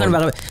 men hvordan kan det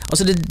være...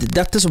 Altså,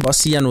 dette som bare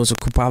sier noe så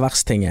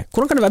pervers ting er.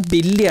 Hvordan kan det være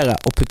billigere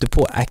å putte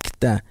på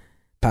ekte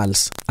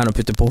pels enn å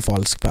putte på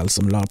falsk pels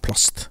som lar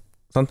plast?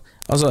 Sant?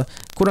 Altså,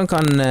 hvordan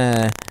kan...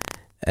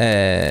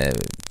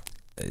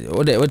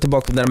 og det er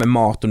tilbake på det der med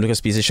mat, om du kan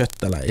spise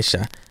kjøtt eller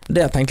ikke. Det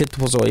har jeg tenkt litt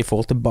på så i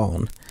forhold til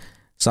barn.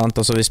 Sant?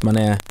 Altså, hvis man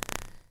er...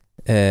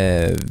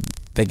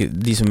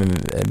 de som er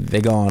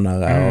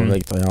veganere og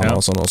vegetarianere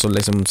og sånn, og så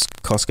liksom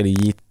hva skal de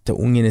gi til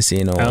ungene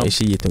sine og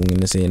ikke gi til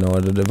ungene sine, og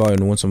det var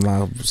jo noen som var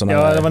sånn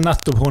ja, det var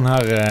nettopp hun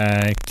her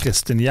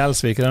Kristin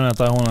Gjelsvik, hun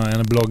er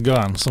en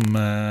bloggeren som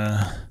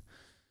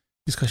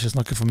vi skal ikke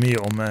snakke for mye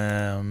om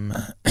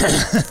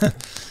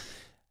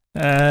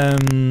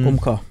om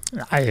hva?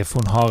 Nei, for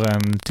hun har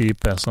en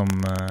type som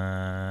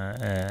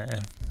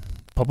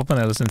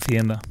pappapanelet sin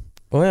fiende.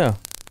 Ja.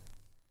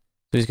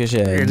 Så vi skal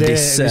ikke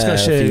disse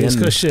fienden? Vi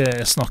skal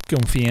ikke snakke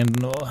om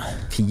fienden og...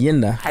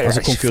 Fiende? Altså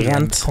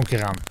konkurrent?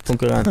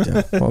 Konkurrent, ja.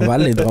 Det var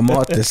veldig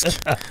dramatisk.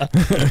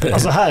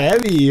 Altså her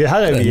er vi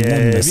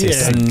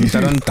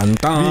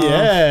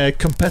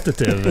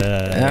competitive.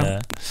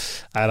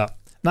 Neida.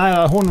 Nei,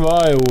 hun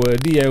var jo,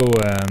 de er jo...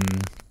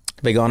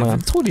 veganere.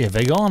 Jeg tror de er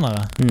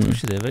veganere. Jeg tror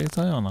ikke de er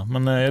vegetarianere.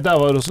 Men der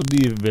var det også,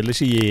 de ville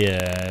ikke gi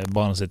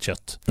barnet sitt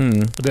kjøtt.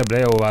 Og det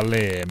ble jo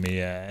veldig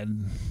mye...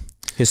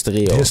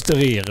 hysteri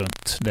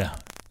rundt det.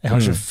 Jeg har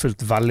ikke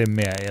fulgt veldig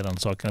med i den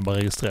saken. Jeg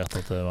bare registrert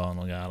at det var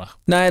noe greier der.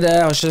 Nei, det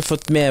har jeg ikke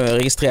fått med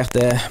registrert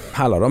det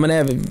heller da, men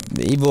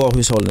i vår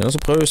husholdning så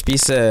prøver vi å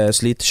spise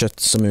så lite kjøtt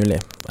som mulig.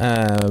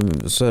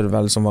 Så er det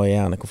veldig sånn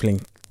varierende hvor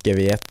flinke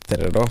vi er til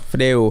det da. For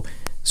det er jo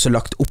så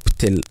lagt opp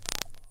til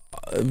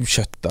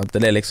kjøtt at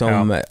det er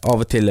liksom av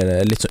og til er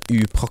det litt sånn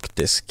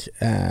upraktisk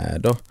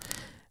da.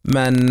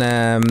 Men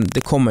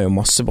det kommer jo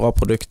masse bra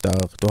produkter.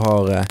 Du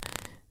har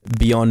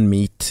Beyond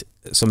Meat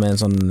som er en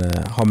sånn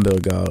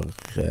hamburger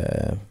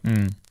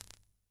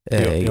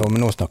jo, men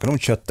nå snakker du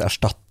om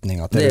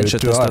kjøtterstatning at det er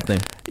kjøtterstatning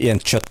i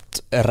en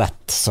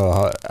kjøttrett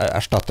så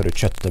erstatter du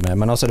kjøttet med,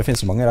 men altså det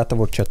finnes mange retter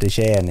hvor kjøttet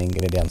ikke er en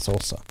ingrediens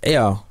også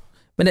ja,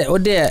 men og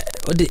de er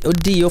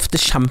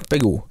ofte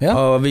kjempegode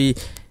og vi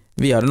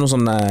hadde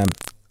noen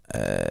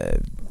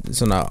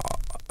sånn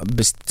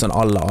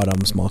alle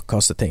Adams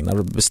matkasse-ting der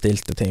du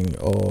bestilte ting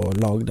og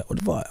lagde og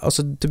det var,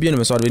 altså til å begynne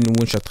med så hadde vi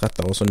noen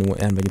kjøttretter og så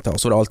en vegetar,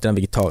 så var det alltid den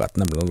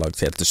vegetarretten den ble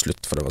laget helt til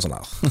slutt, for det var sånn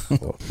her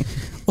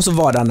og så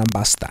var den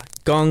beste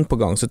gang på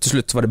gang, så til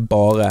slutt så var det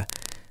bare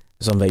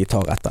sånn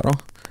vegetarretter da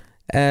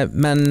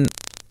men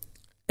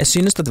jeg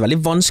synes det er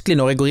veldig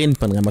vanskelig når jeg går inn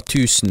på en Rema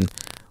 1000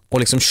 og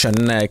liksom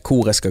skjønne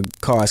hva jeg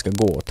skal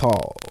gå og ta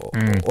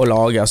og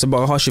lage, altså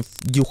bare har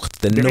ikke gjort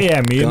det nok. Det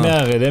er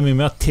mye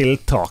mer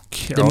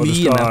tiltak. Det er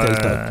mye mer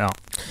tiltak.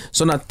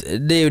 Sånn at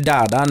det er jo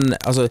der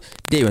altså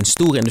det er jo en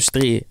stor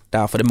industri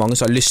der, for det er mange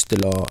som har lyst til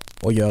å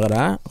gjøre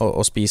det,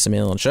 og spise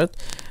mindre enn kjøtt.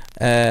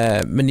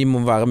 Men de må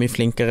være mye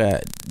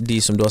flinkere,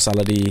 de som da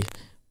selger de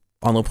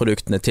andre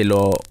produktene, til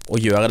å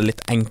gjøre det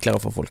litt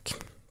enklere for folk.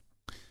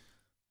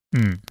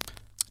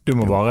 Du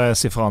må bare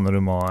si fra når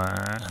du må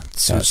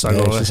suse det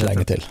er ikke så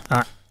lenge til.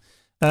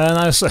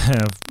 Nei, så,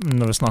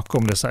 når vi snakker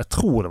om disse, jeg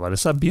tror det var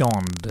disse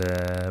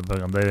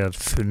Beyond-burgerne, det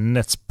hadde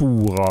funnet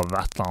spor av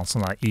et eller annet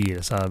sånt der i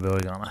disse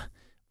burgerne.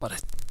 Var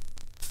det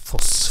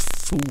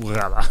fosfor,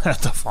 eller vet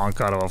du faen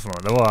hva det var for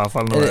noe? Det var i hvert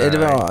fall noe... Det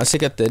var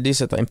sikkert de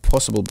som heter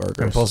Impossible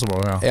Burgers. Impossible,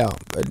 ja.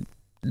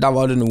 Der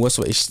var det noe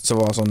som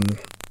var sånn...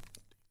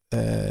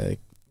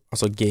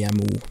 altså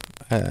GMO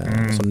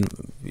sånn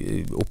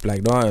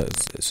opplegg da,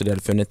 så de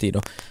hadde funnet i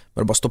da,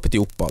 men det bare stoppet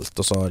de opp alt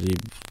og så har de,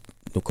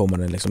 nå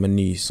kommer det liksom en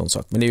ny sånn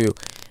sak, men det er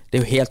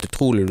jo helt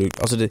utrolig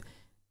altså det er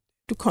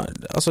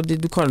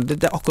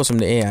akkurat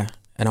som det er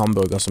en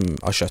hamburger som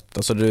har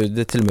kjøtt, altså det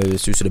er til og med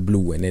suser det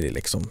blod inn i de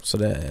liksom, så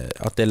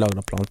at det er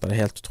laget av planter, det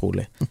er helt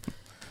utrolig.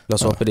 La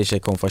oss håpe de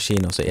ikke kom fra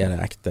Kina, så er det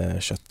ekte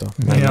kjøtt da.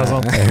 Men, ja,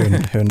 sant.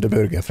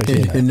 Hundeburger fra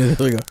Kina.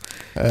 Hundeburger.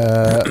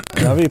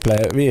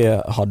 Vi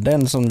hadde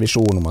en sånn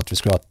visjon om at vi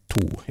skulle ha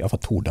i hvert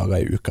fall 2 dager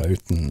i uka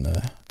uten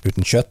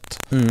kjøtt.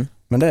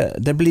 Men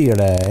det blir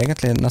det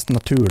egentlig nesten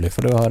naturlig,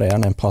 for du har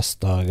gjerne en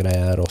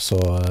pasta-greier, og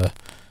så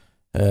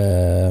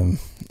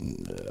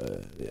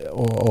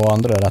og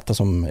andre retter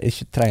som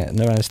ikke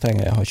nødvendigvis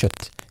trenger å ha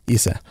kjøtt i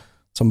seg,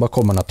 som bare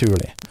kommer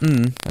naturlig.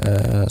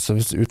 Så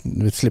vi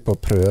slipper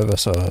å prøve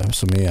så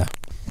mye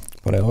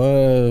på det. Og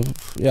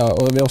vi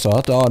har også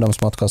hatt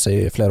Adams matkasse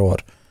i flere år,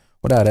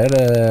 og der er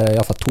det i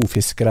hvert fall 2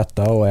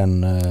 fiskeretter og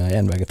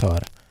en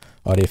vegetar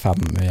av de 5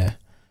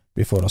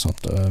 vi får og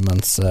sånt,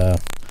 mens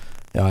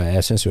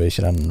jeg synes jo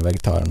ikke den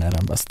vegetaren er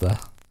den beste.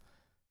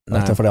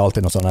 For det er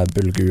alltid noe sånn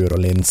bulgur og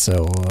linse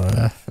og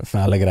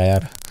fæle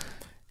greier.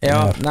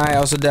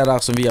 Altså det der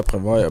som vi har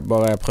prøvd,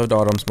 bare prøvd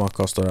Adams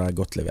matkasse, og det er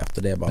godt levert,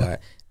 og det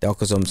er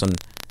akkurat som sånn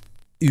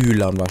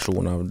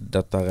U-land-versjon av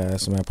dette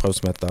som jeg har prøvd,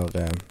 som heter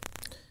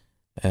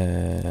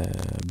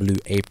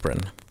Blue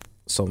Apron,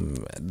 som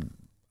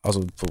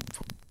altså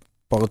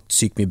bare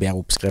sykt mye bedre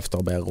oppskrifter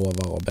og bedre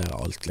råvarer og bedre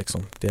alt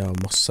liksom. De har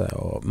masse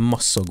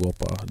å gå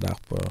på der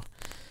på,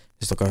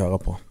 hvis dere hører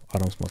på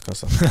Adams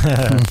matkasse.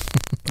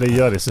 Det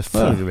gjør de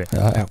selvfølgelig.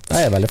 Jeg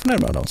er veldig fornøyd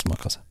med Adams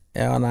matkasse.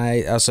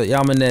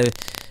 Men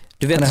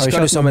du vet,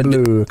 skal du som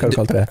Blue, hva du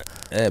kalte det?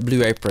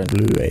 Blue Apron.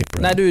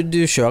 Nei,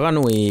 du kjører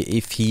nå i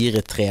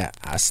 4-3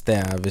 SD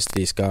hvis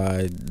vi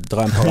skal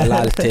dra en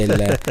parallell til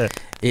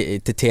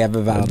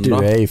TV-verden. Du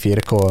er i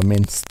 4K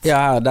minst.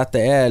 Ja, dette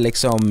er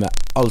liksom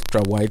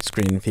ultra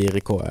widescreen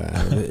 4K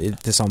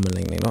til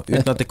sammenligning, da.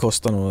 Uten at det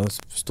koster noe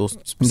stort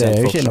spesielt. Det er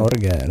jo ikke i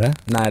Norge, er det?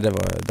 Nei,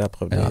 det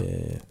prøvde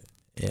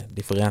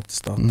de forente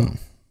stater.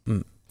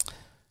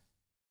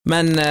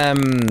 Men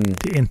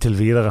de inntil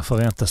videre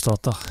forente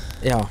stater.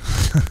 Ja,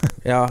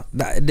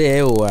 det er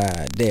jo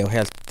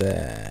helt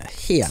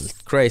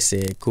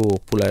crazy hvor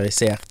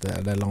polarisert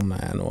det landet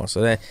er nå.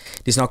 Så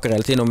de snakker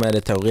hele tiden om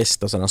det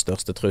terrorister som er den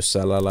største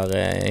trussel, eller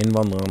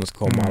innvandrerne som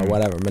kommer, eller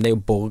whatever, men det er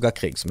jo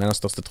borgerkrig som er den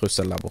største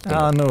trussel der borte.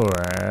 Ja, nå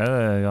er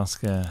det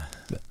ganske...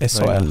 Jeg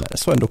så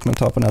en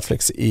dokumentar på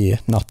Netflix i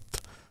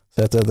natt,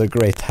 som heter The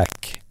Great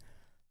Hack.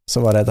 Så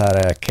var det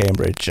der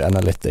Cambridge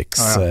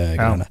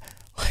Analytics-greiene.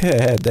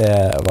 Det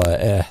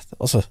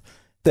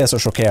er så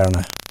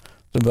sjokkerende.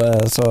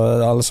 Så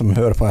alle som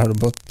hører på her,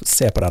 bare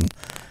se på den.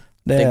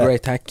 The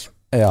Great Hack.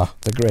 Ja,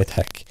 The Great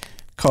Hack.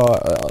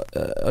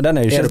 Den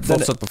er jo ikke... Er det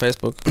fortsatt på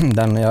Facebook?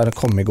 Den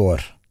kom i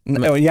går.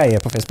 Og jeg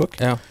er på Facebook?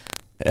 Ja.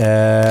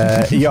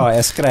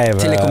 Jeg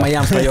skrev... Til jeg kommer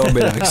hjem fra jobb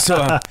i dag, så...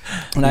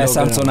 Nei,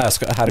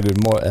 herregud,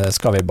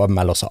 skal vi bare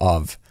melde oss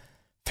av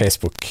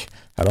Facebook?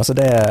 Men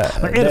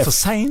er det for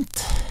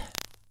sent?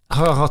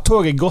 Har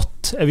toget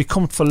gått? Er vi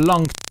kommet for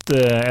langt?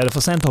 Er det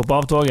for sent å hoppe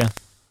av toget?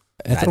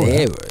 Nei, det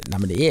er jo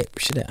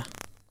ikke det.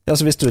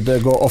 Så hvis du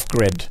går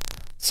off-grid,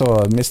 så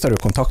mister du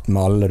kontakten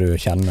med alle du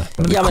kjenner.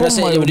 Men det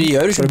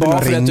gjør du ikke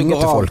bare fordi du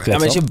går av.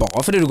 Men ikke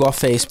bare fordi du går av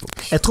Facebook.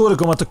 Jeg tror det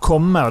kommer til å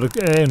komme, og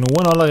det er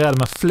noen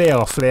allerede med flere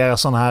og flere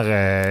sånne her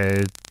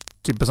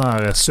type sånne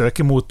her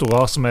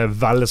søkemotorer som er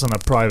veldig sånne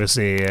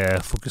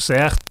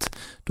privacy-fokusert.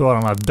 Du har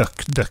den der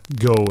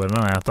DuckDuckGo, den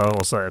heter,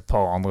 og så et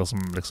par andre som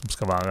liksom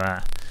skal være...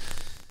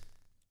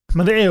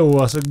 Men det er jo,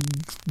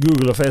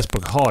 Google og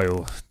Facebook har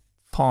jo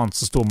faen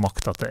så stor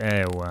makt at det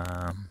er jo...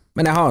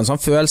 Men jeg har en sånn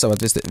følelse av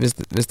at hvis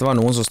det var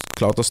noen som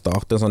klarte å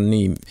starte en sånn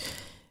ny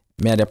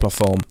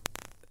medieplattform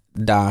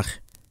der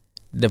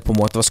det på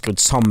en måte var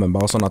skrudd sammen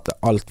bare sånn at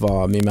alt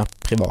var mye mer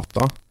privat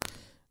da,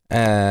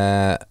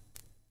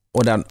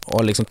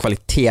 og liksom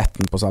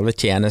kvaliteten på selve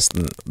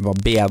tjenesten var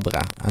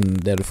bedre enn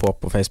det du får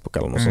på Facebook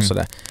eller noe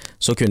sånt,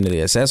 så kunne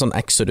de se sånn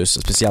exodus,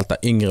 spesielt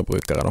av yngre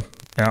brukere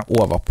da,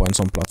 over på en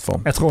sånn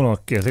plattform. Jeg tror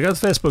nok sikkert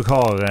at Facebook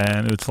har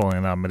en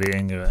utfordring der med de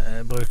yngre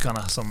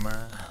brukerne som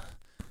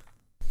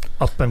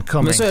up and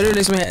coming. Men så er det jo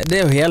liksom, det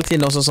er jo hele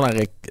tiden også sånn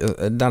der,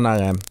 den der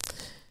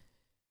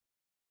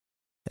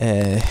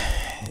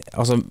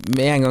altså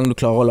med en gang du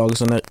klarer å lage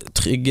sånne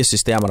trygge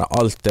systemer der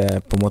alt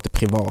er på en måte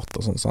privat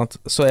og sånt, sant?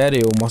 Så er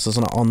det jo masse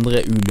sånne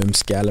andre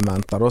ulumske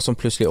elementer da, som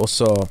plutselig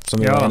også, som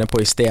vi var inne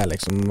på i sted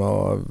liksom,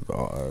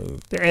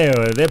 det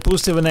er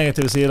positive og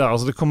negative sider,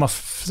 altså det kommer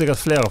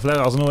sikkert flere og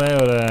flere, altså nå er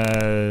jo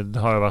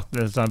det har jo vært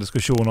en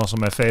diskusjon også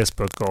med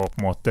Facebook og på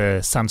en måte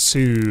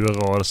sensur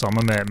og det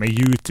samme med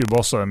YouTube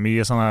også,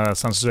 mye sånne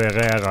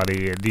sensurerer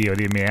de og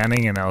de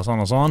meningene og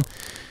sånn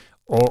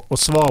og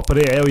svaret på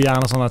det er jo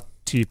gjerne sånn at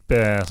type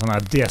sånn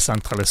her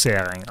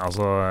desentralisering,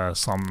 altså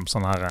som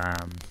sånn her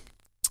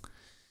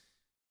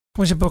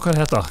kommer ikke på hva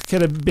det heter. Hva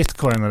er det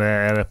bitcoin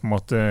er det på en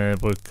måte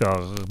bruker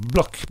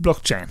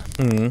blockchain,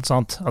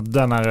 sant? At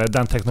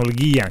den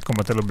teknologien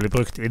kommer til å bli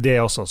brukt i det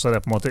også, så er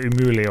det på en måte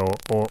umulig å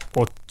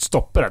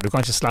stoppe det. Du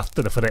kan ikke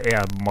slette det, for det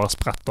er bare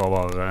spredt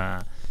over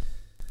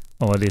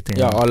de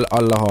tingene. Ja,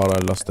 alle har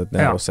det lastet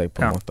ned hos seg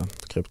på en måte,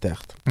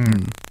 kryptert.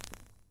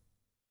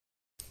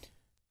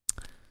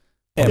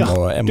 Jeg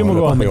må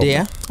gå med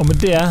det. Og med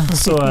det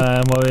så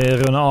må vi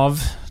runde av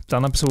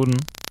denne episoden.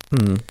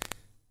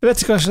 Jeg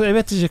vet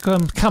ikke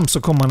hvem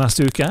som kommer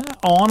neste uke. Jeg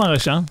aner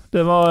ikke.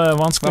 Det var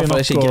vanskelig nok.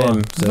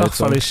 I hvert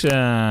fall ikke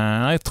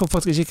Nei, jeg tror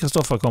faktisk ikke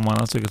Kristoffer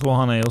kommer neste uke. Jeg tror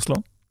han er i Oslo.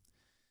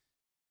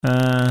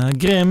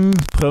 Grim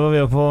prøver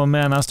vi å få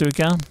med neste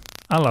uke.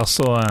 Ellers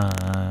så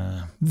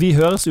vi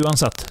høres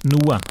uansett.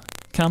 Noen.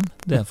 Hvem?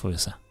 Det får vi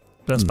se.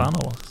 Det er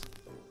spennende over.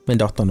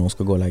 Min datter nå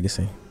skal gå og legge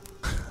seg.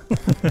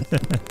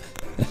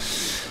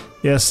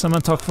 Yes,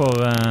 men takk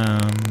for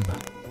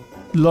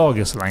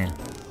laget så lenge.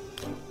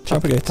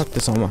 Kjempegøy. Takk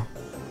det samme.